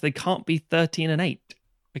 I guess they can't be 13 and 8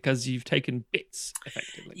 because you've taken bits,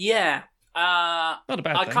 effectively. Yeah. Not a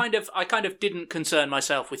bad thing. I kind of didn't concern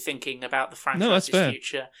myself with thinking about the franchise's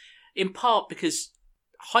future. In part because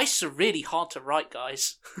heists are really hard to write,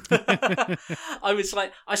 guys. I was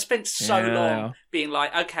like, I spent so long being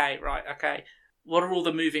like, okay, what are all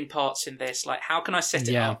the moving parts in this? Like, how can I set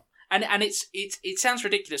it up? And it sounds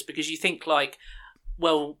ridiculous because you think like,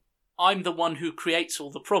 well, I'm the one who creates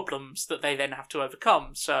all the problems that they then have to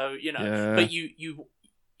overcome. So, but you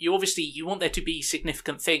obviously, you want there to be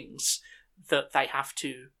significant things that they have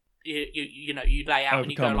to, you lay out,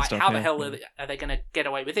 and you go like, how the hell are they going to get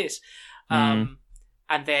away with this? And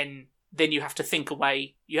then you have to think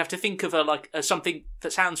you have to think of something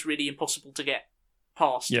that sounds really impossible to get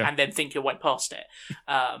past, and then think your way past it.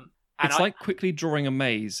 It's like quickly drawing a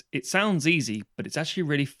maze. It sounds easy, but it's actually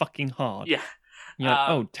really fucking hard. Yeah. You're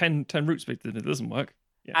like, 10 routes, but it doesn't work.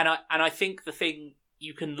 Yeah. And I think the thing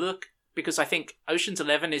you can look, because I think Ocean's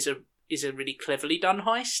 11 is a really cleverly done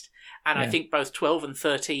heist, and I think both 12 and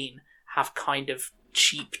 13 have kind of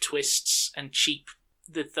cheap twists and cheap.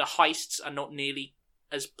 The heists are not nearly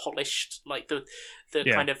as polished. Like the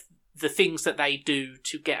kind of the things that they do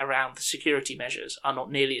to get around the security measures are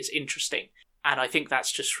not nearly as interesting. And I think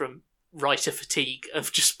that's just from writer fatigue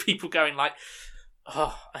of just people going like,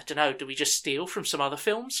 oh, I don't know, do we just steal from some other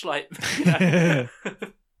films? Like,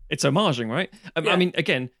 It's homaging, right? I mean,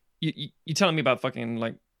 again, you're telling me about fucking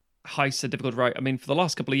like heists are difficult to write. I mean, for the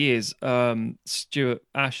last couple of years, Stuart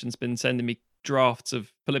Ashton's been sending me drafts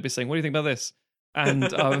of Polybius saying, what do you think about this? and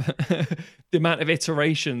the amount of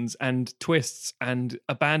iterations and twists and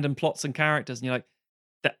abandoned plots and characters, and you're like,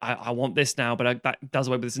 I want this now, but that does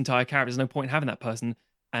away with this entire character. There's no point in having that person.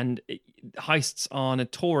 And heists are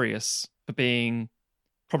notorious for being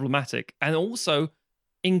problematic and also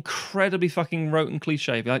incredibly fucking rote and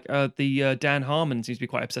cliche. Like the Dan Harmon seems to be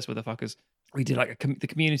quite obsessed with the fuckers. We did like the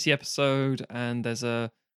Community episode, and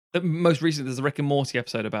most recently there's a Rick and Morty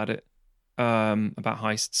episode about it, about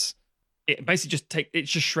heists. It basically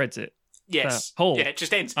just shreds it. Yes. It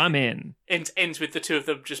just ends. I'm in. Ends with the two of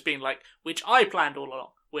them just being like, which I planned all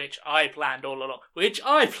along, which I planned all along, which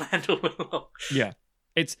I planned all along. Yeah.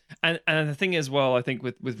 It's and the thing as well, I think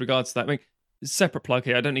with regards to that, I mean, separate plug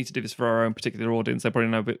here. I don't need to do this for our own particular audience. They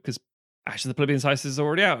probably know, but because Ash of the Plebeians heist is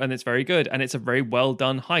already out, and it's very good, and it's a very well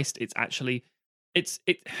done heist. It's actually, it's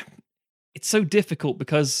so difficult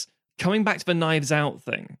because coming back to the Knives Out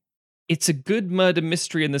thing, it's a good murder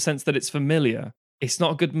mystery in the sense that it's familiar. It's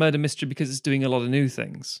not a good murder mystery because it's doing a lot of new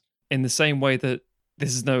things. In the same way that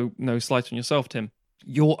this is no slight on yourself, Tim.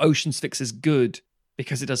 Your Ocean's Fix is good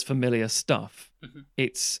because it does familiar stuff. Mm-hmm.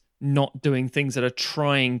 It's not doing things that are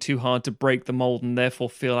trying too hard to break the mold and therefore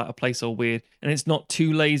feel out of place or weird. And it's not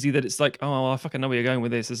too lazy that it's like, oh, I fucking know where you're going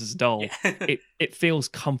with this. This is dull. Yeah. It feels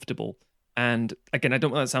comfortable. And again, I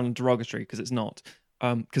don't want that to sound derogatory because it's not.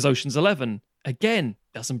 Because Ocean's 11, again,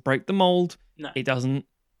 doesn't break the mold. No. It doesn't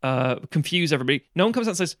confuse everybody. No one comes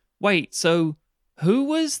out and says, wait, so who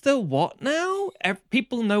was the what now?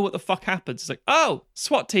 People know what the fuck happens. It's like, oh,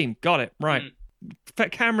 SWAT team, got it, right.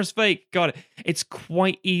 Camera's fake, got it. It's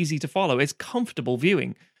quite easy to follow. It's comfortable viewing.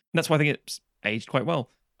 And that's why I think it's aged quite well.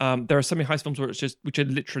 There are so many heist films which are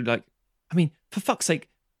literally like, I mean, for fuck's sake,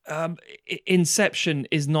 Inception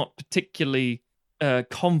is not particularly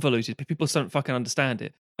convoluted, but people don't fucking understand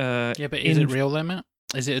it. Yeah, but is it real though, Matt?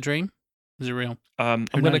 Is it a dream? Is it real? I'm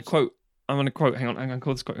going to quote. Hang on.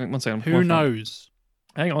 Call this quote. One second. Who knows?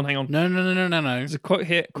 Hang on. No. There's a quote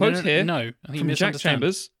here. Here. No, I think from Jack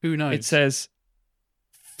Chambers. Who knows? It says,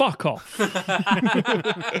 "Fuck off."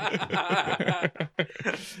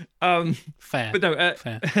 Fair. But no,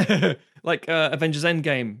 fair. Like Avengers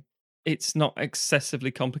Endgame, it's not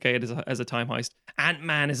excessively complicated as a time heist.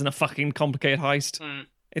 Ant-Man isn't a fucking complicated heist.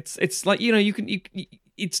 It's like, you can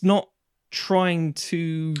it's not trying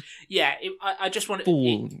to I just want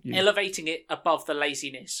to elevating it above the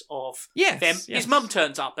laziness of yes. His mum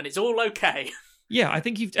turns up and it's all okay. I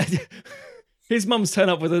think you've his mum's turned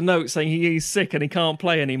up with a note saying he's sick and he can't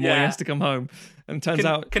play anymore. He has to come home, and turns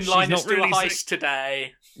out can she's Linus not really do a heist sick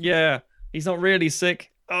today. He's not really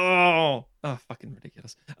sick. Oh, fucking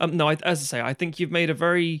ridiculous. No, as I say, I think you've made a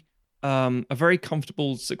very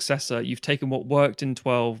comfortable successor. You've taken what worked in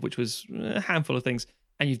 12, which was a handful of things,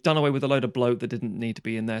 and you've done away with a load of bloat that didn't need to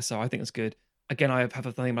be in there. So I think that's good. Again, I have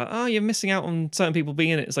a thing about, you're missing out on certain people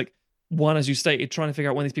being in it. It's like, one, as you stated, trying to figure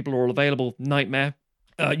out when these people are all available. Nightmare.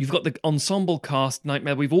 You've got the ensemble cast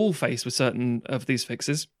nightmare we've all faced with certain of these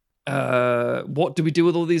fixes. What do we do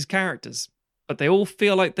with all these characters? But they all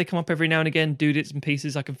feel like they come up every now and again, do bits and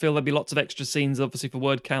pieces. I can feel there'll be lots of extra scenes, obviously, for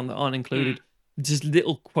word count that aren't included. Just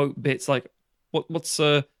little quote bits like, what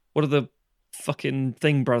are the fucking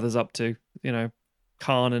Thing brothers up to?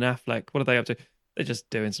 Khan and Affleck, what are they up to? They're just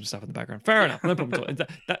doing some stuff in the background. Fair enough, no problem at all.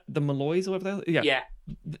 That the Malloys or whatever they are?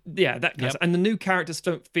 Yeah, that kind of stuff. And the new characters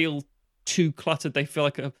don't feel too cluttered. They feel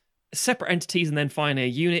like a separate entities and then finally a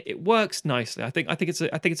unit. It works nicely. I think it's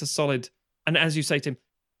a solid. And as you say, Tim,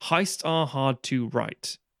 heists are hard to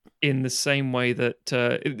write in the same way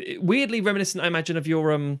that weirdly reminiscent, I imagine, of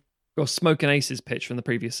your Smoke and Aces pitch from the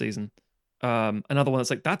previous season. Another one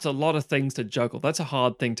that's a lot of things to juggle. That's a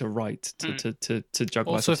hard thing to write to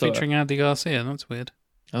juggle. Also featuring Andy Garcia. That's weird.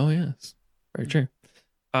 Oh yes, very true.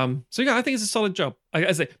 So yeah, I think it's a solid job.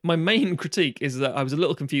 I say my main critique is that I was a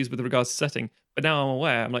little confused with regards to setting, but now I'm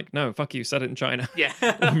aware. I'm like, no, fuck you, set it in China. Yeah,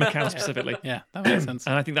 or Macau specifically. Yeah, that makes sense.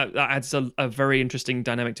 And I think that adds a very interesting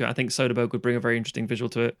dynamic to it. I think Soderbergh would bring a very interesting visual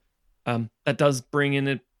to it. That does bring in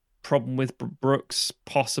a problem with Brooks,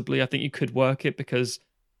 possibly. I think you could work it because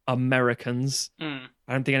Americans. I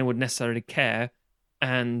don't think anyone would necessarily care.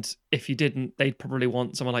 And if you didn't, they'd probably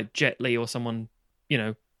want someone like Jet Li or someone,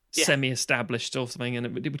 semi-established or something, and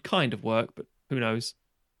it would kind of work, but who knows.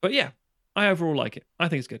 But yeah, I overall like it. I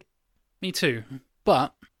think it's good. Me too.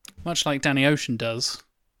 But, much like Danny Ocean does,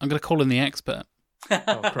 I'm going to call in the expert.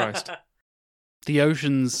 Oh, Christ. The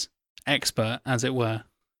Ocean's expert, as it were.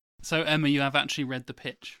 So, Emma, you have actually read the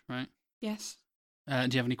pitch, right? Yes. Do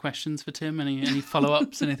you have any questions for Tim? Any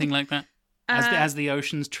follow-ups, anything like that? As the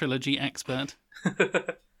Ocean's trilogy expert.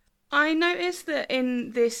 I noticed that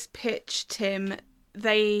in this pitch, Tim,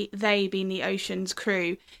 they being the Ocean's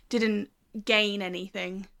crew, didn't gain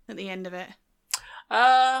anything at the end of it?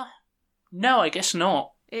 No, I guess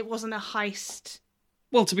not. It wasn't a heist.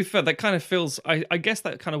 Well, to be fair, that kind of feels. I guess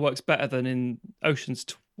that kind of works better than in Ocean's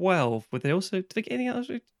 12. Would they also? Did they get anything else?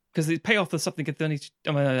 Because they pay off the something at the only.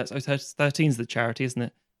 I mean, that's 13's the charity, isn't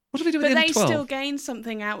it? What do they do with the end of 12? But they still gain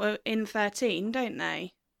something out in 13, don't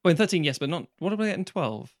they? Well, in 13, yes, but not. What do they get in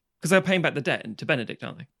 12? Because they're paying back the debt to Benedict,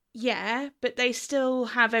 aren't they? Yeah, but they still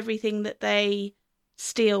have everything that they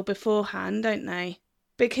steal beforehand, don't they?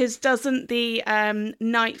 Because doesn't the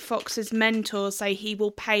Night Fox's mentor say he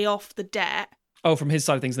will pay off the debt? Oh, from his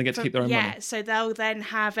side of things, they get to keep their own money. Yeah, so they'll then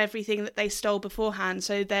have everything that they stole beforehand.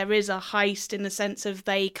 So there is a heist in the sense of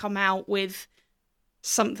they come out with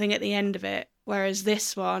something at the end of it. Whereas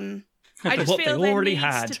this one, I just feel there already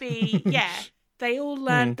needs to be, they all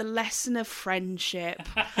learned the lesson of friendship.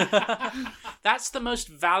 That's the most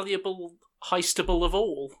valuable heistable of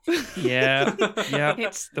all. Yeah.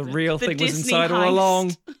 It's the real thing was Disney inside all heist.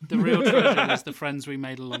 along. The real treasure is the friends we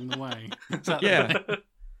made along the way.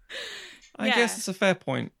 I guess it's a fair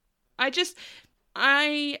point.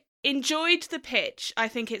 I enjoyed the pitch. I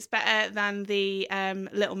think it's better than the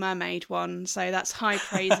Little Mermaid one, so that's high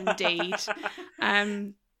praise indeed.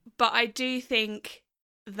 But I do think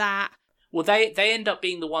that... Well, they end up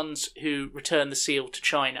being the ones who return the seal to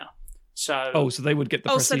China. So so they would get the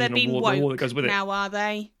prestige so they're being award, woke the award that goes with it. now, are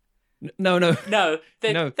they? No.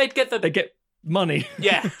 They'd get They get money.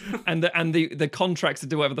 Yeah. and the contracts to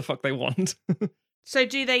do whatever the fuck they want. So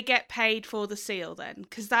do they get paid for the seal then?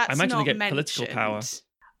 Because that's I imagine not they get mentioned. political power.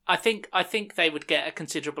 I think they would get a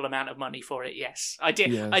considerable amount of money for it. Yes, I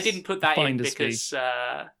did. Yes. I didn't put that in Finder's because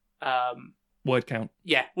word count.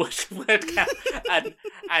 Yeah, word count.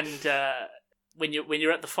 and when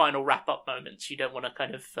you're at the final wrap up moments, you don't want to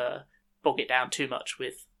kind of bog it down too much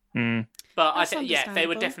with. Mm. But That's I think they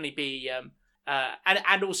would definitely be.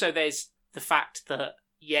 And also there's the fact that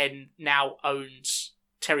Yen now owns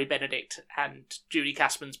Terry Benedict and Julie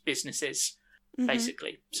Cassman's businesses,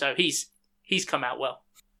 basically. So he's come out well.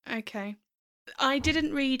 Okay. I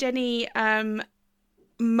didn't read any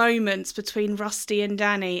moments between Rusty and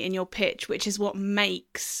Danny in your pitch, which is what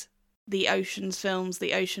makes the Ocean films.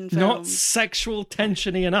 Not sexual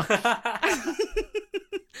tension-y enough.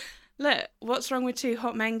 Look, what's wrong with two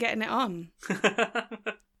hot men getting it on?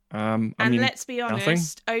 Let's be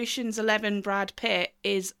honest, nothing. Ocean's 11 Brad Pitt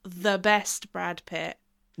is the best Brad Pitt.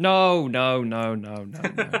 No.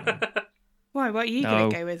 Why? What are you going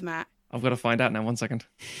to go with, Matt? I've got to find out now. 1 second.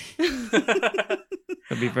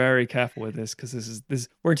 I'll be very careful with this because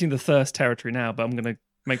we're entering the thirst territory now. But I'm going to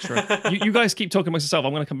make sure you guys keep talking amongst yourself.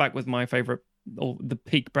 I'm going to come back with my favorite, or the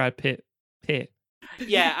peak Brad Pitt.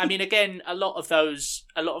 Yeah, I mean, again, a lot of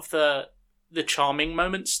the charming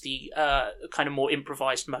moments, the kind of more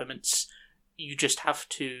improvised moments, you just have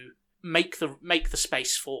to make the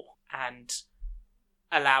space for and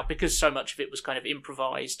allow, because so much of it was kind of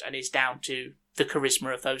improvised and is down to the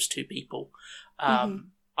charisma of those two people. There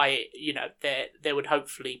would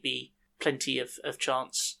hopefully be plenty of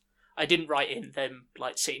chance. I didn't write in them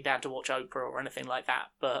like sitting down to watch Oprah or anything like that,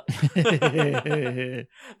 but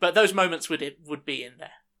but those moments would be in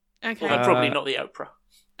there. Okay, although probably not the Oprah.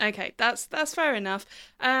 Okay, that's fair enough.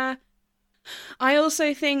 I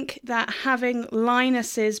also think that having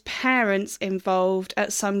Linus's parents involved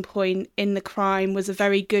at some point in the crime was a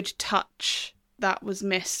very good touch. That was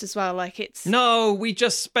missed as well. No, we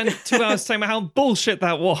just spent 2 hours saying how bullshit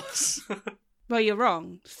that was. Well, you're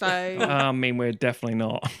wrong. So I mean, we're definitely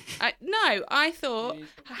not. I thought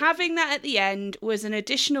having that at the end was an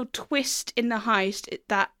additional twist in the heist.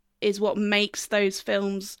 That is what makes those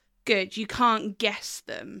films good. You can't guess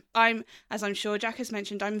them. As I'm sure Jack has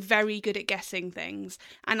mentioned, I'm very good at guessing things,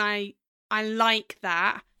 and I like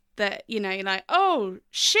that. That, like, oh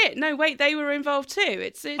shit, no wait, they were involved too.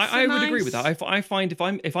 It's I would agree with that. I find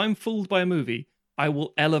if I'm fooled by a movie, I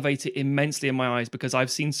will elevate it immensely in my eyes because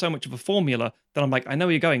I've seen so much of a formula that I'm like, I know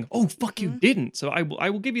where you're going. Oh fuck, you didn't. So I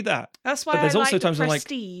will give you that. That's why but there's I also like times the I'm like,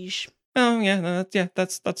 Prestige. oh yeah,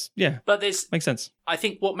 that's yeah. But makes sense. I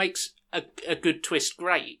think what makes a good twist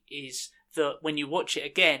great is that when you watch it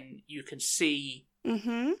again, you can see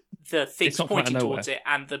the things pointing towards it,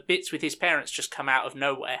 and the bits with his parents just come out of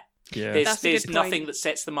nowhere. Yeah, there's nothing that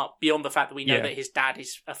sets them up beyond the fact that we know that his dad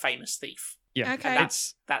is a famous thief. Yeah, okay. And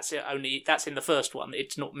that's it. That's in the first one.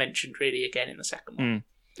 It's not mentioned really again in the second one.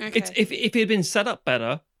 Okay. It's if it had been set up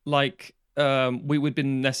better, like we would have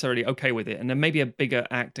been necessarily okay with it, and then maybe a bigger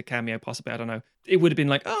actor cameo, possibly. I don't know. It would have been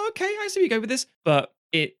like, oh, okay, I see where you go with this, but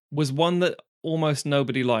it was one that almost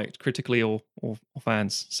nobody liked, critically or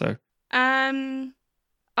fans. So,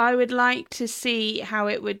 I would like to see how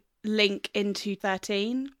it would link into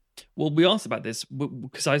 13. Well, we asked about this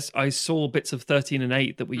because I saw bits of 13 and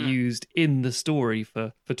 8 that were used in the story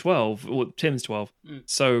for 12, or Tim's 12.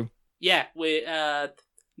 So yeah, we're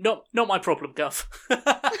not my problem, Gov.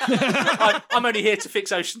 I'm only here to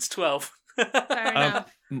fix Ocean's 12. Fair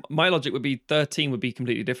enough. My logic would be 13 would be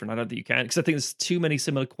completely different. I don't think you can, because I think there's too many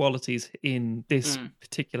similar qualities in this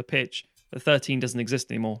particular pitch. But 13 doesn't exist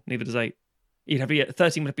anymore. Neither does 8. You'd have to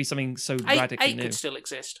 13 would be something so radically new. 8 could still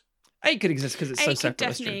exist. 8 could exist because it's so separate. 8 could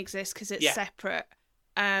definitely exist because it's separate.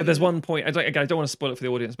 But there's one point. I don't want to spoil it for the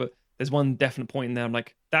audience, but there's one definite point in there. I'm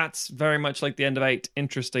like, that's very much like the end of 8.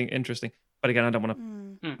 Interesting. But again, I don't want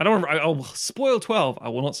to. I'll spoil 12. I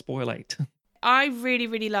will not spoil 8. I really,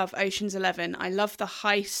 really love Ocean's 11. I love the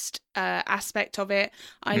heist aspect of it.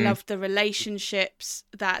 I love the relationships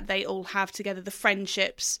that they all have together, the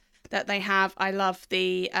friendships that they have. I love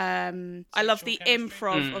the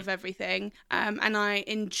improv of everything, and I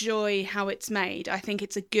enjoy how it's made. I think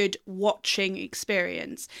it's a good watching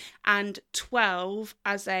experience. And 12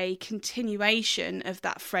 as a continuation of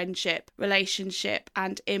that friendship, relationship,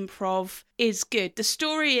 and improv is good. The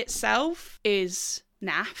story itself is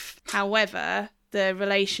naff. However, the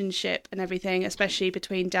relationship and everything, especially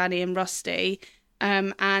between Danny and Rusty,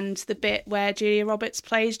 and the bit where Julia Roberts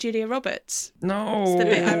plays Julia Roberts. No. It's the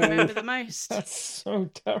bit I remember the most. That's so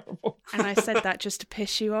terrible. And I said that just to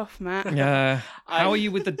piss you off, Matt. Yeah. How are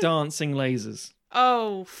you with the dancing lasers?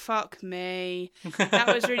 Oh, fuck me.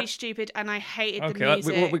 That was really stupid, and I hated the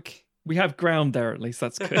music. We have ground there, at least.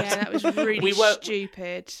 That's good. Yeah, that was really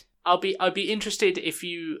stupid. I'll be interested if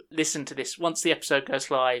you listen to this once the episode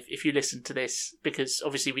goes live. If you listen to this, because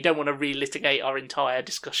obviously we don't want to relitigate our entire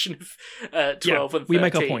discussion of 12 and 13. We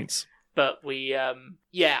make our points, but we I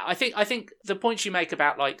think the points you make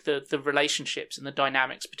about like the relationships and the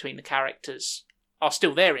dynamics between the characters are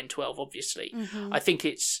still there in 12. Obviously, I think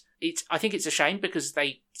it's a shame because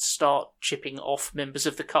they start chipping off members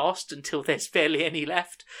of the cast until there's barely any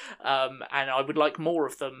left. And I would like more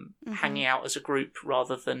of them hanging out as a group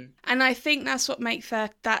rather than... And I think that's what makes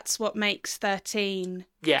 13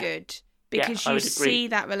 good. Because you see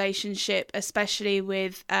that relationship, especially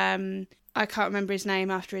with... I can't remember his name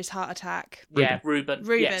after his heart attack. Yeah, Ruben.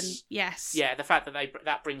 Yes. Yeah, the fact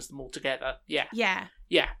that brings them all together. Yeah. Yeah.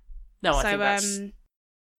 No, I think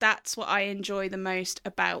that's what I enjoy the most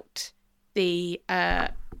about the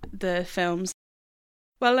films.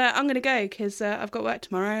 Well, I'm going to go because I've got work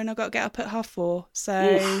tomorrow and I've got to get up at 4:30.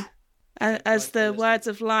 So, as the words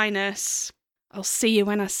of Linus, I'll see you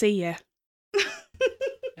when I see you.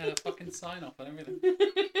 Yeah, fucking sign off and everything.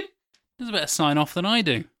 There's a better sign off than I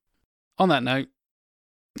do. On that note,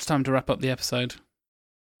 it's time to wrap up the episode.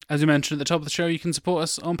 As we mentioned at the top of the show, you can support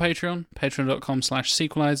us on Patreon,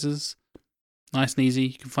 patreon.com/sequelizers. Nice and easy.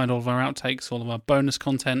 You can find all of our outtakes, all of our bonus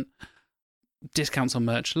content, discounts on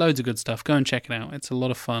merch, loads of good stuff. Go and check it out. It's a lot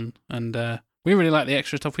of fun. And we really like the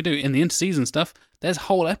extra stuff we do. In the interseason stuff, there's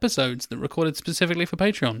whole episodes that are recorded specifically for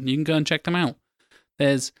Patreon. You can go and check them out.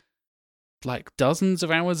 There's like dozens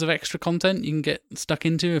of hours of extra content you can get stuck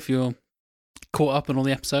into if you're caught up on all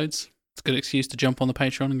the episodes. It's a good excuse to jump on the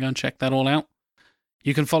Patreon and go and check that all out.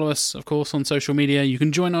 You can follow us, of course, on social media. You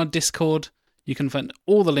can join our Discord. You can find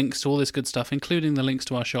all the links to all this good stuff, including the links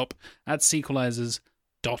to our shop at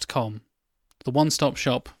sequelizers.com. The one-stop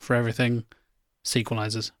shop for everything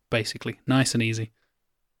Sequelizers, basically. Nice and easy.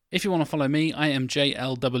 If you want to follow me, I am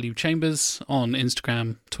JLW Chambers on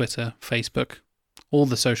Instagram, Twitter, Facebook, all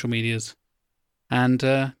the social medias. And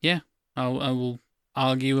I will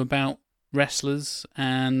argue about wrestlers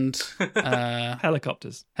and...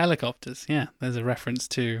 Helicopters. Helicopters, yeah. There's a reference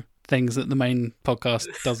to things that the main podcast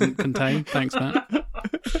doesn't contain. Thanks, Matt.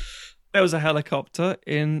 There was a helicopter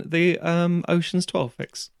in the Ocean's 12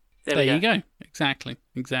 fix. There you go. Exactly.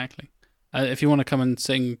 If you want to come and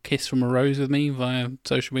sing Kiss from a Rose with me via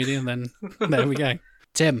social media, then there we go.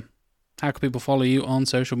 Tim, how can people follow you on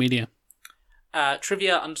social media?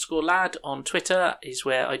 Trivia_lad on Twitter is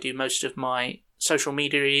where I do most of my social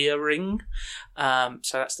media-ing. So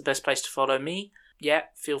that's the best place to follow me. Yeah,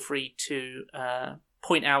 feel free to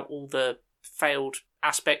point out all the failed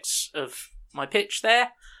aspects of my pitch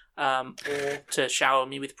there, or to shower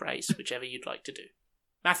me with praise, whichever you'd like to do.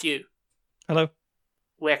 Matthew. Hello.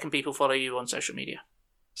 Where can people follow you on social media?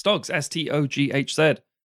 Stogs, STOGHZ.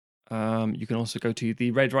 You can also go to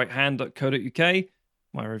theredrighthand.co.uk,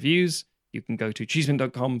 my reviews. You can go to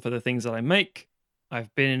cheeseman.com for the things that I make.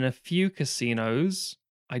 I've been in a few casinos.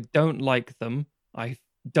 I don't like them. I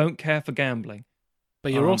don't care for gambling.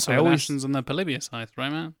 But you're also in Ashton's on the Polybius side,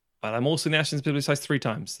 right, man? But I'm also in the Ashton's Polybius side 3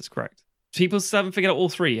 times. That's correct. People still haven't figured out all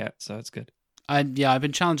 3 yet, so it's good. I've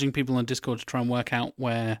been challenging people on Discord to try and work out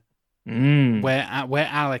where where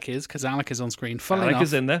Alec is, because Alec is on screen. Funnily Alec enough,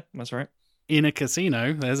 is in there. That's right. in a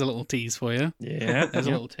casino. There's a little tease for you. Yeah. There's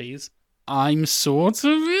a little tease. I'm sort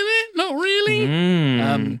of in it, not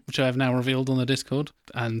really. Which I have now revealed on the Discord.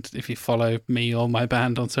 And if you follow me or my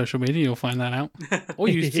band on social media, you'll find that out. Or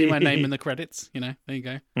you see my name in the credits. There you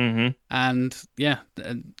go. Mm-hmm. And yeah,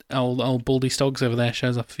 old Baldy Stoggs over there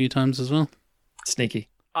shows up a few times as well. Sneaky.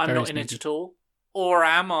 I'm Very not in it sneaky. at all. Or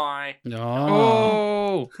am I?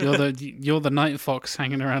 Oh, you're the Night Fox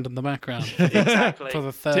hanging around in the background Exactly. for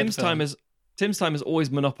the third Tim's film. time is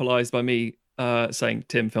always monopolised by me saying,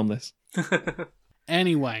 Tim, film this.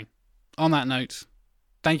 Anyway, on that note,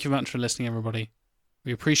 thank you very much for listening, everybody.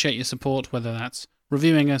 We appreciate your support, whether that's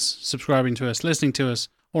reviewing us, subscribing to us, listening to us,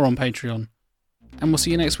 or on Patreon. And we'll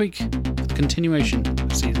see you next week for the continuation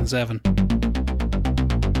of Season 7.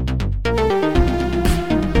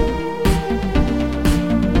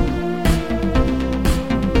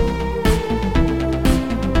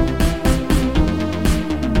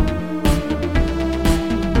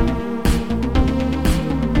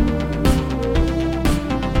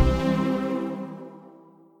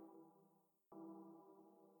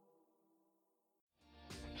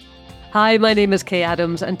 Hi, my name is Kay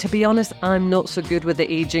Adams, and to be honest, I'm not so good with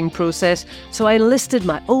the ageing process, so I enlisted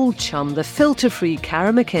my old chum, the filter-free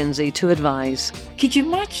Cara McKenzie, to advise. Could you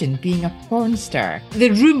imagine being a porn star? The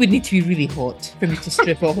room would need to be really hot for me to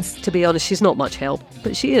strip off. To be honest, she's not much help,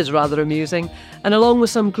 but she is rather amusing. And along with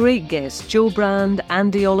some great guests, Joe Brand,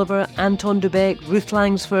 Andy Oliver, Anton Dubek, Ruth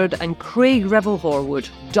Langsford, and Craig Revel Horwood,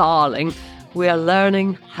 darling, we are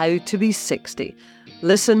learning how to be 60.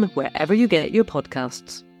 Listen wherever you get your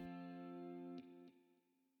podcasts.